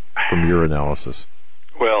your analysis?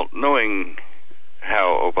 Well, knowing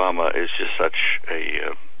how Obama is just such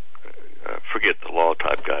a forget the law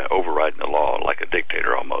type guy, overriding the law like a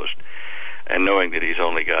dictator almost, and knowing that he's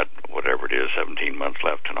only got, whatever it is, 17 months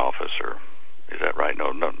left in office, or is that right?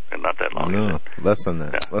 No, not that long. No, is it? Less than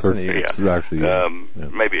that. Yeah. Less than a year. Yeah. Actually,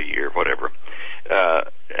 maybe a year, whatever.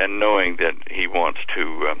 And knowing that he wants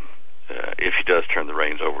to, if he does turn the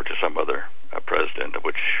reins over to some other president,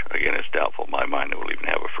 which, again, is doubtful in my mind that we'll even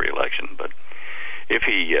have a free election, but if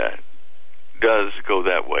he does go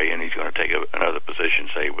that way and he's going to take another position,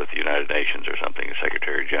 say, with the United Nations or something, as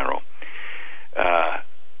Secretary General,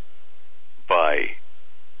 by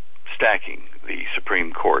stacking the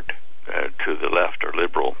Supreme Court to the left or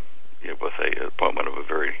liberal, with a appointment of a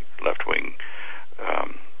very left-wing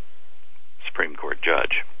Supreme Court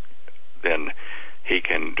judge, then he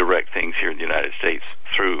can direct things here in the United States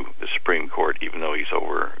through the Supreme Court, even though he's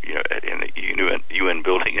over, in the UN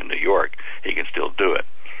building in New York. He can still do it.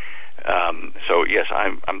 So yes,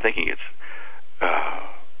 I'm thinking it's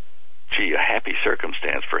a happy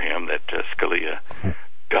circumstance for him that Scalia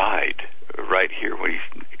died right here when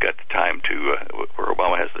he's got the time to, where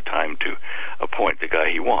Obama has the time to appoint the guy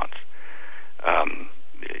he wants.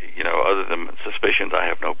 Other than suspicions, I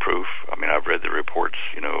have no proof. I mean, I've read the reports,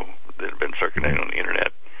 that have been circulating on the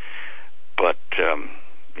internet, but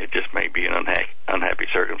it just may be an unhappy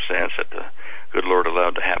circumstance that the good Lord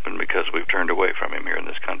allowed to happen because we've turned away from him here in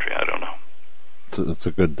this country. I don't know. It's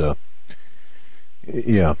a good,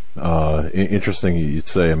 interesting you'd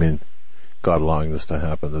say. I mean, God allowing this to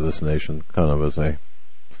happen to this nation, kind of as a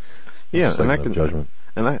segment of judgment.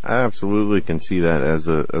 And I absolutely can see that as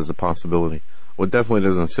a possibility. What definitely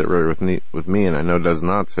doesn't sit right with me, and I know does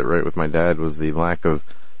not sit right with my dad, was the lack of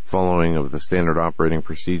following of the standard operating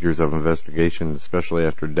procedures of investigation, especially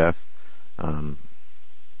after death, and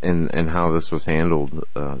how this was handled,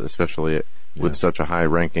 especially with such a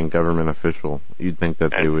high-ranking government official. You'd think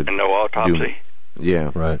that they would... And no autopsy.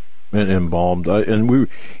 Right. And embalmed. And we,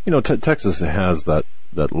 Texas has that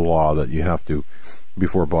law that you have to,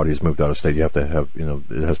 before a body is moved out of state, you have to have,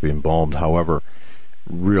 it has to be embalmed. However,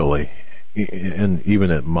 really, and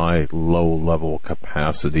even at my low-level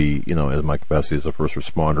capacity, as my capacity as a first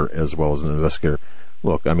responder as well as an investigator,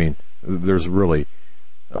 look, I mean, there's really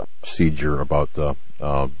a procedure about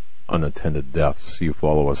unattended deaths. You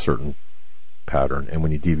follow a certain pattern, and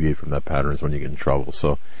when you deviate from that pattern is when you get in trouble.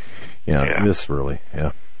 So, this really,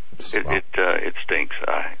 it stinks.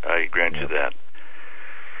 I grant you that.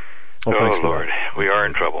 Well, oh Lord, we are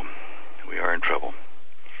in trouble. We are in trouble.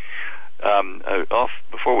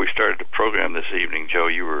 Before we started the program this evening, Joe,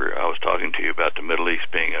 I was talking to you about the Middle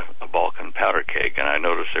East being a Balkan powder keg, and I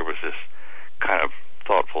noticed there was this kind of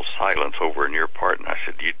thoughtful silence over in your part, and I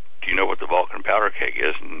said, do you know what the Balkan powder keg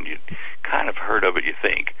is? And you'd kind of heard of it, you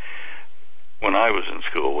think. When I was in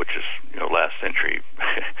school, which is last century,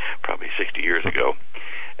 probably 60 years ago,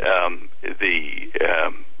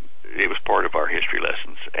 it was part of our history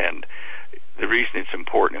lessons. And the reason it's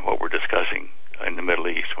important in what we're discussing in the Middle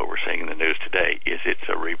East, what we're seeing in the news today, is it's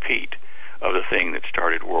a repeat of the thing that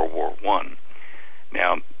started World War I.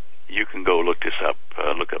 Now, you can go look this up,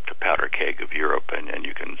 look up the powder keg of Europe, and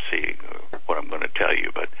you can see what I'm going to tell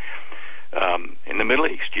you. But in the Middle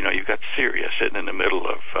East, you've got Syria sitting in the middle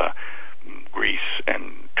of Greece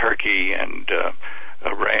and Turkey and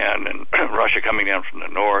Iran and Russia coming down from the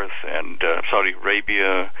north and Saudi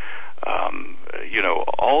Arabia,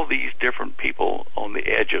 all these different people on the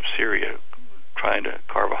edge of Syria trying to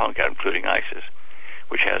carve a hunk out, including ISIS,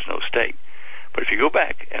 which has no state. But if you go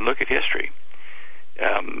back and look at history,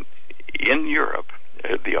 in Europe,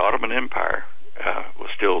 the Ottoman Empire was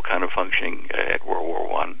still kind of functioning at World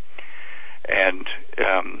War I, and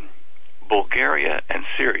Bulgaria and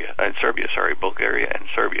Serbia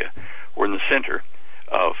were in the center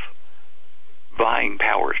of vying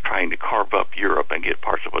powers trying to carve up Europe and get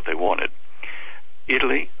parts of what they wanted.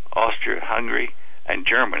 Italy, Austria, Hungary, and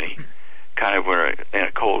Germany kind of were in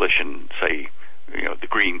a coalition, say, the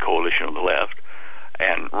Green Coalition on the left,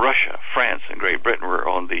 and Russia, France, and Great Britain were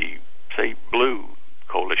on the, say, Blue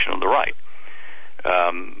Coalition on the right.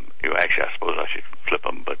 Actually, I suppose I should flip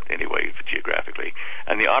them, but anyway, geographically.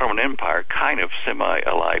 And the Ottoman Empire kind of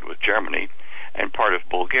semi-allied with Germany and part of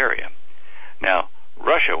Bulgaria. Now,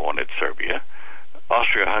 Russia wanted Serbia.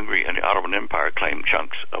 Austria-Hungary and the Ottoman Empire claimed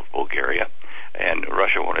chunks of Bulgaria, and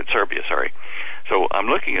Russia wanted Serbia, So I'm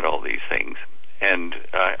looking at all these things, and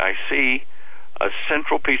I see a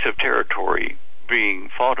central piece of territory being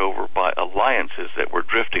fought over by alliances that were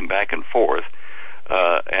drifting back and forth.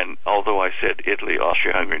 And although I said Italy,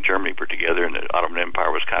 Austria, Hungary, and Germany were together, and the Ottoman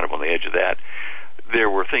Empire was kind of on the edge of that, there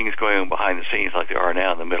were things going on behind the scenes like there are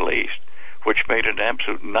now in the Middle East, which made it an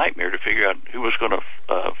absolute nightmare to figure out who was going to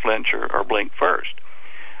flinch or blink first.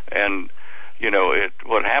 And,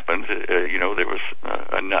 what happens, there was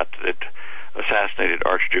a nut that assassinated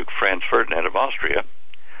Archduke Franz Ferdinand of Austria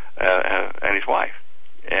and his wife.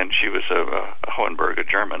 And she was a Hohenberg, a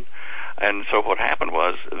German. And so what happened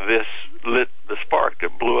was this lit the spark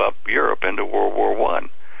that blew up Europe into World War I,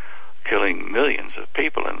 killing millions of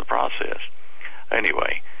people in the process.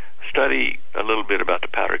 Anyway, study a little bit about the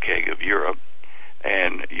powder keg of Europe,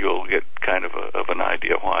 and you'll get kind of an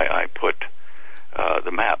idea why I put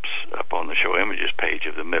the maps up on the show images page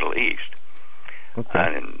of the Middle East. Okay.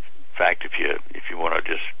 And in fact, if you want to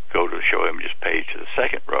just go to the show images page to the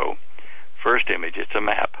second row, first image, it's a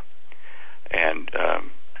map. And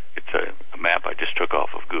it's a map I just took off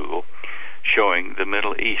of Google showing the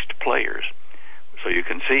Middle East players. So you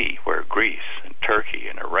can see where Greece and Turkey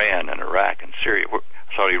and Iran and Iraq and Syria,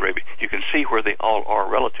 Saudi Arabia, you can see where they all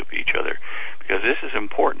are relative to each other, because this is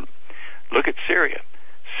important. Look at Syria.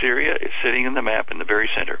 Syria is sitting in the map in the very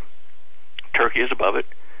center. Turkey is above it.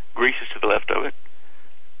 Greece is to the left of it.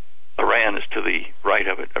 Iran is to the right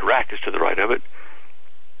of it. Iraq is to the right of it.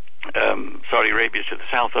 Saudi Arabia is to the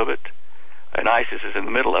south of it. And ISIS is in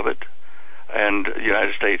the middle of it. And the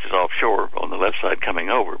United States is offshore on the left side coming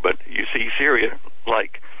over. But you see Syria,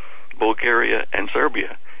 like Bulgaria and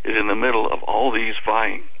Serbia, is in the middle of all these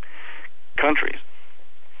vying countries.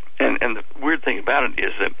 And the weird thing about it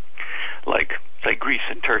is that, like, say, Greece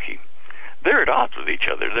and Turkey, they're at odds with each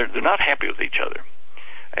other. They're not happy with each other.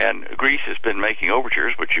 And Greece has been making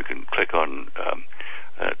overtures, which you can click on,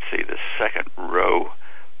 let's see, the second row,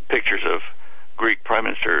 pictures of Greek Prime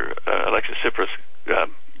Minister Alexis Tsipras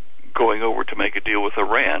going over to make a deal with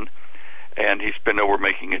Iran, and he's been over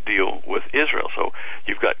making a deal with Israel. So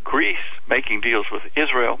you've got Greece making deals with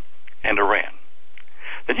Israel and Iran.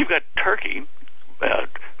 Then you've got Turkey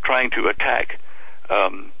trying to attack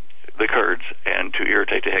the Kurds and to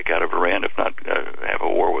irritate the heck out of Iran, if not have a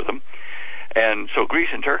war with them. And so Greece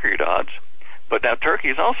and Turkey are at odds. But now Turkey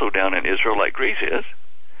is also down in Israel like Greece is,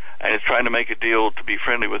 and it's trying to make a deal to be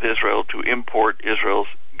friendly with Israel to import Israel's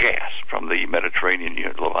gas from the Mediterranean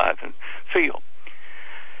Leviathan field.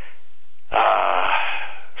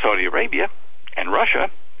 Saudi Arabia and Russia,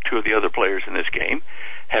 two of the other players in this game,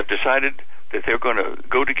 have decided that they're going to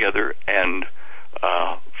go together and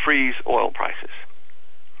freeze oil prices.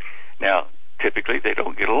 Now, typically they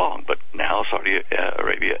don't get along, but now Saudi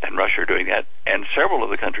Arabia and Russia are doing that, and several of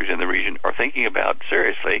the countries in the region are thinking about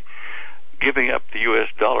seriously giving up the U.S.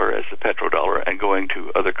 dollar as the petrodollar and going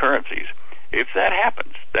to other currencies. If that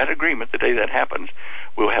happens, that agreement, the day that happens,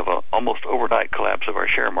 we'll have an almost overnight collapse of our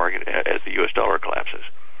share market as the U.S. dollar collapses.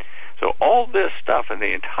 So all this stuff in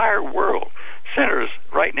the entire world centers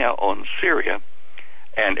right now on Syria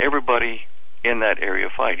and everybody in that area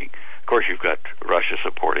fighting. Of course, you've got Russia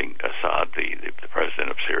supporting Assad, the president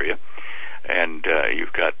of Syria, and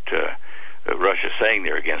you've got Russia saying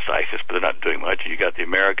they're against ISIS, but they're not doing much. You got the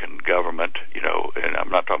American government, and I'm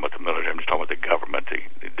not talking about the military, I'm just talking about the government,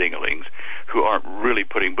 the dingalings, who aren't really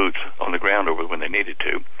putting boots on the ground over when they needed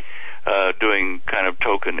to, doing kind of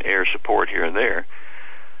token air support here and there.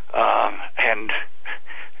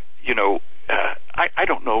 I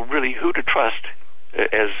don't know really who to trust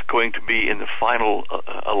as going to be in the final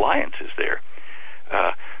alliances there.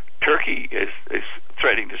 Turkey is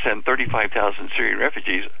threatening to send 35,000 Syrian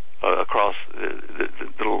refugees across the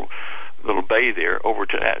little bay there over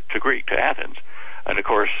to Greece, to Athens. And of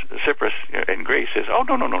course, Cyprus and Greece says, oh,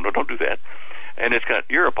 no, don't do that. And it's got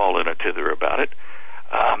Europe all in a tither about it.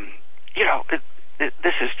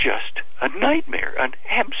 This is just a nightmare, an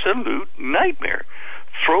absolute nightmare.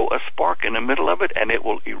 Throw a spark in the middle of it, and it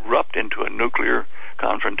will erupt into a nuclear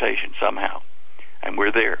confrontation somehow. And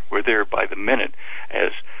we're there. We're there by the minute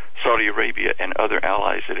as Saudi Arabia and other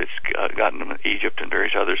allies that it's gotten, Egypt and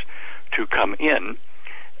various others, to come in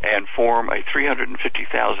and form a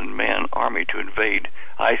 350,000-man army to invade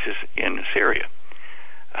ISIS in Syria.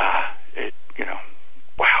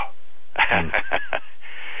 Wow.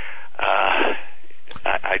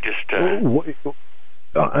 I just...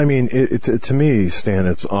 I mean, to me, Stan,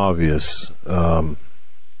 it's obvious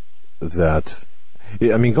that...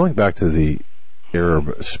 I mean, going back to the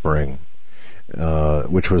Arab Spring,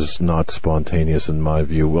 which was not spontaneous in my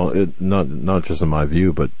view. Well, not just in my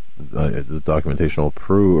view, but the documentation will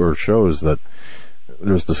prove or shows that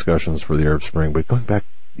there's discussions for the Arab Spring. But going back,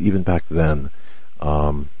 even back then,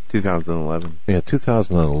 2011. Yeah,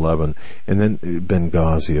 2011, and then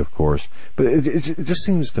Benghazi, of course. But it just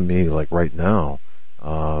seems to me like right now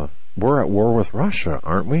we're at war with Russia,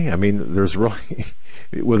 aren't we? I mean, there's really,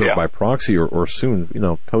 whether by proxy or soon,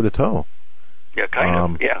 toe to toe. Yeah,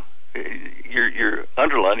 kind of. Yeah. You're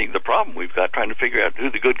underlining the problem we've got, trying to figure out who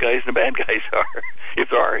the good guys and the bad guys are, if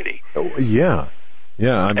there are any. Oh, yeah.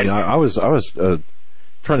 I mean, I was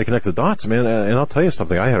trying to connect the dots, man, and I'll tell you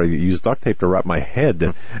something. I had to use duct tape to wrap my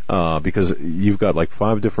head because you've got like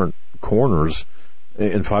 5 different corners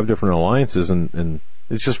and 5 different alliances, and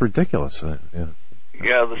it's just ridiculous.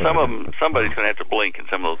 Yeah, some of them, somebody's going to have to blink in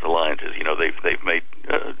some of those alliances. They've made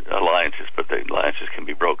alliances, but the alliances can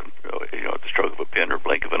be broken, at the stroke of a pen or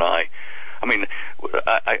blink of an eye. I mean,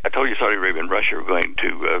 I told you Saudi Arabia and Russia are going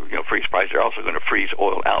to, freeze prices. They're also going to freeze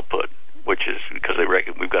oil output, which is because they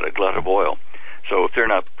reckon we've got a glut of oil. So if they're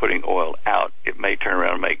not putting oil out, it may turn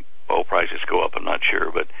around and make oil prices go up. I'm not sure,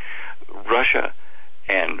 but Russia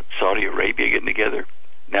and Saudi Arabia getting together.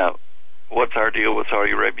 Now, what's our deal with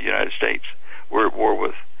Saudi Arabia, United States? We're at war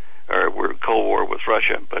we're Cold War with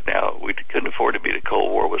Russia, but now we couldn't afford to be at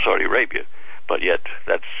Cold War with Saudi Arabia. But yet,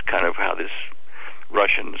 that's kind of how this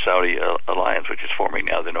Russian-Saudi alliance, which is forming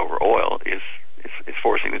now then over oil, is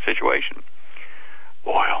forcing the situation.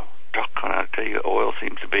 Oil. I tell you, oil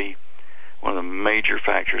seems to be one of the major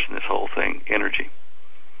factors in this whole thing, energy.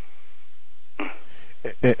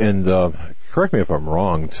 And correct me if I'm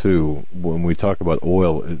wrong, too, when we talk about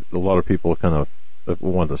oil, a lot of people kind of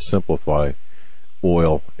want to simplify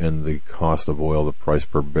oil and the cost of oil, the price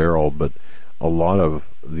per barrel, but a lot of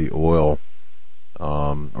the oil,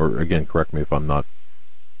 or again, correct me if I'm not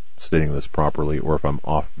stating this properly or if I'm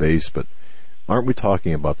off base, but aren't we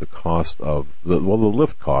talking about the cost of, the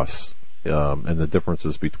lift costs and the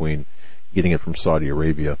differences between getting it from Saudi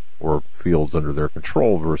Arabia or fields under their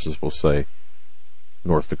control versus, we'll say,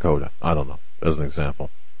 North Dakota? I don't know, as an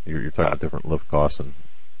example. You're talking about different lift costs. And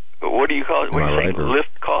what do you call it? What do you say,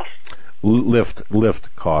 lift costs? Lift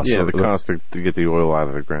costs. Yeah, the cost to get the oil out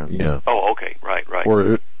of the ground. Yeah. Oh, okay. Right.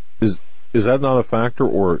 Or is that not a factor,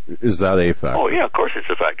 or is that a factor? Oh, yeah, of course it's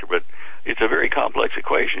a factor, but it's a very complex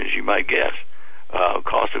equation, as you might guess.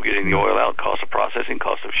 Cost of getting the oil out, cost of processing,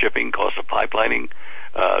 cost of shipping, cost of pipelining,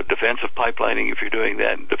 defensive pipelining if you're doing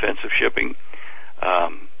that, defensive shipping.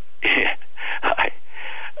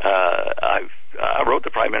 I wrote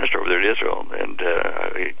the Prime Minister over there to Israel and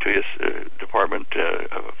to his department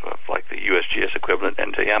of like the USGS equivalent,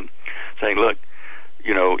 NTM, saying, look,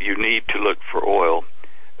 you need to look for oil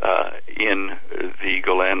in the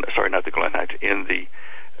Golan, not the Golan Heights, in the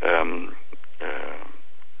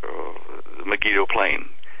Megiddo Plain.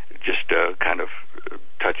 It just kind of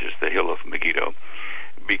touches the hill of Megiddo.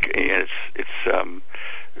 It's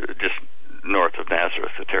just north of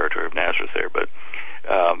Nazareth, the territory of Nazareth there. But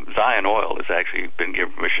Zion Oil has actually been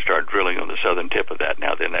given permission to start drilling on the southern tip of that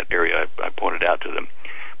now in that area I pointed out to them.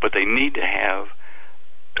 But they need to have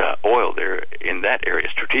oil there in that area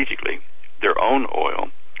strategically, their own oil,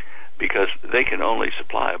 because they can only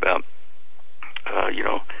supply about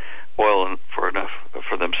oil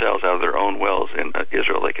for themselves out of their own wells. In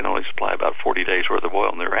Israel, they can only supply about 40 days worth of oil,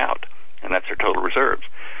 and they're out, and that's their total reserves.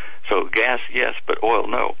 So gas, yes, but oil,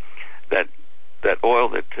 no. That oil,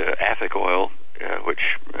 that Afik oil, which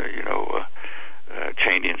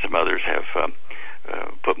Cheney and some others have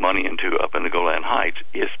put money into up in the Golan Heights,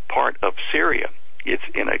 is part of Syria. It's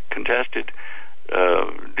in a contested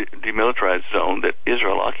demilitarized zone that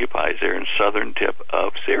Israel occupies there in southern tip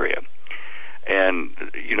of Syria. And,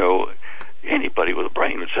 anybody with a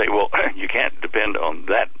brain would say, well, you can't depend on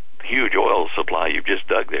that huge oil supply you've just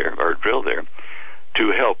dug there or drilled there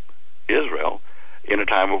to help Israel in a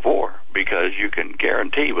time of war, because you can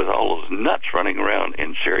guarantee with all those nuts running around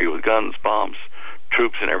in Syria with guns, bombs,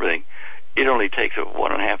 troops, and everything, it only takes a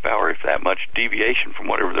 1.5 hour, if that much, deviation from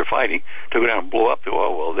whatever they're fighting to go down and blow up the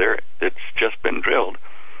oil well there that's just been drilled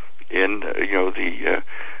in the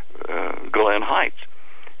Golan Heights.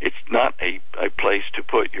 It's not a place to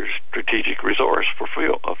put your strategic resource for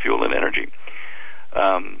fuel and energy.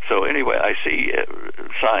 So anyway, I see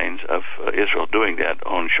signs of Israel doing that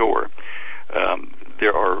on shore.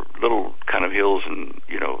 There are little kind of hills, and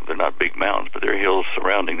they're not big mountains, but there are hills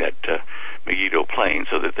surrounding that Megiddo Plain,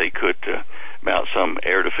 so that they could mount some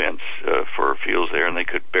air defense for fields there, and they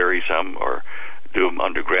could bury some or do them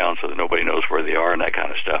underground so that nobody knows where they are and that kind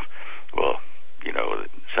of stuff. Well,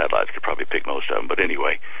 satellites could probably pick most of them, but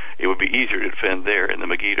anyway, it would be easier to defend there in the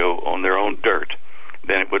Megiddo on their own dirt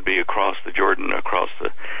than it would be across the Jordan, across the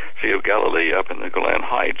Sea of Galilee, up in the Golan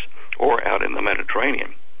Heights, or out in the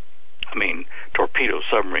Mediterranean. I mean, torpedo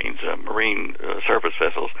submarines, marine surface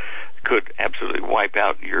vessels could absolutely wipe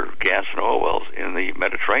out your gas and oil wells in the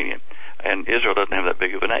Mediterranean, and Israel doesn't have that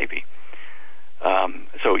big of a navy.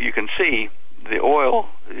 So you can see the oil,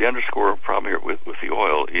 the underscore problem here with the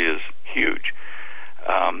oil is huge.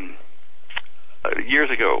 Years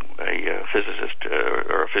ago, a physicist,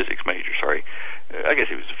 or a physics major, sorry, I guess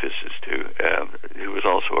he was a physicist too, who was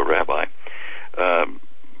also a rabbi,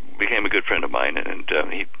 became a good friend of mine, and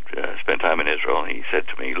he spent time in Israel, and he said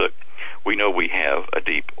to me, look, we know we have a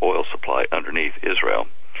deep oil supply underneath Israel,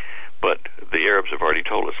 but the Arabs have already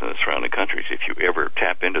told us in the surrounding countries, if you ever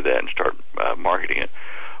tap into that and start marketing it,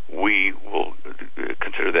 we will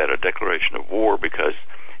consider that a declaration of war, because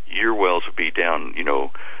your wells would be down,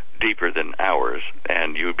 deeper than ours,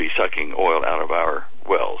 and you would be sucking oil out of our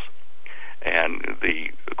wells. And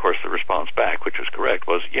of course, the response back, which was correct,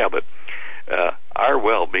 was, yeah, but our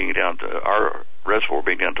well being down to, our reservoir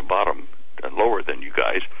being down to bottom, lower than you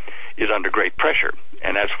guys, is under great pressure,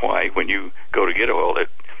 and that's why when you go to get oil,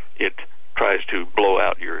 it tries to blow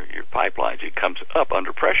out your pipelines. It comes up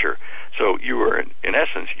under pressure. So you are, in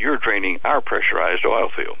essence, you're draining our pressurized oil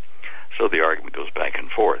field. So the argument goes back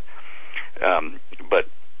and forth. But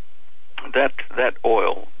that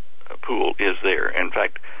oil pool is there. In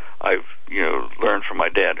fact, I've learned from my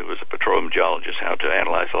dad, who was a petroleum geologist, how to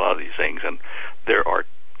analyze a lot of these things. And there are,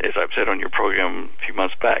 as I've said on your program a few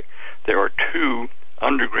months back, there are two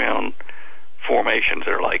underground formations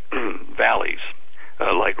that are like valleys,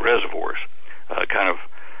 like reservoirs, kind of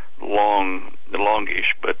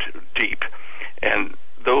longish but deep. And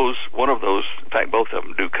one of those, in fact, both of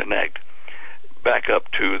them do connect back up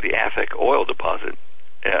to the Afik oil deposit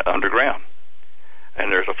underground.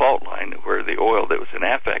 And there's a fault line where the oil that was in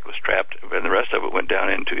Afik was trapped, and the rest of it went down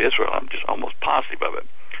into Israel. I'm just almost positive of it.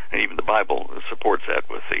 And even the Bible supports that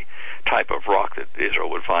with the type of rock that Israel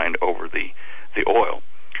would find over the oil.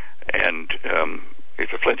 And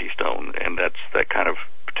it's a flinty stone, and that kind of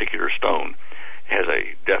particular stone has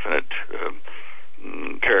a definite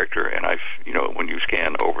character. And when you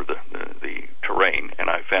scan over the terrain, and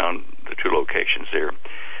I found the two locations there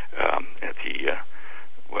at the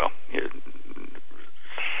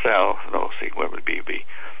what would it be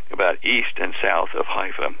about east and south of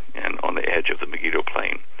Haifa, and on the edge of the Megiddo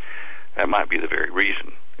Plain. That might be the very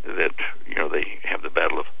reason that they have the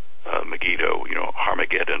Battle of Megiddo,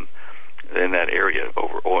 Armageddon, in that area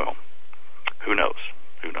over oil. Who knows?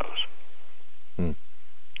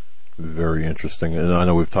 interesting. And I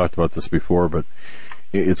know we've talked about this before, but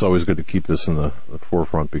it's always good to keep this in the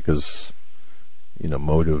forefront because,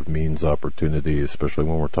 motive means opportunity, especially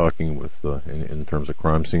when we're talking with in terms of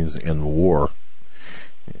crime scenes and war,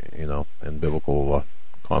 and biblical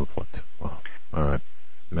conflict. Wow. All right.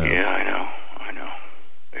 Man. Yeah, I know.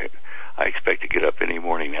 I expect to get up any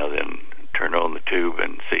morning now, then turn on the tube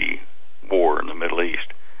and see war in the Middle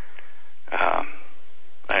East.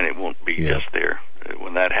 And it won't be just there.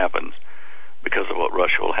 When that happens, because of what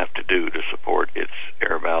Russia will have to do to support its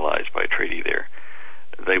Arab allies by treaty there,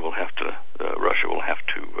 Russia will have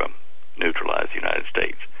to neutralize the United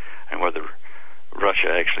States. And whether Russia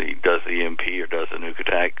actually does the EMP or does a nuke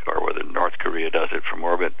attack, or whether North Korea does it from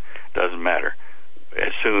orbit, doesn't matter.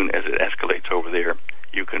 As soon as it escalates over there,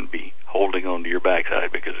 you can be holding on to your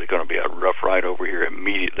backside because it's going to be a rough ride over here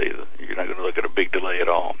immediately. You're not going to look at a big delay at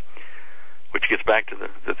all. Which gets back to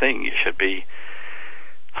the thing. You should be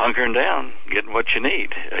hunkering down, getting what you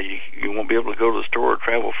need. You won't be able to go to the store or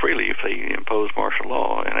travel freely if they impose martial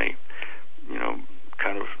law in a,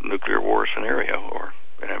 kind of nuclear war scenario or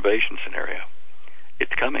an invasion scenario.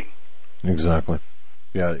 It's coming. Exactly.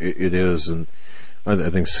 Yeah, it is. And I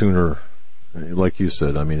think sooner, like you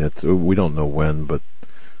said, we don't know when, but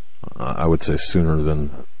I would say sooner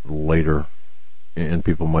than later. And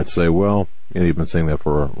people might say, well, you've been saying that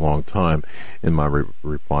for a long time. And my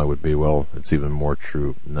reply would be, well, it's even more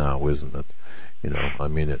true now, isn't it?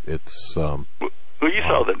 It's... Well, you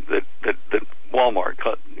saw that Walmart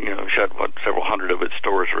shut several hundred of its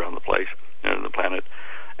stores around the place, the planet.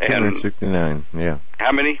 And 269, yeah.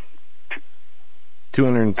 How many?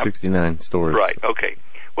 269 stores. Right, okay.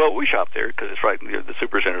 Well, we shop there because it's right, the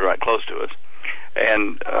supercenter is right close to us.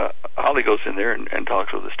 And Holly goes in there and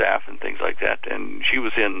talks with the staff and things like that. And she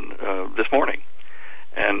was in this morning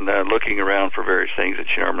and looking around for various things that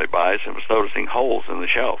she normally buys and was noticing holes in the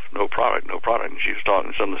shelf. No product. And she was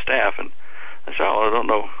talking to some of the staff, and I said, I don't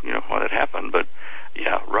know, why that happened, but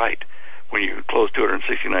yeah, right. When you close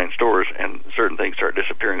 269 stores and certain things start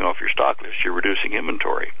disappearing off your stock list, you're reducing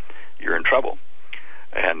inventory. You're in trouble.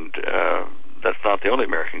 And that's not the only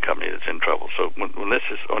American company that's in trouble. So when this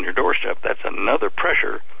is on your doorstep, that's another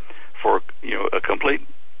pressure for a complete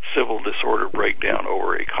civil disorder breakdown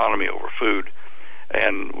over economy, over food.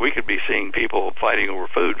 And we could be seeing people fighting over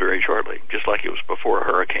food very shortly, just like it was before a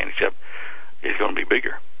hurricane, except it's going to be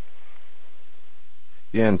bigger.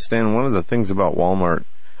 Yeah, and Stan, one of the things about Walmart,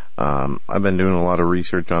 I've been doing a lot of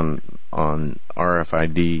research on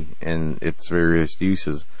RFID and its various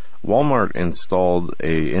uses. Walmart installed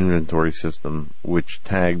a inventory system which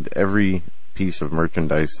tagged every piece of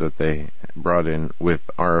merchandise that they brought in with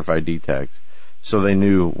RFID tags. So they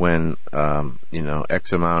knew when,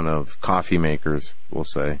 X amount of coffee makers, we'll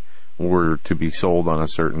say, were to be sold on a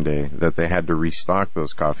certain day, that they had to restock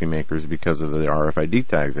those coffee makers because of the RFID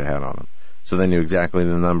tags they had on them. So they knew exactly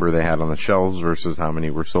the number they had on the shelves versus how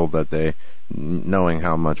many were sold that day, knowing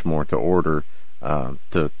how much more to order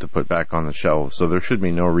to put back on the shelves. So there should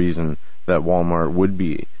be no reason that Walmart would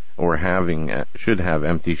be or should have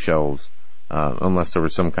empty shelves unless there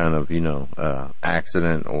was some kind of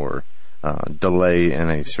accident or delay in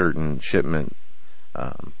a certain shipment.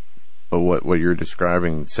 But what you're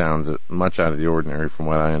describing sounds much out of the ordinary from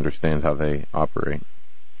what I understand how they operate.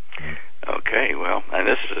 Okay, well, and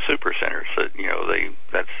this is a super center, so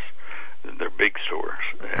they're big stores,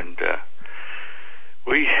 and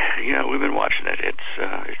we've been watching it.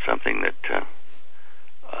 It's something that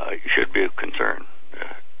should be of concern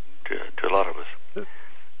to a lot of us.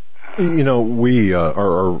 We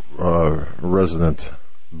our resident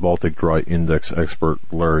Baltic Dry Index expert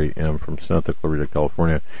Larry M. from Santa Clarita,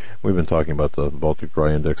 California. We've been talking about the Baltic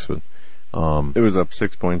Dry Index, but it was up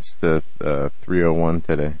 6 points to 301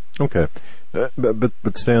 today. Okay,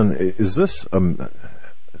 but Stan, is this?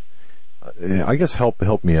 I guess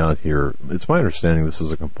help me out here. It's my understanding this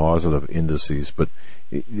is a composite of indices, but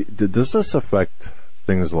does this affect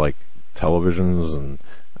things like televisions and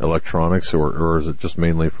electronics, or is it just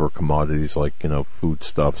mainly for commodities like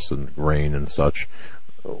foodstuffs and grain and such,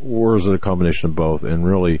 or is it a combination of both? And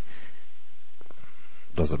really,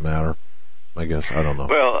 does it matter? I guess I don't know.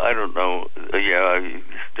 Well, I don't know.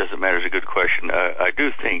 Does it matter is a good question. I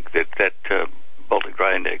do think that Baltic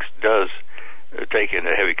Dry Index does take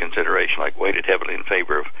into heavy consideration, like weighted heavily in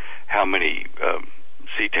favor of how many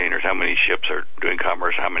sea containers, how many ships are doing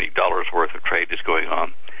commerce, how many dollars worth of trade is going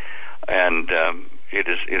on, and it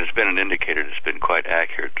has been an indicator that's been quite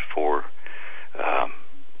accurate for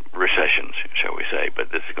recessions, shall we say,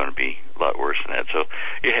 but this is going to be a lot worse than that. So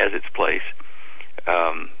it has its place,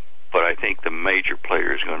 but I think the major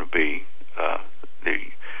player is going to be the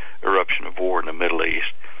eruption of war in the Middle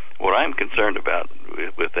East. what I'm concerned about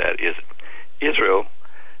with that is Israel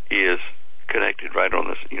is connected right on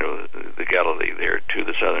the Galilee there to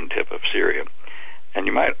the southern tip of Syria, and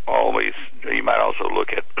you might also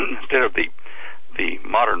look at, instead of the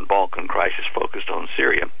modern Balkan crisis focused on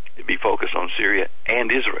Syria, it'd be focused on Syria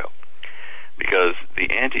and Israel, because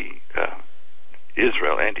the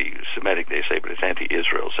anti-Israel, anti-Semitic, they say, but it's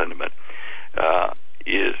anti-Israel sentiment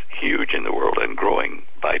is huge in the world and growing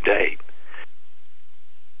by day.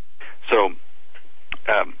 So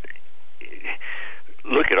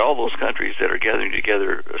look at all those countries that are gathering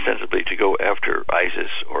together ostensibly to go after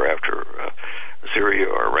ISIS or after Syria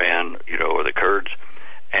or Iran, or the Kurds,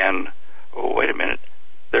 and wait a minute,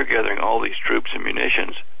 they're gathering all these troops and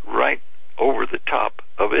munitions right over the top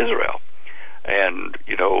of Israel. And,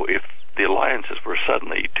 if the alliances were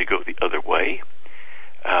suddenly to go the other way,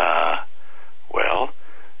 well,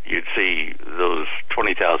 you'd see those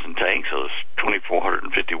 20,000 tanks, those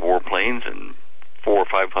 2,450 warplanes, and 400 or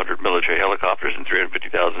 500 military helicopters and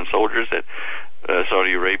 350,000 soldiers that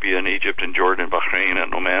Saudi Arabia and Egypt and Jordan and Bahrain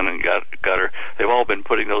and Oman and Qatar, they've all been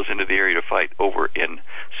putting those into the area to fight over in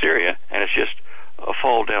Syria, and it's just a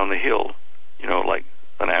fall down the hill, like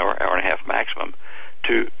an hour and a half maximum,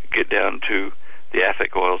 to get down to the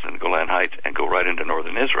Afek oils and Golan Heights and go right into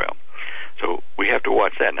northern Israel. So we have to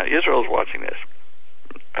watch that. Now, Israel's watching this,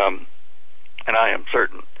 and I am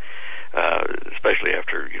certain, especially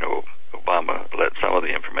after, Obama let some of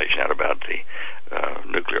the information out about the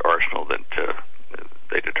nuclear arsenal that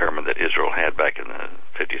they determined that Israel had back in the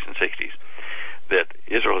 50s and 60s, that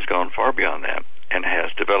Israel has gone far beyond that and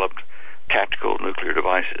has developed tactical nuclear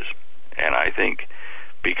devices. And I think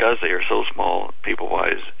because they are so small,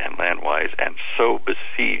 people-wise and land-wise, and so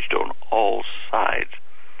besieged on all sides,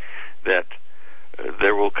 that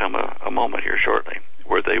there will come a moment here shortly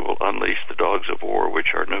where they will unleash the dogs of war,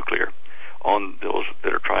 which are nuclear, on those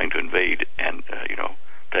that are trying to invade and,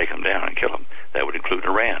 take them down and kill them. That would include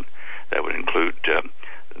Iran. That would include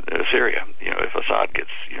Syria, if Assad gets,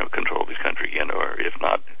 control of this country again, or if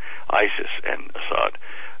not, ISIS and Assad,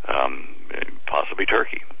 possibly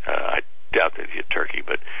Turkey. I doubt they'd hit Turkey,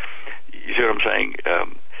 but you see what I'm saying?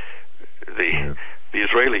 The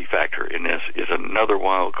Israeli factor in this is another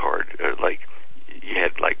wild card. Like you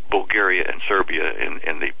had Bulgaria and Serbia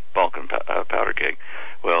in the Balkan powder keg.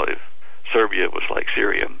 Well, if Serbia was like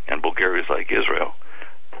Syria and Bulgaria is like Israel,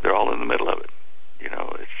 they're all in the middle of it.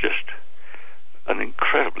 It's just an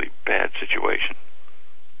incredibly bad situation.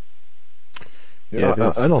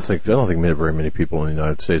 Yeah, I don't think very many people in the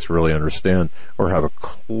United States really understand or have a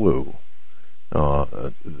clue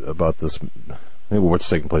about this. What's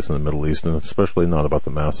taking place in the Middle East, and especially not about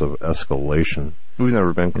the massive escalation. We've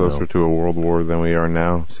never been closer to a world war than we are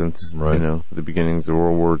now since the beginnings of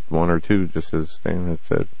World War I or II, just as Stan had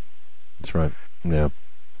said. That's right. Yeah.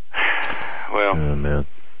 Well, man.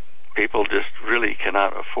 People just really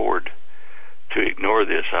cannot afford to ignore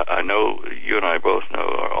this. I know you and I both know,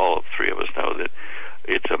 or all three of us know, that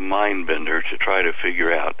it's a mind bender to try to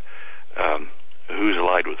figure out who's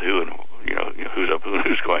allied with who and who's up and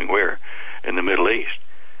who's going where in the Middle East.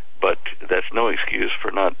 But that's no excuse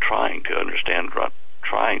for not trying to understand, not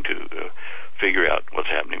trying to figure out what's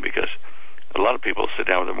happening, because a lot of people sit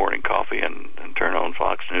down with their morning coffee and turn on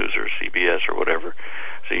Fox News or CBS or whatever,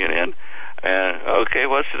 CNN, and okay,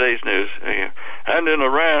 what's today's news? And in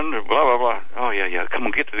Iran, blah blah blah. Oh yeah, come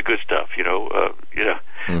on, get to the good stuff.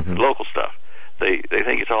 Local stuff. They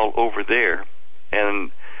think it's all over there,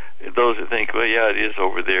 and those that think, well, yeah, it is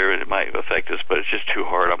over there and it might affect us, but it's just too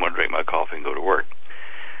hard. I'm going to drink my coffee and go to work,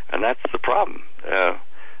 and that's the problem.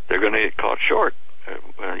 They're going to get caught short.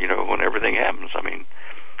 When everything happens. I mean,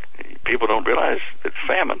 people don't realize that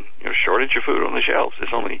famine, shortage of food on the shelves,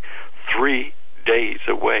 is only 3 days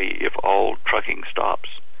away if all trucking stops,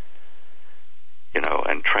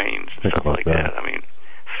 and trains and stuff like that. I mean,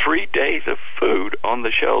 3 days of food on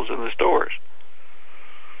the shelves in the stores.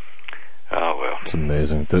 Oh, well. It's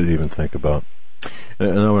amazing to even think about.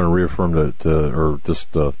 And I want to reaffirm that, or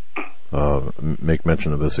just make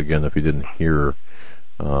mention of this again if you didn't hear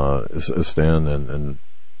Stan and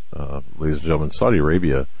ladies and gentlemen, Saudi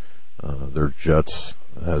Arabia, their jets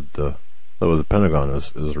had, the Pentagon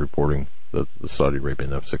is reporting that the Saudi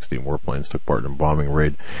Arabian F-16 warplanes took part in a bombing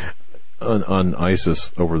raid on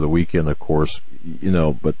ISIS over the weekend, of course,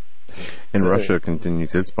 but... And Russia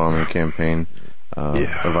continues its bombing campaign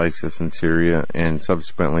of ISIS in Syria, and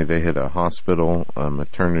subsequently they hit a hospital, a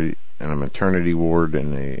maternity ward,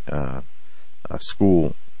 and a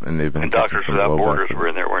school, and they've been... And Doctors Without Borders were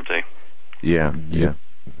in there, weren't they? Yeah.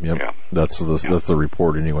 Yep. That's the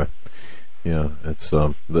report anyway. Yeah, it's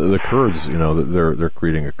the Kurds. They're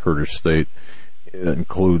creating a Kurdish state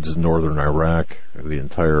includes northern Iraq, the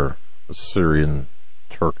entire Syrian,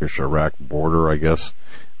 Turkish, Iraq border, I guess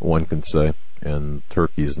one can say. And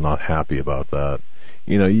Turkey is not happy about that.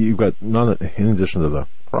 You've got in addition to the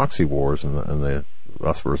proxy wars and the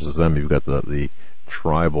us versus them, you've got the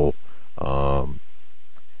tribal,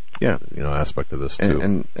 aspect of this too.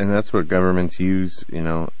 And that's what governments use,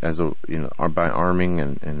 as by arming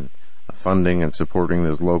and funding and supporting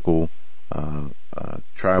those local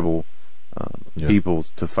tribal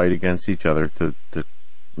peoples to fight against each other to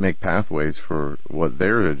make pathways for what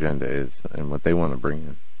their agenda is and what they want to bring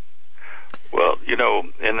in. Well,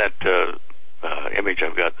 in that image,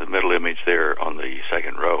 I've got the middle image there on the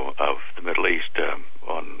second row of the Middle East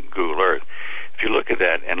on Google Earth. If you look at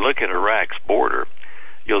that and look at Iraq's border,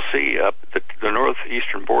 you'll see up the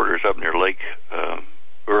northeastern border is up near Lake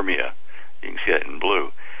Urmia. You can see that in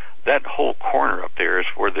blue. That whole corner up there is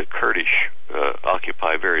where the Kurdish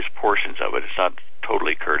occupy various portions of it. It's not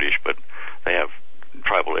totally Kurdish, but they have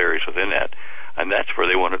tribal areas within that. And that's where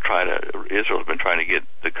they want to Israel's been trying to get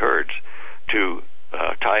the Kurds to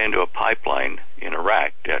tie into a pipeline in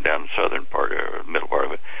Iraq, down the southern part or middle part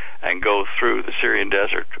of it, and go through the Syrian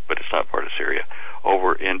desert, but it's not part of Syria,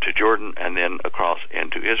 over into Jordan and then across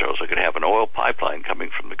into Israel. So it could have an oil pipeline coming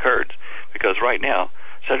from the Kurds, because right now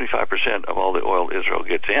 75% of all the oil Israel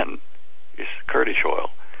gets in is Kurdish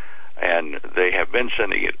oil, and they have been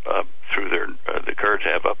sending it up through the Kurds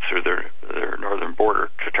have up through their northern border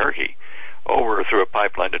to Turkey, over through a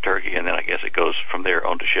pipeline to Turkey, and then I guess it goes from there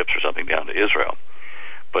onto ships or something down to Israel.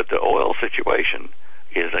 But the oil situation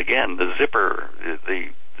is, again, the zipper,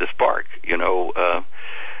 the spark.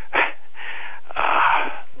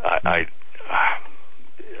 I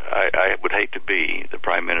would hate to be the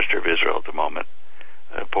Prime Minister of Israel at the moment.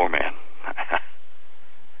 Poor man.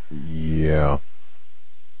 Yeah,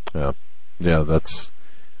 that's...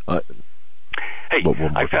 Hey,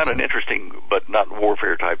 I found an interesting, but not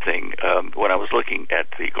warfare type thing. When I was looking at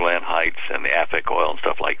the Golan Heights and the Afek oil and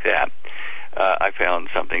stuff like that, I found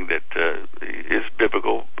something that is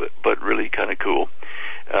biblical, but really kind of cool.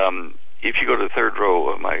 If you go to the third row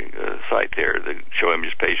of my site there, the show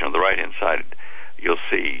images page on the right-hand side, you'll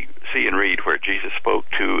see and read where Jesus spoke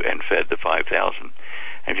to and fed the 5,000.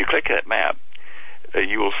 And if you click that map,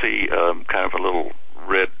 you will see kind of a little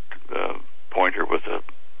red pointer with a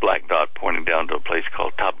black dot pointing down to a place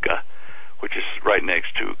called Tabgha, which is right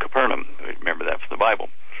next to Capernaum. Remember that from the Bible.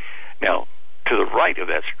 Now, to the right of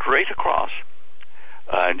that, straight across,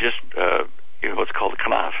 and just what's called the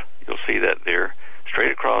Kanaf, you'll see that there,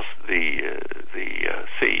 straight across the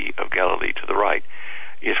Sea of Galilee to the right,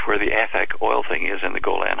 is where the Afek oil thing is in the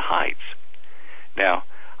Golan Heights. Now,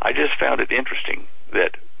 I just found it interesting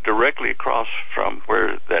that directly across from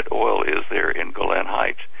where that oil is there in Golan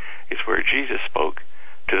Heights is where Jesus spoke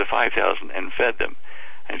to the 5,000 and fed them.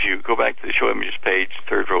 And if you go back to the show images page,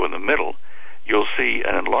 third row in the middle, you'll see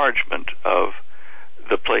an enlargement of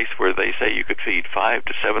the place where they say you could feed 5,000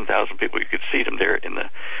 to 7,000 people. You could see them there in the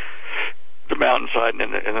mountainside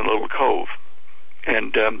and in a little cove.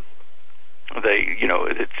 And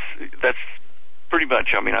that's pretty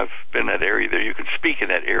much, I've been in that area there. You can speak in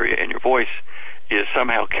that area, and your voice is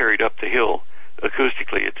somehow carried up the hill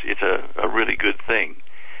acoustically. It's a really good thing.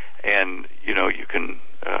 And, you can,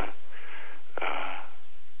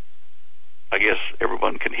 I guess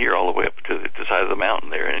everyone can hear all the way up to the side of the mountain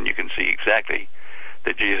there, and you can see exactly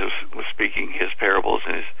that Jesus was speaking his parables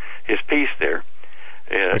and his piece there.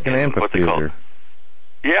 Like an amphitheater.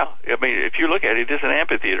 Yeah, if you look at it, it is an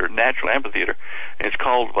amphitheater, natural amphitheater, and it's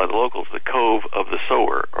called by the locals the Cove of the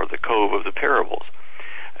Sower, or the Cove of the Parables.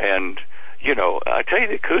 And, I tell you,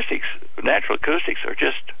 the natural acoustics are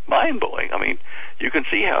just mind-blowing. You can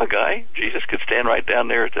see how a guy, Jesus, could stand right down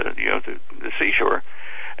there at the seashore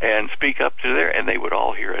and speak up to there, and they would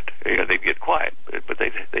all hear it. They'd get quiet, but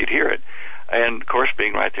they'd hear it. And, of course,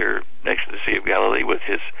 being right there next to the Sea of Galilee with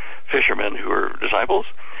his fishermen who are disciples,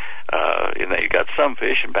 and they got some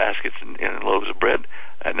fish in baskets and loaves of bread,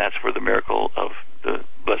 and that's where the miracle of the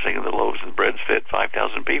blessing of the loaves and the breads fed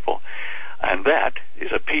 5,000 people. And that is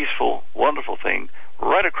a peaceful, wonderful thing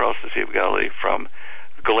right across the Sea of Galilee from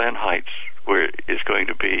Golan Heights, where it's going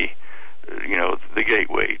to be, the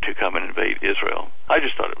gateway to come and invade Israel. I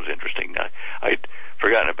just thought it was interesting. I'd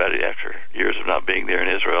forgotten about it after years of not being there in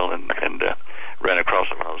Israel, and ran across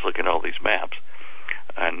it when I was looking at all these maps,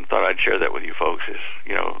 and thought I'd share that with you folks.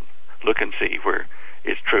 Look and see where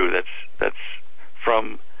it's true. That's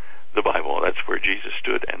from the Bible. That's where Jesus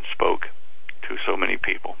stood and spoke to so many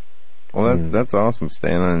people. Well, that's awesome,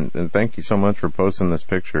 Stan, and thank you so much for posting this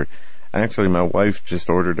picture. Actually, my wife just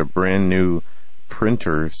ordered a brand new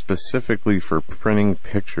printer specifically for printing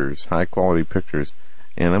pictures, high-quality pictures.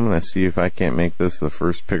 And I'm going to see if I can't make this the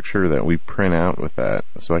first picture that we print out with that,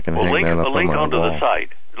 so I can hang that up on my wall. Link onto the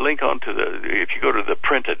site. Link onto if you go to the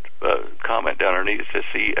printed comment down underneath, it says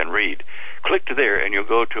see and read. Click to there, and you'll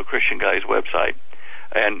go to a Christian guy's website.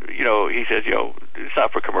 And, he says, it's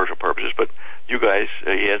not for commercial purposes, but you guys,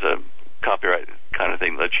 he has a copyright kind of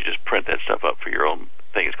thing that lets you just print that stuff up for your own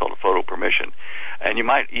thing. It's called a photo permission. And you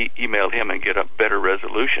might email him and get a better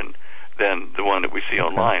resolution than the one that we see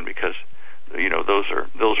online, because those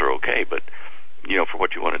are okay, but for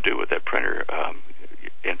what you want to do with that printer,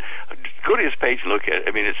 and go to his page and look at it.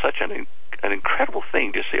 I mean, it's such an incredible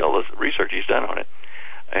thing to see all this research he's done on it,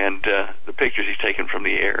 and the pictures he's taken from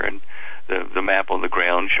the air, and the map on the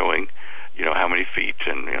ground showing how many feet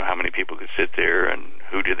and how many people could sit there and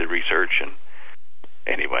who did the research. And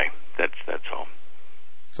anyway, that's all.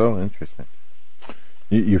 So interesting.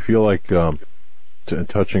 You feel like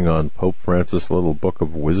touching on Pope Francis' little book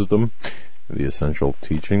of wisdom, the essential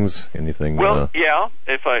teachings, anything? Well, yeah.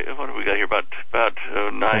 What have we got here? About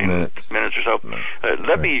 9 minutes or so.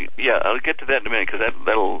 I'll get to that in a minute, because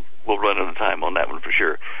we'll run out of time on that one for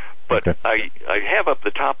sure. But okay. I have up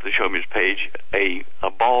the top of the Show Me page a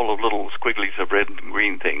ball of little squigglies of red and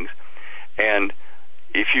green things, and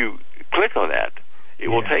if you click on that, it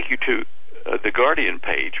will take you to the Guardian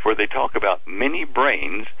page, where they talk about mini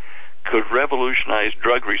brains could revolutionize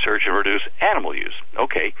drug research and reduce animal use.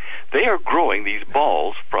 Okay, they are growing these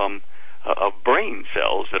balls from of brain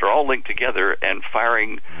cells that are all linked together and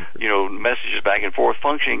firing, messages back and forth,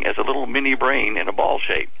 functioning as a little mini brain in a ball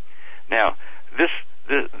shape. Now, this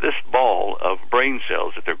ball of brain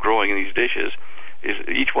cells that they're growing in these dishes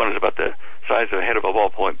each one is about the size of the head of a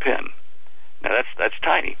ballpoint pen. Now that's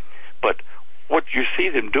tiny, but what you see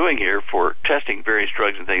them doing here for testing various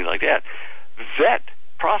drugs and things like that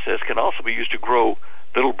process can also be used to grow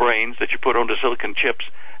little brains that you put onto silicon chips,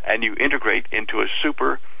 and you integrate into a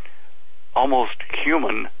super, almost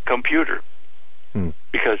human computer.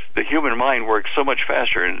 Because the human mind works so much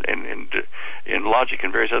faster in logic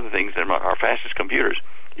and various other things than our fastest computers.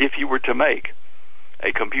 If you were to make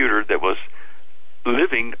a computer that was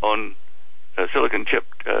living on a silicon chip,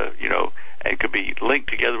 and could be linked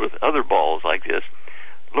together with other balls like this,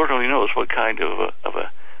 Lord only knows what kind of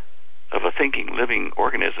a thinking, living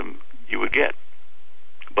organism you would get.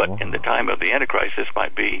 But in the time of the Antichrist, this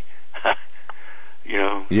might be,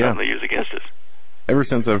 something they use against us. Ever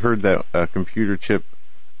since I've heard that computer chip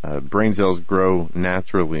brain cells grow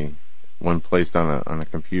naturally when placed on a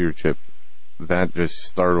computer chip, that just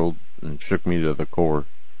startled and shook me to the core,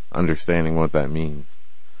 understanding what that means.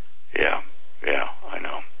 Yeah, I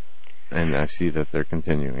know. And I see that they're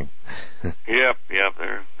continuing. Yep,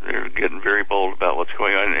 they're getting very bold about what's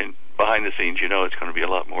going on, and behind the scenes, it's going to be a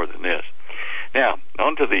lot more than this. Now,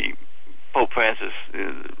 on to the Pope Francis,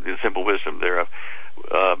 the simple wisdom thereof.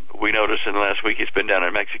 We noticed in the last week he's been down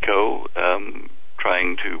in Mexico,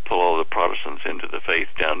 trying to pull all the Protestants into the faith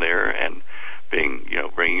down there, and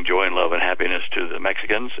bringing joy and love and happiness to the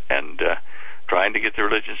Mexicans, and trying to get the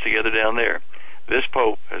religions together down there. This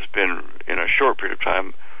Pope has been, in a short period of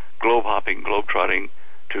time, globe-trotting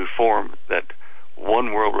to form that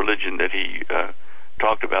one world religion that he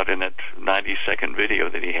talked about in that 90-second video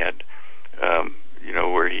that he had,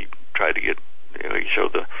 where he tried to get, he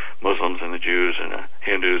showed the Muslims and the Jews and the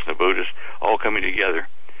Hindus and the Buddhists all coming together.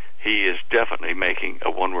 He is definitely making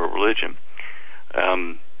a one world religion.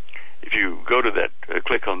 If you go to that,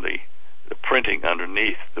 click on the printing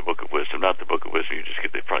underneath the Book of Wisdom, not the Book of Wisdom, you just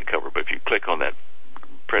get the front cover, but if you click on that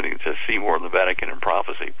printing, it says See More in the Vatican and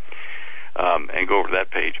Prophecy, and go over to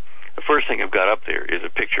that page. The first thing I've got up there is a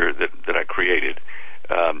picture that I created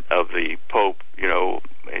of the Pope,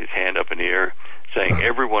 his hand up in the air, saying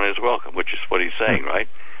everyone is welcome, which is what he's saying, right?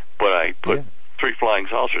 But I put 3 flying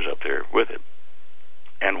saucers up there with it.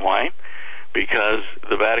 And why? Because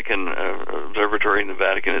the Vatican Observatory and the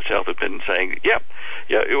Vatican itself have been saying,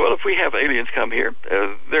 well, if we have aliens come here,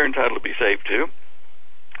 they're entitled to be saved too.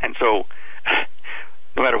 And so,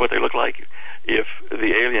 no matter what they look like, if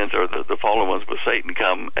the aliens or the fallen ones with Satan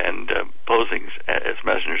come and posing as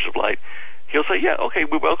messengers of light, he'll say, okay,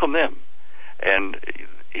 we welcome them. And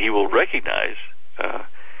he will recognize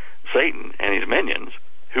Satan and his minions,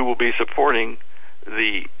 who will be supporting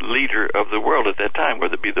the leader of the world at that time,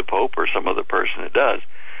 whether it be the Pope or some other person that does.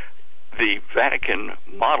 The Vatican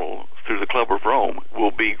model through the Club of Rome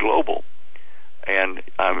will be global. And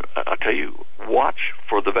I'll tell you, watch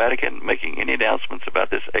for the Vatican making any announcements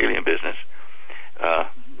about this alien business.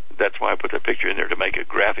 That's why I put that picture in there, to make a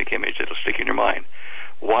graphic image that'll stick in your mind.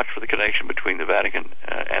 Watch for the connection between the Vatican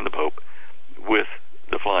and the Pope with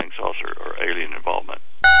the flying saucer or alien involvement.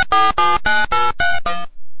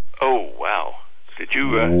 Oh, wow. Did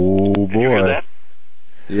you hear that?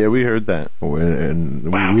 Yeah, we heard that.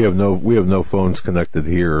 And wow. we have no phones connected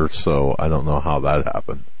here, so I don't know how that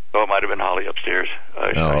happened. Oh, it might have been Holly upstairs.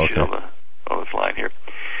 Okay. She's on this line here.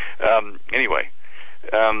 Anyway,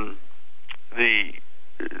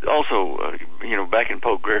 back in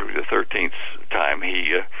Pope Gregory XIII's time,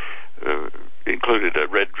 he included a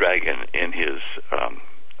red dragon in his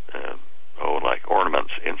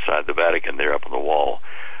ornaments inside the Vatican there up on the wall,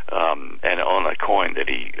 and on a coin that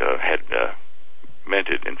he had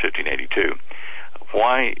minted in 1582.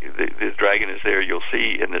 Why the dragon is there, you'll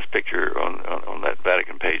see in this picture on that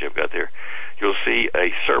Vatican page I've got there, you'll see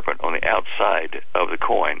a serpent on the outside of the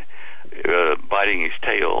coin biting his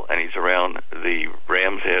tail, and he's around the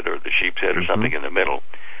ram's head or the sheep's head or something in the middle.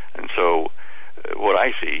 And so what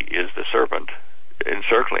I see is the serpent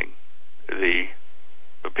encircling the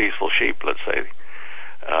peaceful sheep, let's say.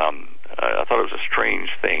 I thought it was a strange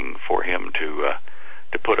thing for him to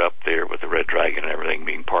put up there with the red dragon and everything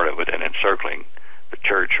being part of it and encircling the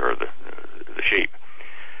church or the sheep.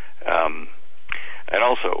 And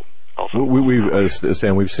also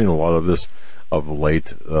we've seen a lot of this of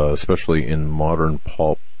late, especially in modern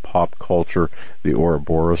pop culture. The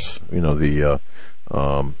Ouroboros,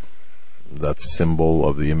 that symbol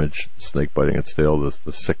of the image snake biting its tail,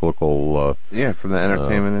 the cyclical. From the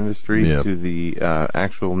entertainment industry to the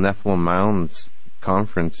actual Nephilim Mounds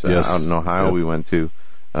conference out in Ohio we went to.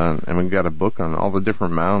 And we got a book on all the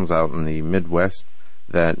different mounds out in the Midwest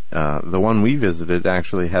that the one we visited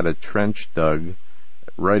actually had a trench dug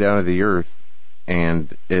right out of the earth,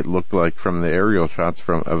 and it looked like from the aerial shots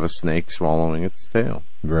of a snake swallowing its tail.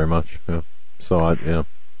 Very much, yeah. So,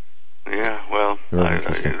 Yeah, well, that's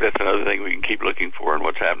another thing we can keep looking for in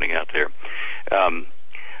what's happening out there.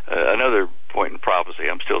 Another point in prophecy,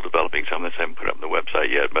 I'm still developing some of this, I haven't put up on the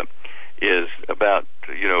website yet, but is about,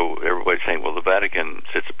 everybody's saying, well, the Vatican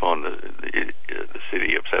sits upon the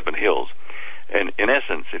city of Seven Hills. And in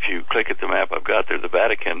essence, if you click at the map I've got there, the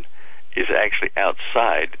Vatican is actually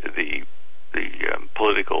outside the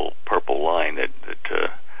political purple line the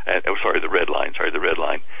red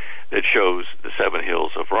line that shows the Seven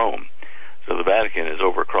Hills of Rome. So the Vatican is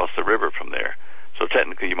over across the river from there. So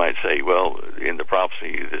technically you might say, well, in the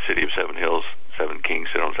prophecy, the city of Seven Hills, 7 kings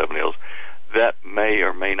sit on 7 hills, that may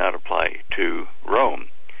or may not apply to Rome.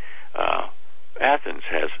 Athens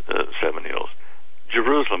has 7 hills.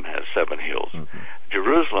 Jerusalem has 7 hills.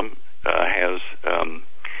 Jerusalem has,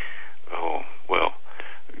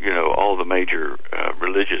 all the major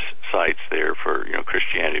religious sites there for,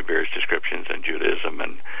 Christianity of various descriptions and Judaism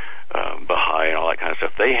and Baha'i and all that kind of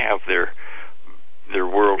stuff. They have their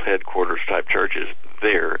world headquarters type churches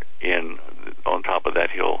there on top of that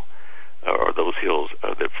hill, or those hills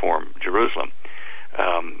that form Jerusalem.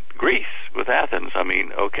 Greece with Athens,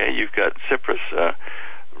 you've got Cyprus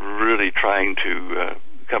really trying to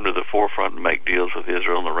come to the forefront and make deals with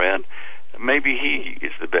Israel and Iran. Maybe he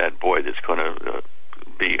is the bad boy that's going to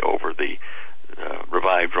be over the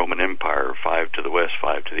revived Roman Empire, 5 to the west,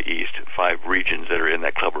 5 to the east, 5 regions that are in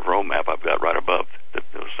that Club of Rome map I've got right above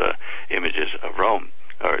those images of Rome,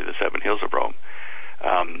 or the 7 hills of Rome.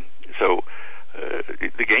 So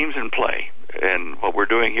the game's in play, and what we're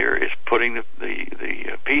doing here is putting the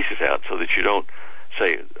pieces out so that you don't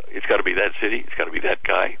say it's got to be that city, it's got to be that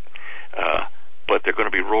guy, but they're going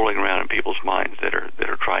to be rolling around in people's minds that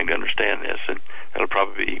are trying to understand this, and that'll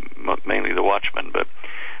probably be mainly the watchmen. But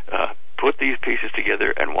put these pieces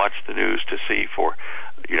together and watch the news to see for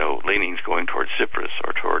leanings going toward Cyprus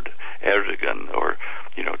or toward Erdogan or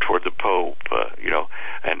toward the Pope,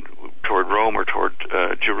 and toward Rome or toward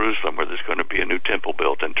Jerusalem, where there's going to be a new temple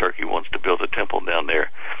built, and Turkey wants to build a temple down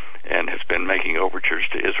there, and has been making overtures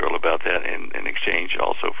to Israel about that in exchange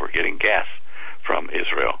also for getting gas from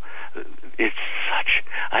Israel. It's such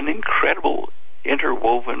an incredible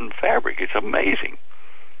interwoven fabric. It's amazing.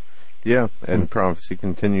 Yeah, and prophecy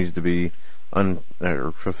continues to be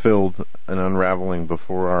fulfilled and unraveling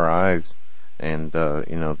before our eyes. And,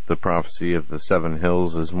 the prophecy of the 7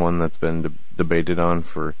 hills is one that's been debated on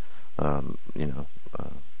for,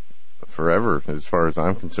 forever, as far as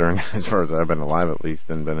I'm concerned, as far as I've been alive at least,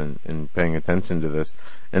 and been in paying attention to this.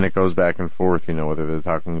 And it goes back and forth, whether they're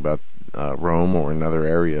talking about Rome or another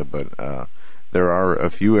area. But there are a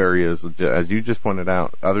few areas, as you just pointed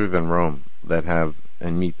out, other than Rome, that have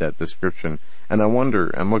and meet that description. And I wonder,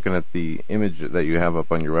 I'm looking at the image that you have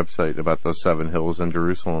up on your website about those 7 hills in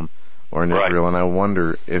Jerusalem or in Israel, and I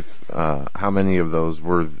wonder if how many of those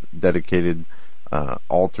were dedicated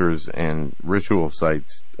altars and ritual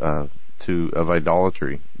sites of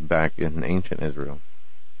idolatry back in ancient Israel.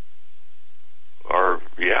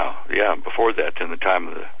 before that, in the time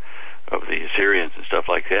of the Assyrians and stuff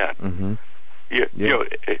like that. Mm-hmm. You know,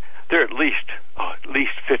 there are at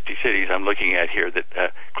least 50 cities I'm looking at here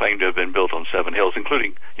that claim to have been built on 7 hills,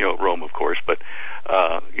 including, you know, Rome, of course, but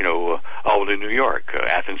Albany, New York,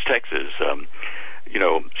 Athens, Texas. You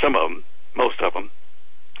know, some of them, most of them,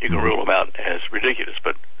 you can rule them out as ridiculous.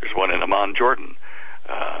 But there's one in Amman, Jordan.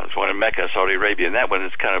 There's one in Mecca, Saudi Arabia, and that one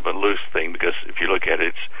is kind of a loose thing because if you look at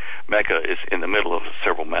it, Mecca is in the middle of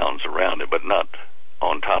several mountains around it, but not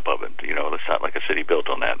on top of it. You know, it's not like a city built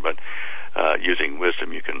on that, but using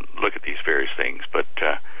wisdom, you can look at these various things. But,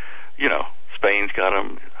 you know, Spain's got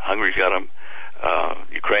them, Hungary's got them,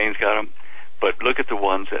 Ukraine's got them, but look at the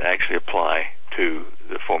ones that actually apply to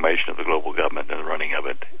the formation of the global government and the running of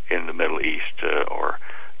it in the Middle East or,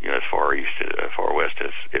 you know, as far east, far west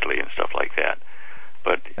as Italy and stuff like that.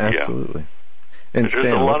 But, absolutely. Yeah, there's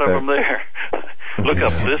a lot of them there. Look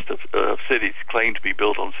up list of cities claimed to be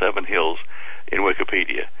built on 7 hills in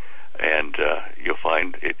Wikipedia, and you'll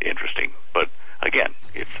find it interesting. But again,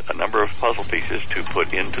 it's a number of puzzle pieces to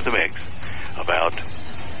put into the mix about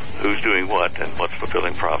who's doing what and what's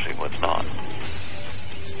fulfilling prophecy and what's not.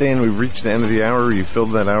 Stan, we've reached the end of the hour. You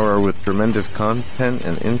filled that hour with tremendous content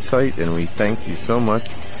and insight, and we thank you so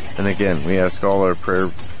much. And again, we ask all our prayer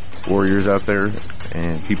warriors out there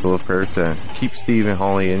and people of prayer to keep Steve and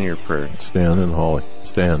Holly in your prayer. Stan and Holly.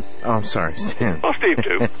 Stan. Oh, I'm sorry, Stan. Oh, Steve,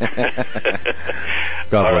 too.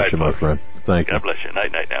 God bless you, my friend. Thank you. God bless you.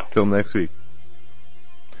 Night now. Till next week.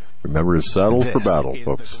 Remember to settle for battle,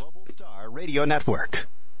 folks. The Global Star Radio Network.